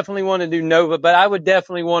 I would definitely want to do Nova, but I would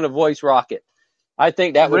definitely want to voice Rocket. I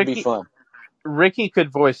think that would be fun. Ricky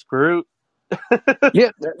could voice Groot. Yeah,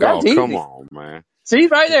 Oh, that's come easy. on, man. See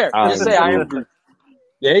right there, just I'm say I am Groot. Groot.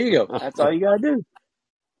 There you go. That's all you gotta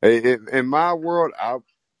do. In my world,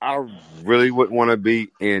 I really wouldn't want to be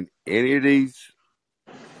in any of these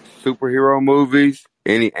superhero movies,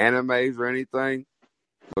 any animes or anything,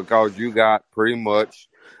 because you got pretty much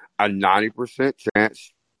a 90%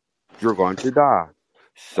 chance you're going to die.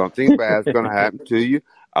 Something bad's going to happen to you.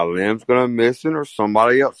 A limb's going to missing, or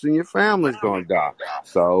somebody else in your family's going to die.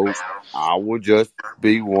 So I will just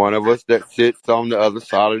be one of us that sits on the other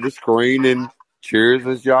side of the screen and cheers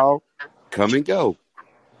as y'all come and go.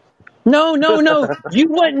 No, you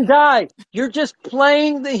wouldn't die. You're just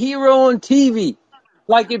playing the hero on TV.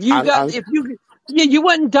 Like I yeah, you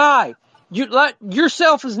wouldn't die.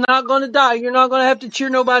 Yourself is not going to die. You're not going to have to cheer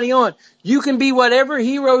nobody on. You can be whatever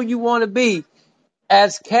hero you want to be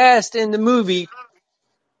as cast in the movie,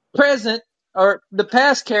 present or the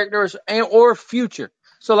past characters or future.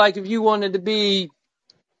 So, like, if you wanted to be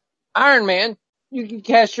Iron Man, you can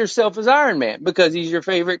cast yourself as Iron Man because he's your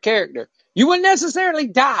favorite character. You wouldn't necessarily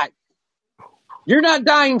die. You're not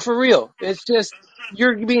dying for real. It's just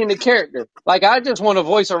you're being the character. Like, I just want to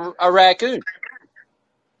voice a raccoon.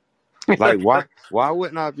 like why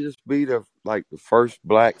wouldn't I just be the first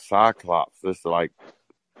black Cyclops? That's like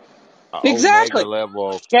an Omega Exactly.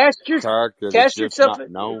 level Cast your character that's cast just yourself. not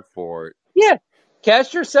known for it. Yeah,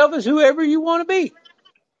 cast yourself as whoever you want to be.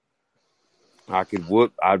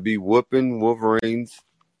 I'd be whooping Wolverine's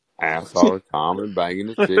ass all the time and banging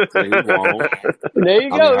the chicks that he won't. There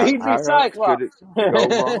you I mean, go. how He'd be how else could it Cyclops. go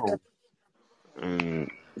wrong?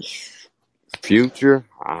 And future,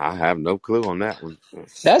 I have no clue on that one.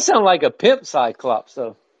 That sounds like a pimp Cyclops,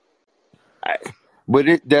 though. I-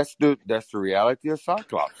 But that's the reality of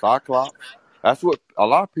Cyclops. Cyclops. That's what a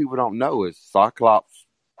lot of people don't know is Cyclops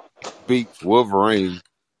beats Wolverine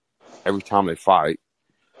every time they fight.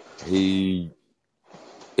 He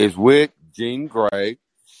is with Jean Grey,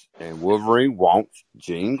 and Wolverine wants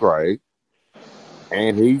Jean Grey,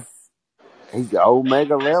 and he's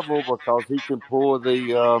Omega level because he can pull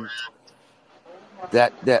the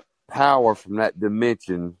that power from that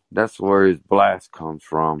dimension. That's where his blast comes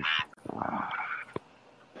from.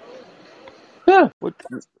 Huh. What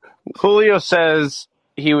Julio says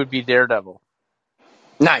he would be Daredevil.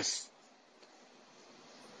 Nice.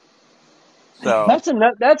 So That's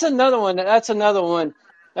another one. That's another one.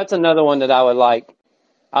 That's another one that I would like.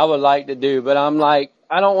 I would like to do, but I'm like,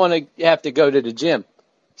 I don't want to have to go to the gym,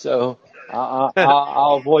 so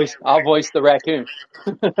I'll voice the raccoon.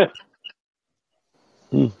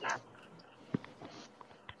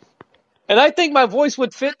 And I think my voice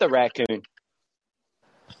would fit the raccoon.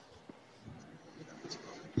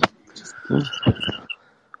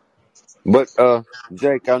 But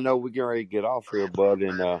Jake, I know we're getting ready to get off here, bud,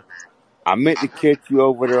 and I meant to catch you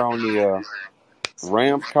over there on the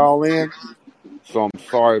Rams call in. So I'm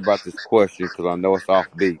sorry about this question because I know it's off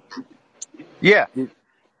beat. yeah,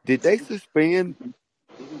 Did they suspend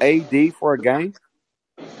AD for a game?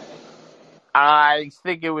 I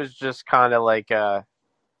think it was just kind of like kind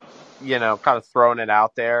of throwing it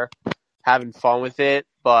out there, having fun with it.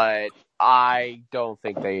 But I don't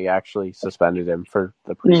think they actually suspended him for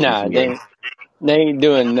the Nah, preseason game. they ain't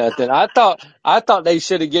doing nothing. I thought they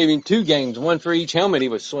should have gave him 2 games, one for each helmet he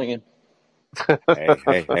was swinging.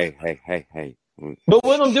 Hey. But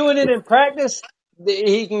with him doing it in practice,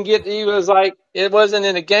 he can get. He was like, it wasn't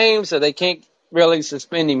in a game, so they can't really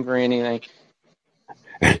suspend him for anything.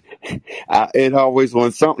 It always,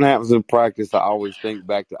 when something happens in practice, I always think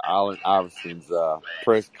back to Allen Iverson's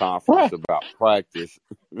press conference Right. about practice.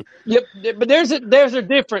 Yep, but there's a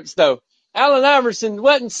difference though. Allen Iverson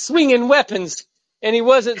wasn't swinging weapons, and he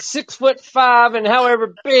wasn't 6'5" and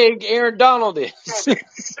however big Aaron Donald is.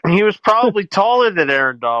 He was probably taller than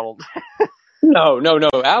Aaron Donald. No.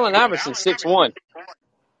 Allen Iverson's 6'1".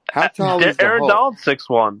 How tall is the Aaron Hulk? Donald's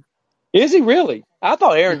 6'1". Is he really? I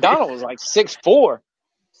thought Aaron Donald was like 6'4".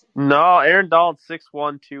 No, Aaron Donald's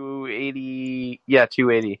 6'1", 280. Yeah,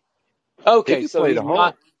 280. He Okay, could so play the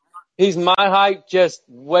Hulk. he's my height, just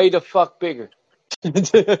way the fuck bigger.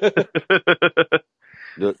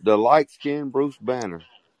 The light skinned Bruce Banner.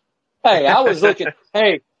 Hey, I was looking.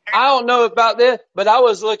 Hey, I don't know about this, but I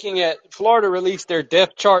was looking at Florida released their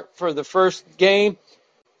depth chart for the first game.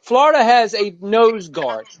 Florida has a nose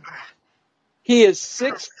guard. He is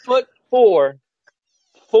 6'4",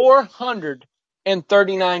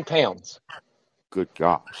 439 pounds, Good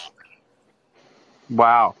gosh.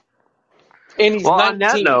 Wow. and he's Well, on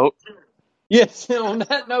that 19. note, Yes. On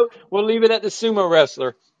that note, we'll leave it at the sumo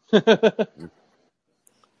wrestler.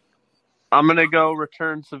 I'm gonna go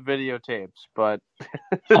return some videotapes, but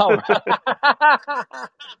All right.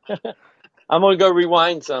 I'm gonna go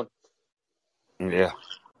rewind some. Yeah.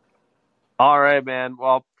 all right, man.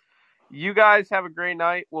 Well, you guys have a great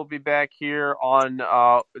night. We'll be back here on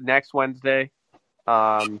next Wednesday.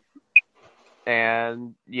 And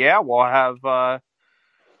yeah, we'll have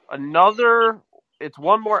another. It's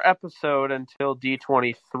one more episode until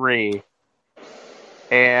D23,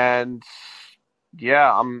 and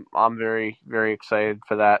yeah, I'm very very excited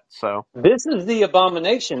for that. So This is the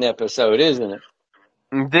Abomination episode, isn't it?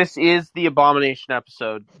 this is the Abomination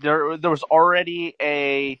episode. There was already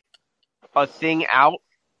a thing out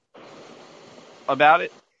about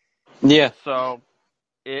it. Yeah. So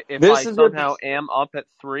if This I is somehow am up at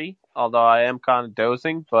 3, although I am kind of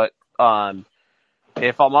dozing, but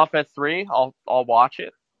if I'm up at 3, I'll watch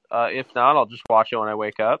it. If not, I'll just watch it when I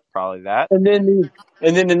wake up. Probably that. and then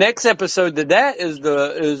the next episode to that is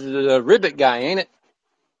the Ribbit guy, ain't it?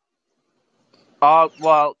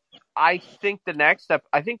 Well, I think the next step.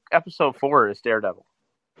 I think episode 4 is Daredevil.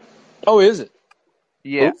 Oh, is it?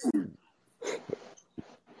 Yeah. Ooh.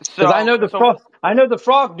 So I know the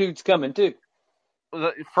frog dude's coming too.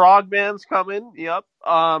 the Frogman's coming. Yep.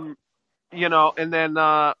 And then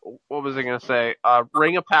what was I gonna say?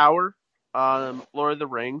 Ring of Power, Lord of the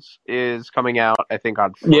Rings is coming out. I think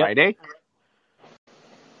on Friday. Yep.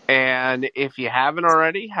 And if you haven't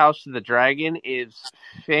already, House of the Dragon is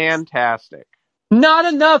fantastic.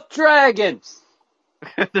 Not enough dragons.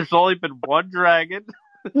 There's only been one dragon.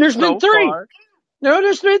 There's been 3. Far. No,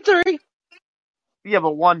 there's been 3. Yeah,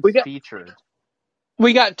 but one's featured.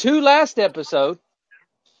 We got 2 last episode.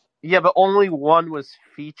 Yeah, but only one was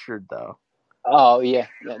featured, though. Oh, yeah.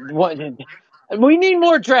 We need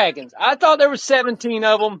more dragons. I thought there were 17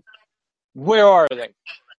 of them. Where are they?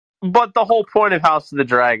 But the whole point of House of the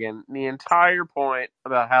Dragon, the entire point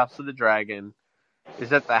about House of the Dragon, is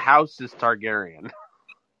that the house is Targaryen.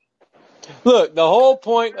 Look, the whole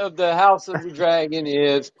point of the House of the Dragon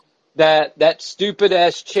is that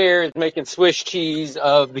stupid-ass chair is making Swiss cheese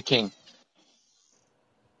of the king.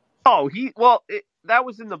 Oh, that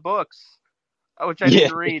was in the books, which I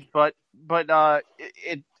didn't read, but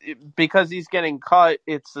because he's getting cut,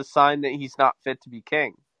 it's a sign that he's not fit to be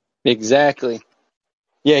king. Exactly.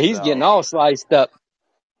 Yeah, he's getting all sliced up.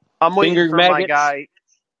 I'm waiting for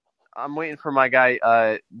my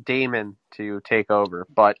guy Damon to take over.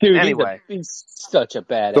 But dude, anyway, he's such a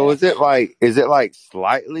badass. So is it like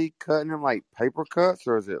slightly cutting him like paper cuts,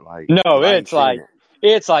 or is it like no?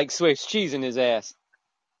 It's like Swiss cheese in his ass.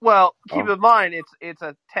 Well, keep in mind it's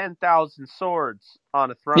a 10,000 swords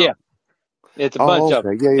on a throne. Yeah, it's a bunch of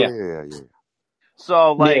them. Yeah.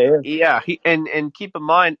 So and keep in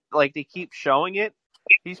mind, like they keep showing it.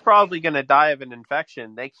 He's probably going to die of an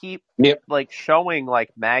infection. They keep like showing like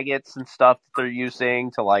maggots and stuff that they're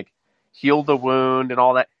using to like heal the wound and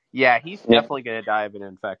all that. Yeah, he's definitely going to die of an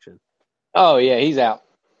infection. Oh yeah, he's out.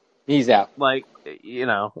 He's out. Like, he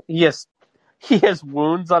has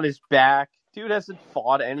wounds on his back. Dude hasn't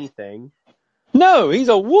fought anything. No, he's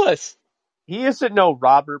a wuss. He isn't no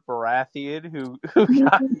Robert Baratheon who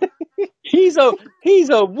got... He's a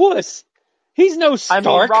wuss. He's no Stark. I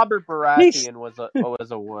mean, Robert Baratheon was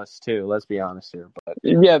a wuss too. Let's be honest here, but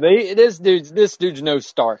yeah, but this dude's no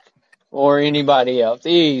Stark or anybody else.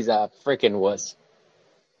 He's a freaking wuss.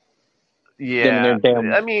 Yeah,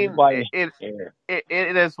 I mean,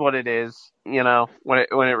 it is what it is. You know, when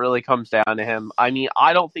it really comes down to him. I mean,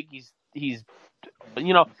 I don't think he's I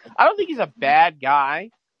don't think he's a bad guy.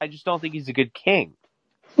 I just don't think he's a good king.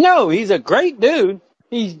 No, he's a great dude.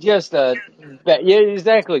 He's just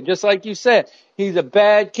exactly. Just like you said, he's a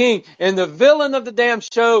bad king. And the villain of the damn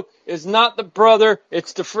show is not the brother,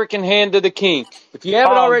 it's the freaking hand of the king. If you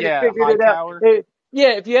haven't already figured it out,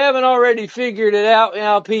 if you haven't already figured it out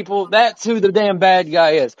now, people, that's who the damn bad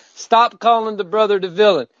guy is. Stop calling the brother the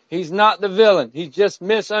villain. He's not the villain. He's just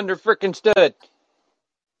misunderstood.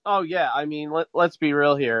 Oh yeah, I mean, let's be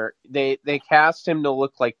real here. They cast him to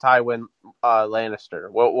look like Tywin Lannister.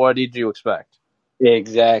 What did you expect?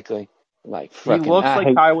 Exactly. He looks like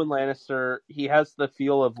Tywin Lannister. He has the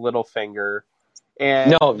feel of Littlefinger,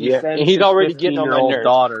 and he's already getting on my nerves.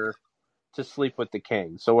 Daughter to sleep with the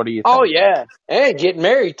king. So what do you think? Oh yeah, and getting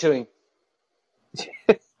married to him.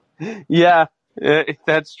 Yeah,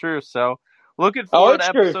 that's true. So, looking Oh, forward to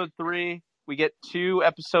it's true. episode 3. We get 2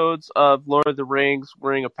 episodes of Lord of the Rings: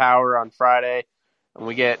 Ring of Power on Friday, and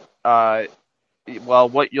we get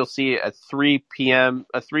what you'll see at 3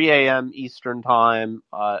 a.m. Eastern time,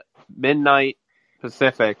 midnight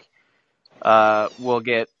Pacific. We'll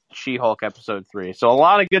get She-Hulk episode 3. So a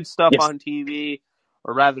lot of good stuff Yes. on TV,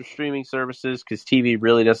 or rather streaming services, because TV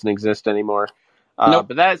really doesn't exist anymore. Nope.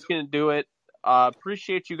 But that's going to do it.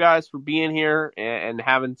 Appreciate you guys for being here and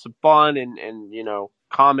having some fun and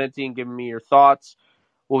commenting, giving me your thoughts.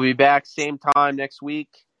 We'll be back same time next week,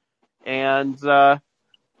 and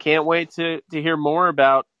can't wait to hear more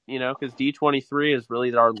about, because D23 is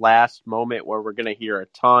really our last moment where we're going to hear a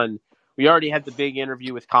ton. We already had the big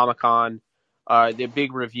interview with Comic-Con, the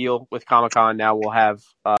big reveal with Comic-Con. Now we'll have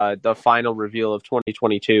the final reveal of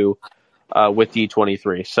 2022 with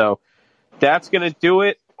D23. So that's going to do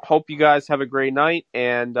it. Hope you guys have a great night,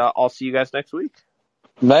 and I'll see you guys next week.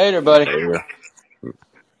 Later, buddy. Later.